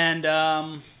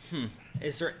 And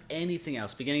is there anything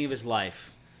else? Beginning of his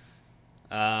life.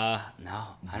 No,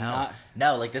 I'm not.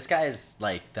 No, like this guy is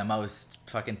like the most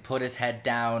fucking put his head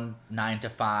down, 9 to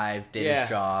 5, did his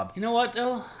job. You know what,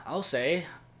 though? I'll say,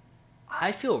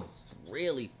 I feel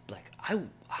really like I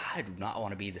do not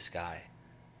want to be this guy.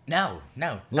 No,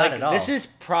 not Like at all. this is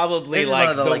probably This is like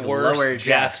one of the like, lower worst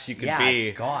Jeffs you could yeah,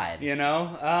 be. God. You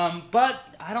know? But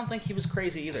I don't think he was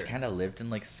crazy either. Just kind of lived in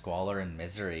like squalor and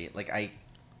misery. Like I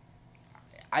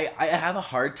have a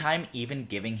hard time even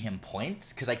giving him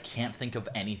points because I can't think of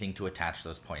anything to attach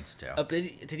those points to.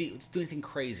 Did he do anything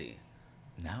crazy?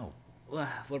 No. Well,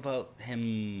 what about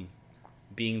him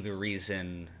being the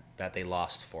reason that they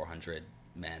lost 400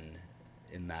 men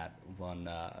in that one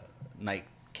night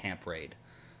camp raid?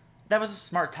 That was a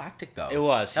smart tactic, though. It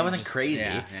was. That He wasn't just- crazy.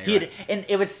 yeah, He you're had, and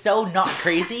it was so not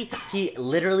crazy. He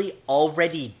literally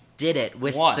already did it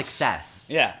with Once. success.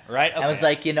 Yeah, right? I was Okay.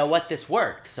 like, you know what, this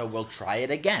worked, so we'll try it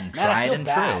again. Man, I Try it feel and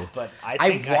bad, true. but I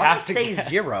think I want have to to say get-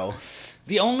 0.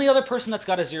 The only other person that's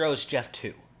got a 0 is Jeff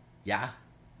 2. Yeah.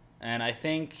 And I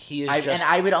think he is And just...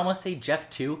 I would almost say Jeff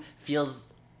 2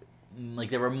 feels like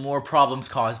there were more problems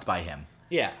caused by him.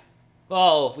 Yeah.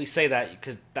 Well, we say that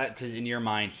because in your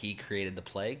mind he created the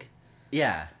plague,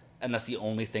 Yeah. and that's the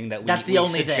only thing that That's the we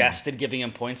only thing. suggested giving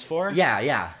him points for. Yeah,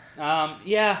 yeah.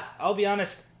 Yeah, I'll be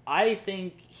honest. I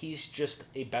think he's just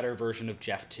a better version of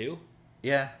Jeff 2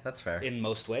 Yeah, that's fair. in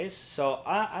most ways. So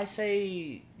I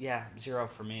say, yeah, 0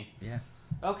 for me. Yeah.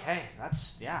 Okay,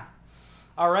 that's, yeah.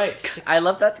 All right. I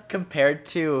love that compared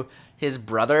to his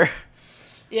brother.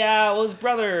 Yeah, well, his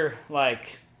brother,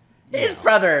 like... His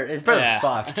brother yeah.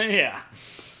 fucked. Yeah.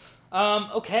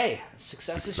 Okay,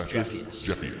 success is Successes.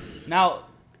 Jeffius. Jeffius. Now,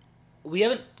 we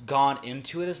haven't gone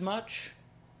into it as much,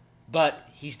 but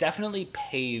he's definitely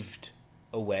paved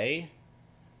a way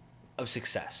of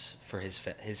success for his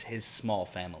small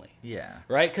family, Yeah.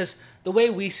 right? Because the way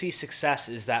we see success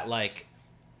is that, like,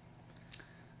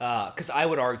 because I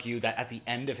would argue that at the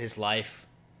end of his life,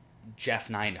 Jeff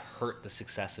 9 hurt the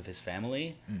success of his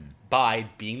family by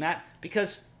being that.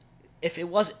 Because if it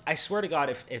was, I swear to God,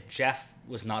 if Jeff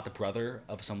was not the brother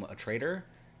of a traitor,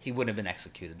 he wouldn't have been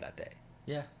executed that day.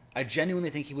 Yeah. I genuinely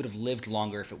think he would have lived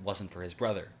longer if it wasn't for his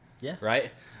brother. Yeah.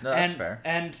 Right? No, that's fair.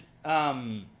 And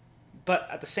but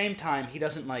at the same time, he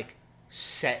doesn't like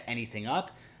set anything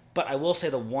up. But I will say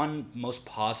the one most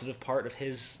positive part of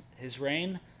his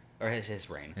reign, or his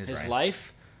reign, his reign.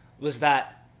 life, was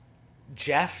that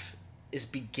Jeff is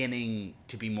beginning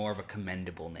to be more of a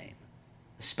commendable name,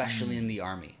 especially in the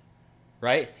army.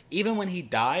 Right? Even when he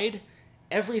died,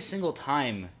 every single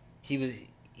time he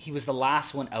was the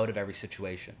last one out of every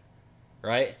situation.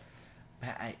 Right?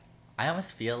 I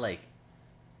almost feel like,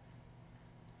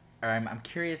 or I'm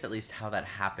curious at least how that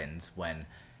happens when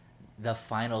the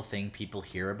final thing people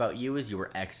hear about you is you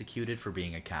were executed for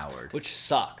being a coward. Which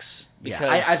sucks. Yeah.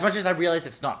 Because As much as I realize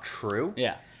it's not true,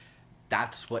 yeah.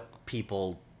 that's what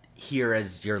people hear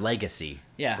as your legacy.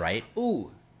 Yeah. Right?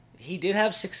 Ooh, he did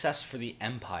have success for the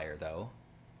Empire, though,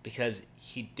 because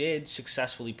he did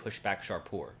successfully push back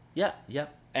Sharpur. Yeah,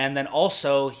 yep. And then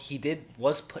also,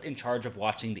 was put in charge of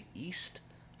watching the East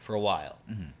for a while.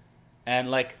 Mm-hmm. And,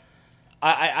 like,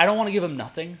 I don't want to give him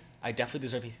nothing. I definitely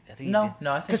deserve it. I think No,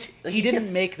 I think because he he didn't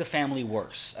gets- make the family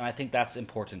worse, and I think that's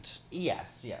important,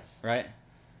 Yes. right?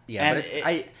 Yeah, And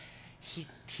but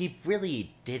he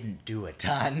really didn't do a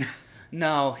ton.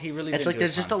 No, he really. It's didn't like do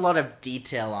there's just a ton. lot of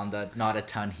detail on the not a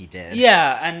ton he did.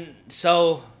 Yeah, and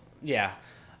so yeah,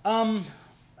 I'm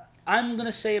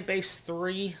gonna say a base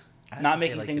 3, I was not gonna say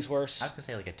making like things worse. I was gonna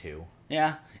say like a 2.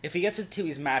 Yeah, if he gets a 2,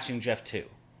 he's matching Jeff 2.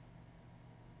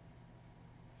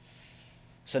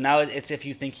 So now it's if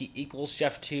you think he equals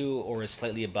Jeff 2 or is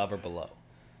slightly above or below.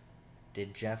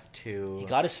 Did Jeff 2? He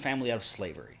got his family out of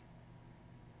slavery.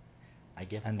 I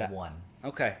give him that- a 1.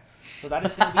 Okay, so that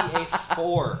is going to be a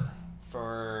 4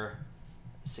 for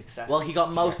success. Well, he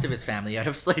got most of his family out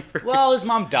of slavery. Well, his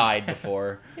mom died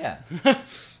before. Yeah.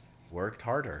 Worked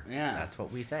harder. Yeah. That's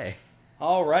what we say.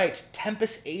 All right,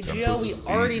 Tempus Agio. We Tempus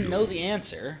already Agio. know the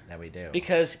answer. That we do.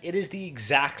 Because it is the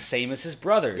exact same as his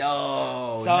brothers.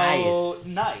 Yo, so nice.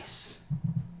 nice.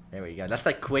 There we go. That's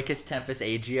the quickest Tempus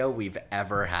Agio we've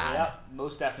ever had. Yep,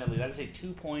 most definitely. That is a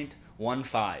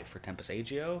 2.15 for Tempus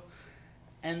Agio.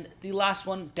 And the last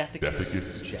one, Dethicus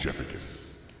Dethicus Jefficus.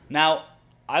 Jefficus. Now,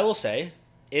 I will say,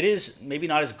 it is maybe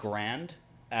not as grand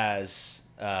as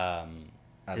his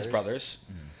Others? brothers.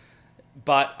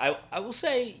 But I will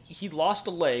say he lost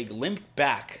a leg, limped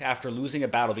back after losing a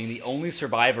battle, being the only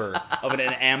survivor of an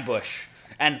ambush.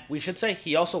 And we should say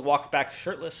he also walked back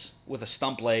shirtless with a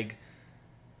stump leg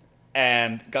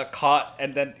and got caught.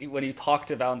 And then when he talked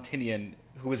to Valentinian,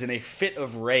 who was in a fit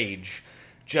of rage,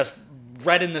 just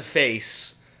red in the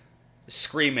face,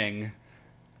 screaming,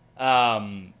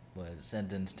 Was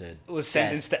sentenced to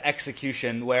to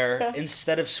execution, where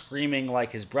instead of screaming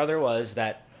like his brother was,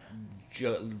 that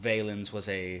Valens was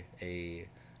a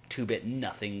two-bit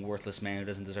nothing worthless man who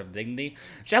doesn't deserve dignity,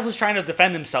 Jeff was trying to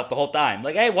defend himself the whole time.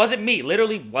 Like, hey, it wasn't me.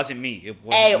 Literally, wasn't me. It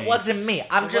wasn't Hey, me. it wasn't me.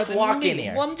 I'm just Wasn't walking me.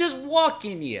 here. Well, I'm just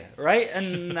walking here, right?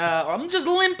 And I'm just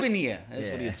limping here. That's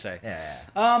what he'd say.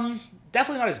 Yeah.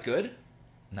 Definitely not as good.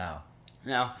 No.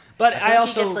 No, but I I, feel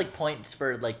also he gets like points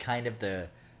for like kind of the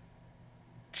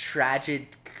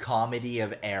tragic comedy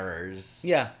of errors.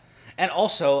 yeah, and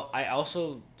also I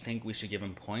also think we should give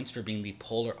him points for being the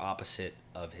polar opposite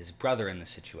of his brother in this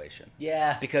situation.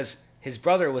 Yeah. Because his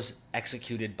brother was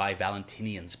executed by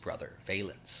Valentinian's brother,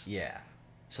 Valens. Yeah.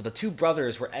 So the two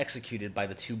brothers were executed by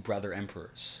the two brother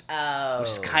emperors. Oh. Which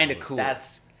is kinda cool.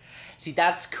 That's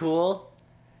cool.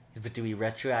 But do we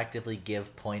retroactively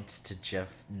give points to Jeff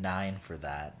 9 for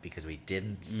that? Because we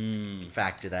didn't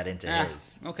factor that into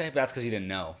his. Okay, but that's because you didn't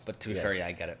know. But to be Yes. fair, yeah,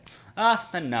 I get it.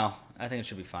 Then no. I think it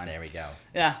should be fine. There we go.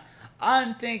 Yeah.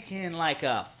 I'm thinking like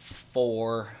a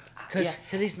 4. Because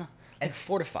Yeah. he's not... Like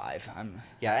 4 to 5.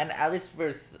 Yeah, and at least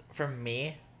for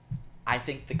me, I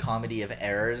think the comedy of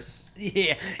errors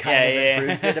Yeah. kind of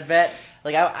improves it a bit.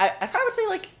 Like so I would say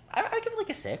like I give it like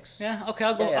a 6. Yeah, okay,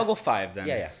 I'll go Yeah. I'll go 5 then.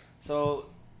 Yeah. So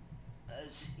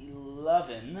it's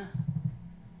 11, and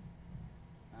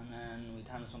then we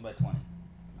times this one by 20.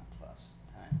 Not plus,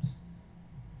 times.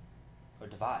 Or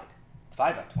divide.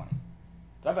 Divide by 20.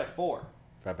 Divide by 4.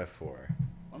 5 by 4.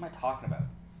 What am I talking about?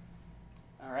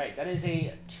 Alright, that is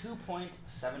a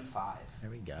 2.75. There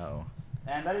we go.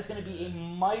 And that is going to be a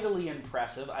mightily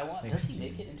impressive. Does he 16.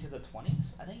 make it into the 20s?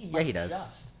 I think he might Yeah, he does.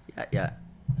 just. Yeah.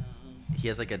 He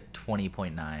has like a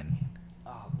 20.9.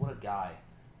 Oh, what a guy.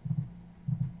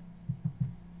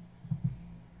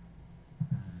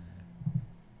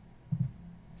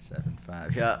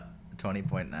 7.5. Yeah.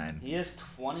 20.9. He is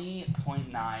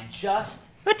 20.9. Just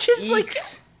Which is like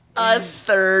ekes a in-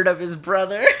 third of his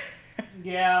brother.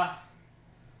 Yeah.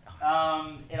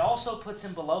 It also puts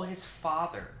him below his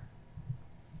father,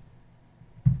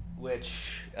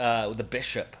 which the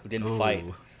bishop who didn't Ooh. fight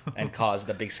and caused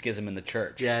the big schism in the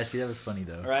church. Yeah, see, that was funny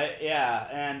though. Right. Yeah.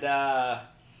 And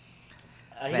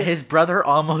he Man, his brother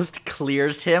almost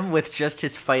clears him with just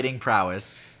his fighting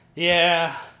prowess.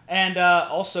 yeah. And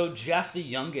also Jeff the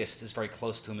youngest is very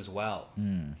close to him as well.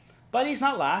 But he's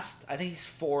not last. I think he's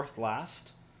 4th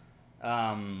last.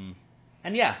 And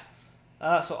yeah.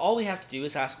 So all we have to do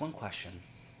is ask one question.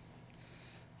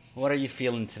 What are you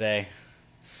feeling today?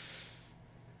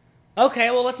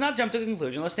 Okay, well, let's not jump to the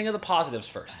conclusion. Let's think of the positives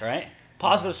first, all right?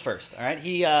 Positives first, all right?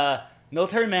 He,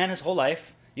 military man his whole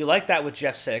life. You like that with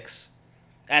Jeff 6.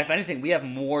 And if anything, we have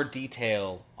more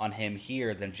detail on him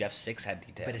here than Jeff 6 had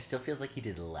detail. But it still feels like he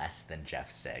did less than Jeff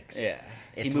 6. Yeah.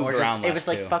 He It's moved more around just, it less, was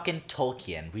like too. fucking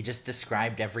Tolkien. We just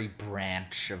described every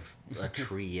branch of a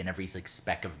tree and every like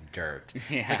speck of dirt.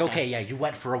 It's like, Yeah. okay, yeah, you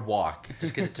went for a walk.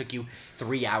 Just because it took you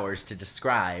 3 hours to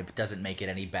describe doesn't make it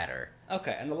any better.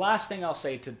 Okay, and the last thing I'll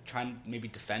say to try and maybe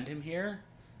defend him here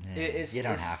is... You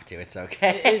don't is- have to. It's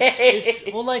okay.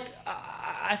 is well, like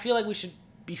I feel like we should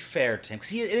be fair to him because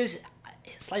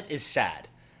his life is sad,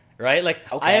 right? Like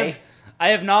Okay. I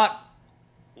have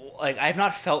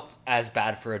not felt as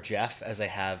bad for a Jeff as I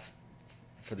have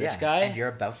for this guy. And you're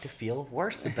about to feel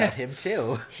worse about him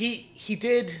too. He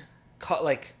did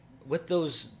like with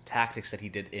those tactics that he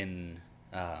did in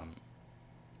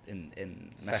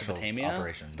Special Mesopotamia,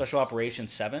 operations. Special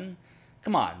Operations 7.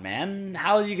 Come on, man.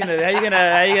 How are you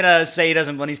gonna say he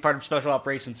doesn't when he's part of Special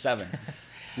Operations 7?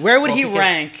 Where would Well, he because-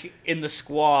 rank in the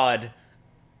squad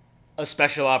of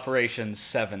Special Operations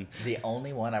 7? The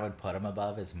only one I would put him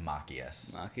above is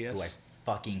Machias. Machias? Who I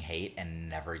fucking hate and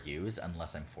never use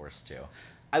unless I'm forced to.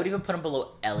 I would even put him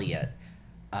below Elliot.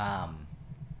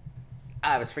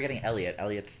 I was forgetting Elliot.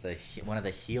 Elliot's one of the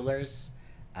healers.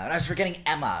 And I was forgetting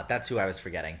Emma. That's who I was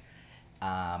forgetting.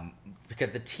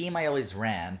 Because the team I always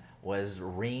ran was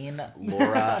Reen,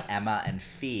 Laura, Emma, and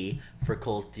Fee for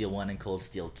Cold Steel 1 and Cold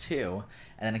Steel 2.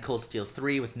 And then in Cold Steel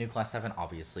 3 with New Class 7,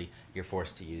 obviously, you're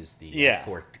forced to use the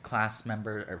for class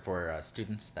member or for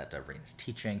students that Reen is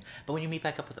teaching. But when you meet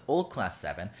back up with Old Class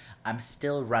 7, I'm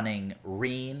still running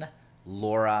Reen,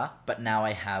 Laura, but now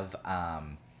I have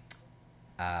fucking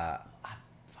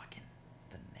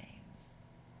the names.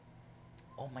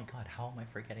 Oh my god, how am I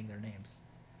forgetting their names?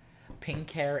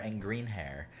 Pink hair and green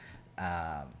hair.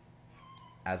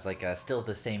 As like still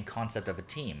the same concept of a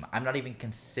team. I'm not even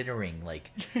considering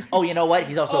like, oh, you know what?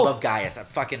 He's also above Gaius.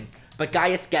 But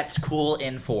Gaius gets cool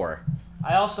in 4.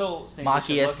 I also think we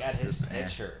should look at his is-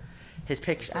 picture. His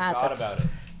picture. Forgot about it.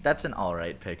 That's an all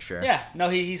right picture. Yeah, no,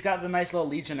 he's got the nice little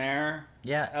Legionnaire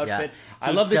outfit. Yeah.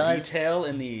 I He love the does- detail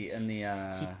in the.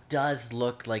 He does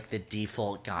look like the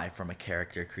default guy from a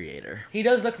character creator. He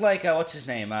does look like what's his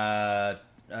name?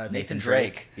 Nathan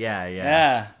Drake.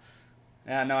 Yeah.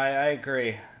 Yeah, no, I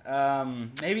agree.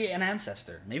 Maybe an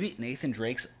ancestor. Maybe Nathan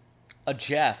Drake's a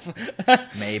Jeff.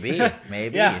 Maybe.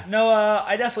 Yeah, no,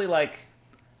 I definitely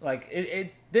like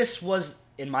it. This was,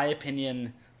 in my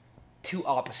opinion, 2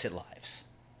 opposite lives,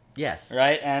 Yes.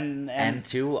 right? And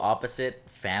 2 opposite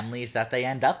families that they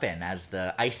end up in as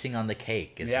the icing on the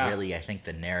cake is really, I think,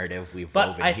 the narrative we've but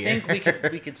woven I here.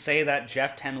 think we could say that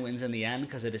Jeff 10 wins in the end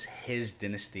because it is his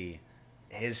dynasty,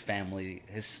 his family,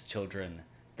 his children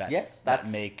that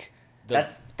make.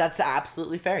 That's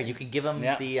absolutely fair. You can give him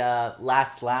the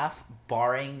last laugh,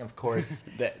 barring, of course,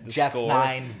 the Jeff score.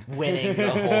 9 winning the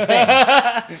whole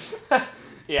thing,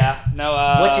 Yeah,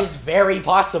 no, which is very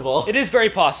possible. it is very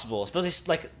possible. Especially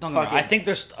like don't get me wrong, I Fucking- think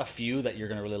there's a few that you're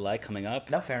gonna really like coming up.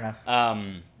 No, fair enough.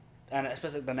 And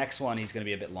especially the next one, he's gonna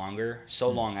be a bit longer. So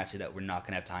long actually that we're not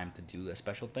gonna have time to do a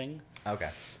special thing. Okay.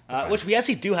 That's fine. Which we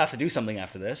actually do have to do something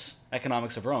after this.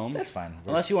 Economics of Rome. That's fine.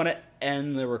 Unless you want to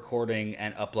end the recording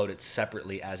and upload it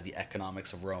separately as the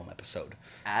Economics of Rome episode.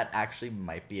 That actually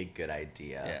might be a good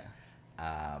idea.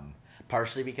 Yeah.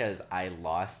 Partially because I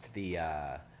lost the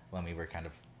when we were kind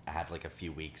of had like a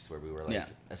few weeks where we were like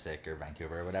sick or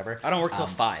Vancouver or whatever. I don't work till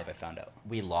 5, I found out.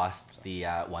 We lost the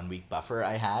 1 week buffer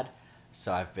I had,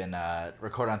 so I've been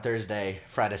record on Thursday,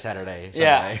 Friday, Saturday, Sunday.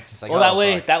 Yeah. It's like, Well,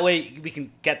 fuck. that way we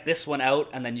can get this one out,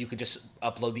 and then you could just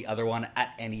upload the other one at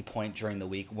any point during the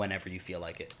week, whenever you feel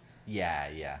like it.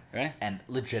 Yeah. Right? And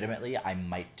legitimately, I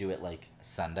might do it like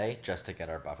Sunday just to get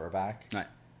our buffer back. Right.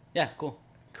 Yeah. Cool.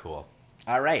 Cool.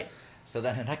 All right. So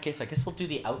then in that case, I guess we'll do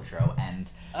the outro, and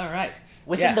All right.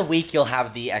 within the week you'll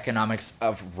have the Economics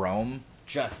of Rome,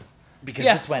 just because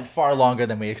Yeah. this went far longer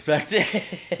than we expected.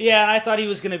 Yeah, and I thought he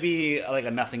was going to be like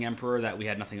a nothing emperor that we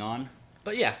had nothing on.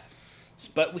 But yeah.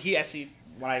 But he actually,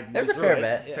 when I There's went a fair through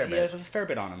bit, it, fair he bit. has a fair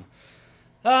bit on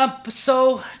him.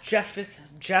 So,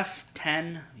 Jeff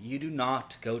 10, you do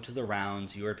not go to the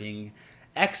rounds. You are being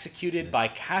executed by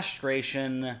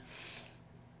castration,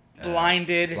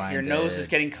 blinded, your nose is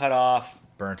getting cut off,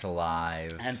 Burnt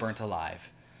alive. and burnt alive.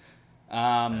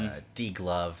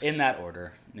 Degloved. In that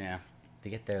order, yeah. They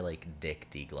get their like dick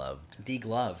degloved.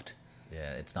 Degloved.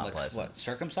 Yeah, it's not Like, pleasant. what,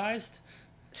 circumcised?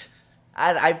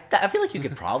 I feel like you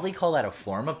could probably call that a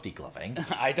form of degloving.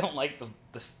 I don't like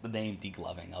the name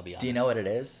degloving, I'll be honest. Do you know what it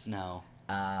is? No.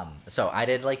 So I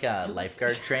did like a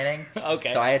lifeguard training.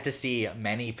 Okay. So I had to see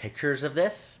many pictures of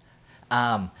this.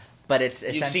 But it's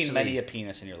essentially... You've seen many a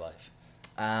penis in your life.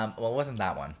 Well, it wasn't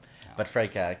that one. No. But for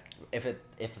like, if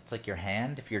it's like your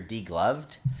hand, if you're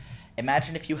degloved,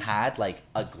 imagine if you had like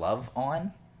a glove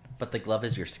on, but the glove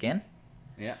is your skin,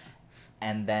 Yeah.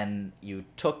 and then you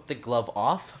took the glove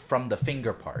off from the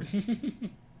finger part.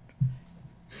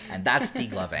 And that's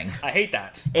degloving. I hate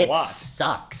that a It lot.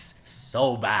 sucks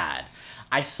so bad.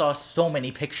 I saw so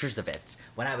many pictures of it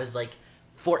when I was like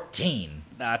 14.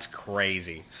 That's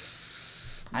crazy.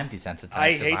 I'm desensitized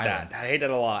I to hate violence. that. I hate it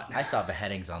a lot. I saw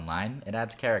beheadings online. It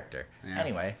adds character. Yeah.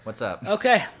 Anyway, what's up?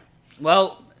 Okay.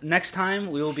 Well, next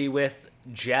time we will be with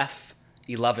Jeff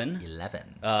 11,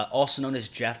 11. also known as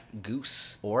Jeff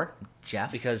Goose, Or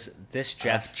Jeff because this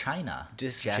Jeff Jeff, China.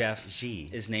 this Jeff Jeff G.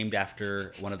 is named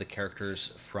after one of the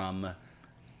characters from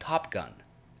Top Gun,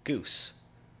 Goose,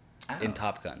 in Oh.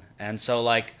 Top Gun. And so,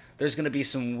 like, there's going to be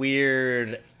some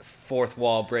weird fourth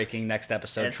wall breaking next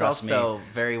episode, It's trust me. also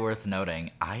very worth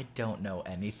noting, I don't know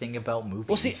anything about movies.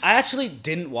 Well, see, I actually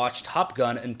didn't watch Top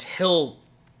Gun until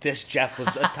this Jeff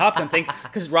was a Top Gun thing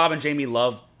because Rob and Jamie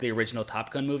loved the original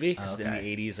Top Gun movie because in the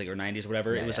Okay. 80s or 90s or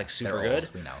whatever Yeah, it was yeah. like super They're good.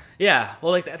 old, we know. Yeah,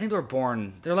 well, like I think they were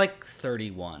born. They're like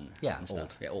 31. Yeah, and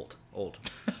stuff. old. Yeah, old,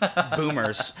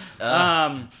 boomers.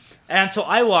 And so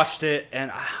I watched it,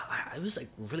 and I was like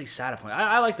really sad at point.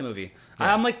 I like the movie.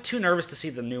 Yeah. I'm like too nervous to see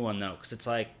the new one though, because it's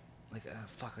like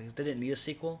fuck, like, did it need a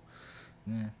sequel?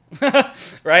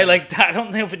 Right? Like I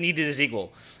don't know if it needed a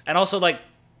sequel. And also like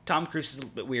Tom Cruise is a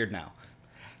little bit weird now.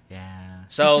 Yeah.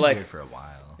 So, He's been like- weird for a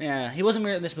while. Yeah, he wasn't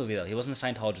weird in this movie though. He wasn't a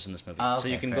Scientologist in this movie. Oh, So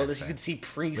you okay, can fair, go this. fair. You can see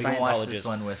We can watch this pre-Scientologist.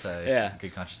 one with a Yeah.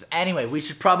 good conscience. Anyway, we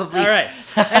should probably. All right.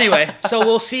 Anyway, so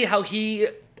we'll see how he,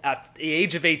 at the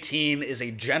age of 18, is a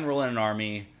general in an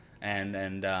army, and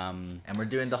And we're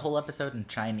doing the whole episode in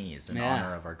Chinese in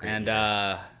honor of our great and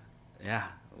leader. yeah,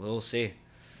 we'll see.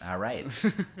 All right.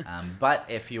 But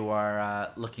if you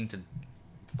are looking to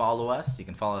follow us, you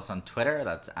can follow us on Twitter.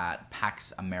 That's at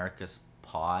Pax Americus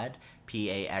Pod,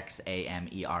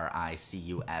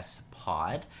 PAXAMERICUS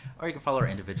Pod. Or you can follow our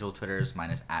individual Twitters.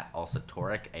 Mine is at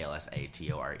Alsatorek,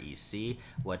 ALSATOREC,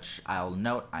 which I'll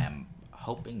note I am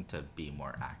hoping to be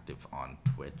more active on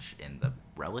Twitch in the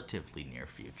relatively near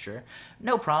future.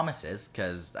 No promises,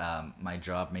 because my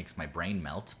job makes my brain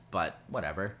melt, but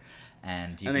whatever.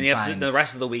 And And then you have the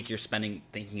rest of the week you're spending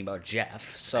thinking about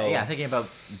Jeff. So yeah, thinking about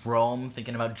Rome,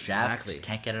 thinking about Jeff. Exactly. Just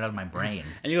can't get it out of my brain.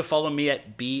 And you can follow me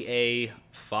at BA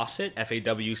Fawcett,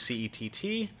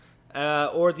 FAWCETT,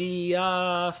 or the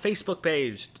Facebook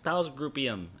page, 2000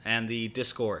 Groupium, and the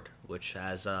Discord, which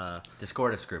has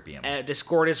Discordus Groupium.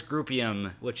 Discordus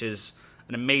Groupium, which is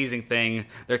an amazing thing.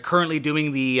 They're currently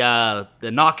doing the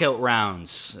knockout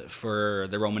rounds for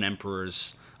the Roman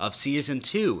emperors of season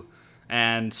 2,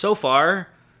 and so far,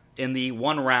 in the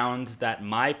one round that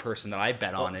my person that I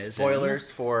bet on is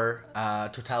Spoilers for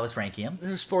Totalis Rankium.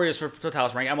 There's spoilers for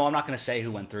Totalis Rank. Well, I'm not going to say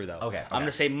who went through though. Okay. I'm going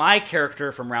to say my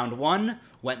character from round 1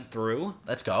 went through.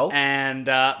 Let's go. And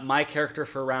my character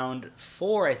for round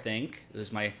 4, I think,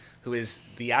 who is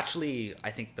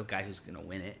I think the guy who's going to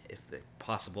win it, if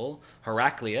possible,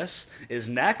 Heraclius, is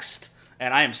next.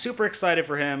 And I am super excited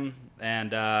for him.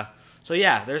 And so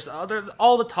yeah, there's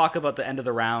all the talk about the end of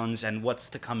the rounds and what's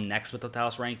to come next with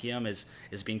Totalis Rankium is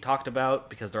being talked about,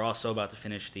 because they're also about to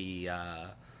finish the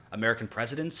American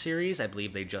Presidents series. I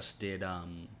believe they just did.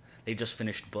 They just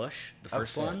finished Bush, the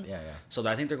first shit. one. Yeah, yeah. So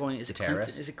I think they're going. Is it Clinton?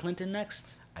 Terrorist? Is it Clinton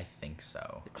next? I think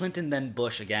so. Clinton, then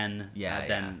Bush again. Yeah,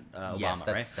 then Obama. Yes,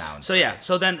 that right? sounds So yeah. right.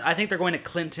 So then I think they're going to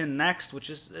Clinton next, which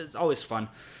is always fun,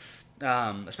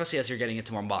 especially as you're getting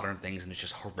into more modern things and it's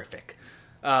just horrific.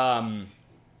 And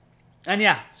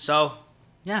yeah, so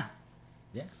yeah.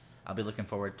 Yeah. I'll be looking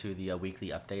forward to the weekly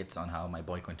updates on how my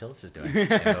boy Quintilis is doing in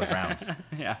those rounds.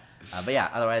 Yeah. But yeah,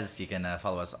 otherwise you can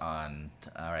follow us on,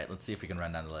 all right, let's see if we can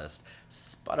run down the list.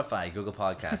 Spotify, Google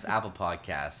Podcasts, Apple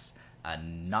Podcasts,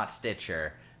 not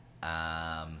Stitcher.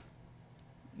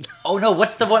 Oh no,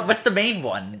 what's the main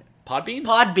one? Podbean?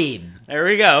 Podbean. There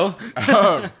we go.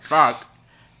 Oh, fuck.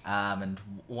 And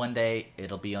one day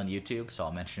it'll be on YouTube, so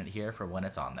I'll mention it here for when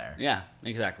it's on there. Yeah,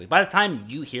 exactly. By the time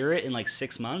you hear it in like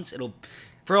 6 months,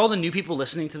 for all the new people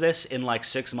listening to this in like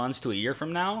 6 months to a year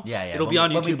from now, Yeah, yeah. it'll be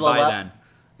When on we YouTube blow by up. then.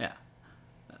 Yeah.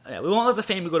 Yeah, we won't let the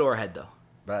fame go to our head though.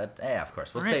 But yeah, of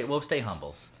course, All right. we'll stay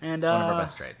humble. And, it's one of our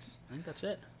best traits. I think that's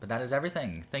it. But that is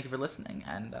everything. Thank you for listening,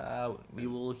 and we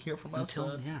will hear from us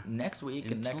next week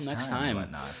and Until next next time and time.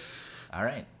 whatnot. All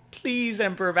right. Please,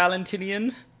 Emperor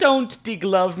Valentinian, don't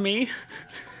deglove me.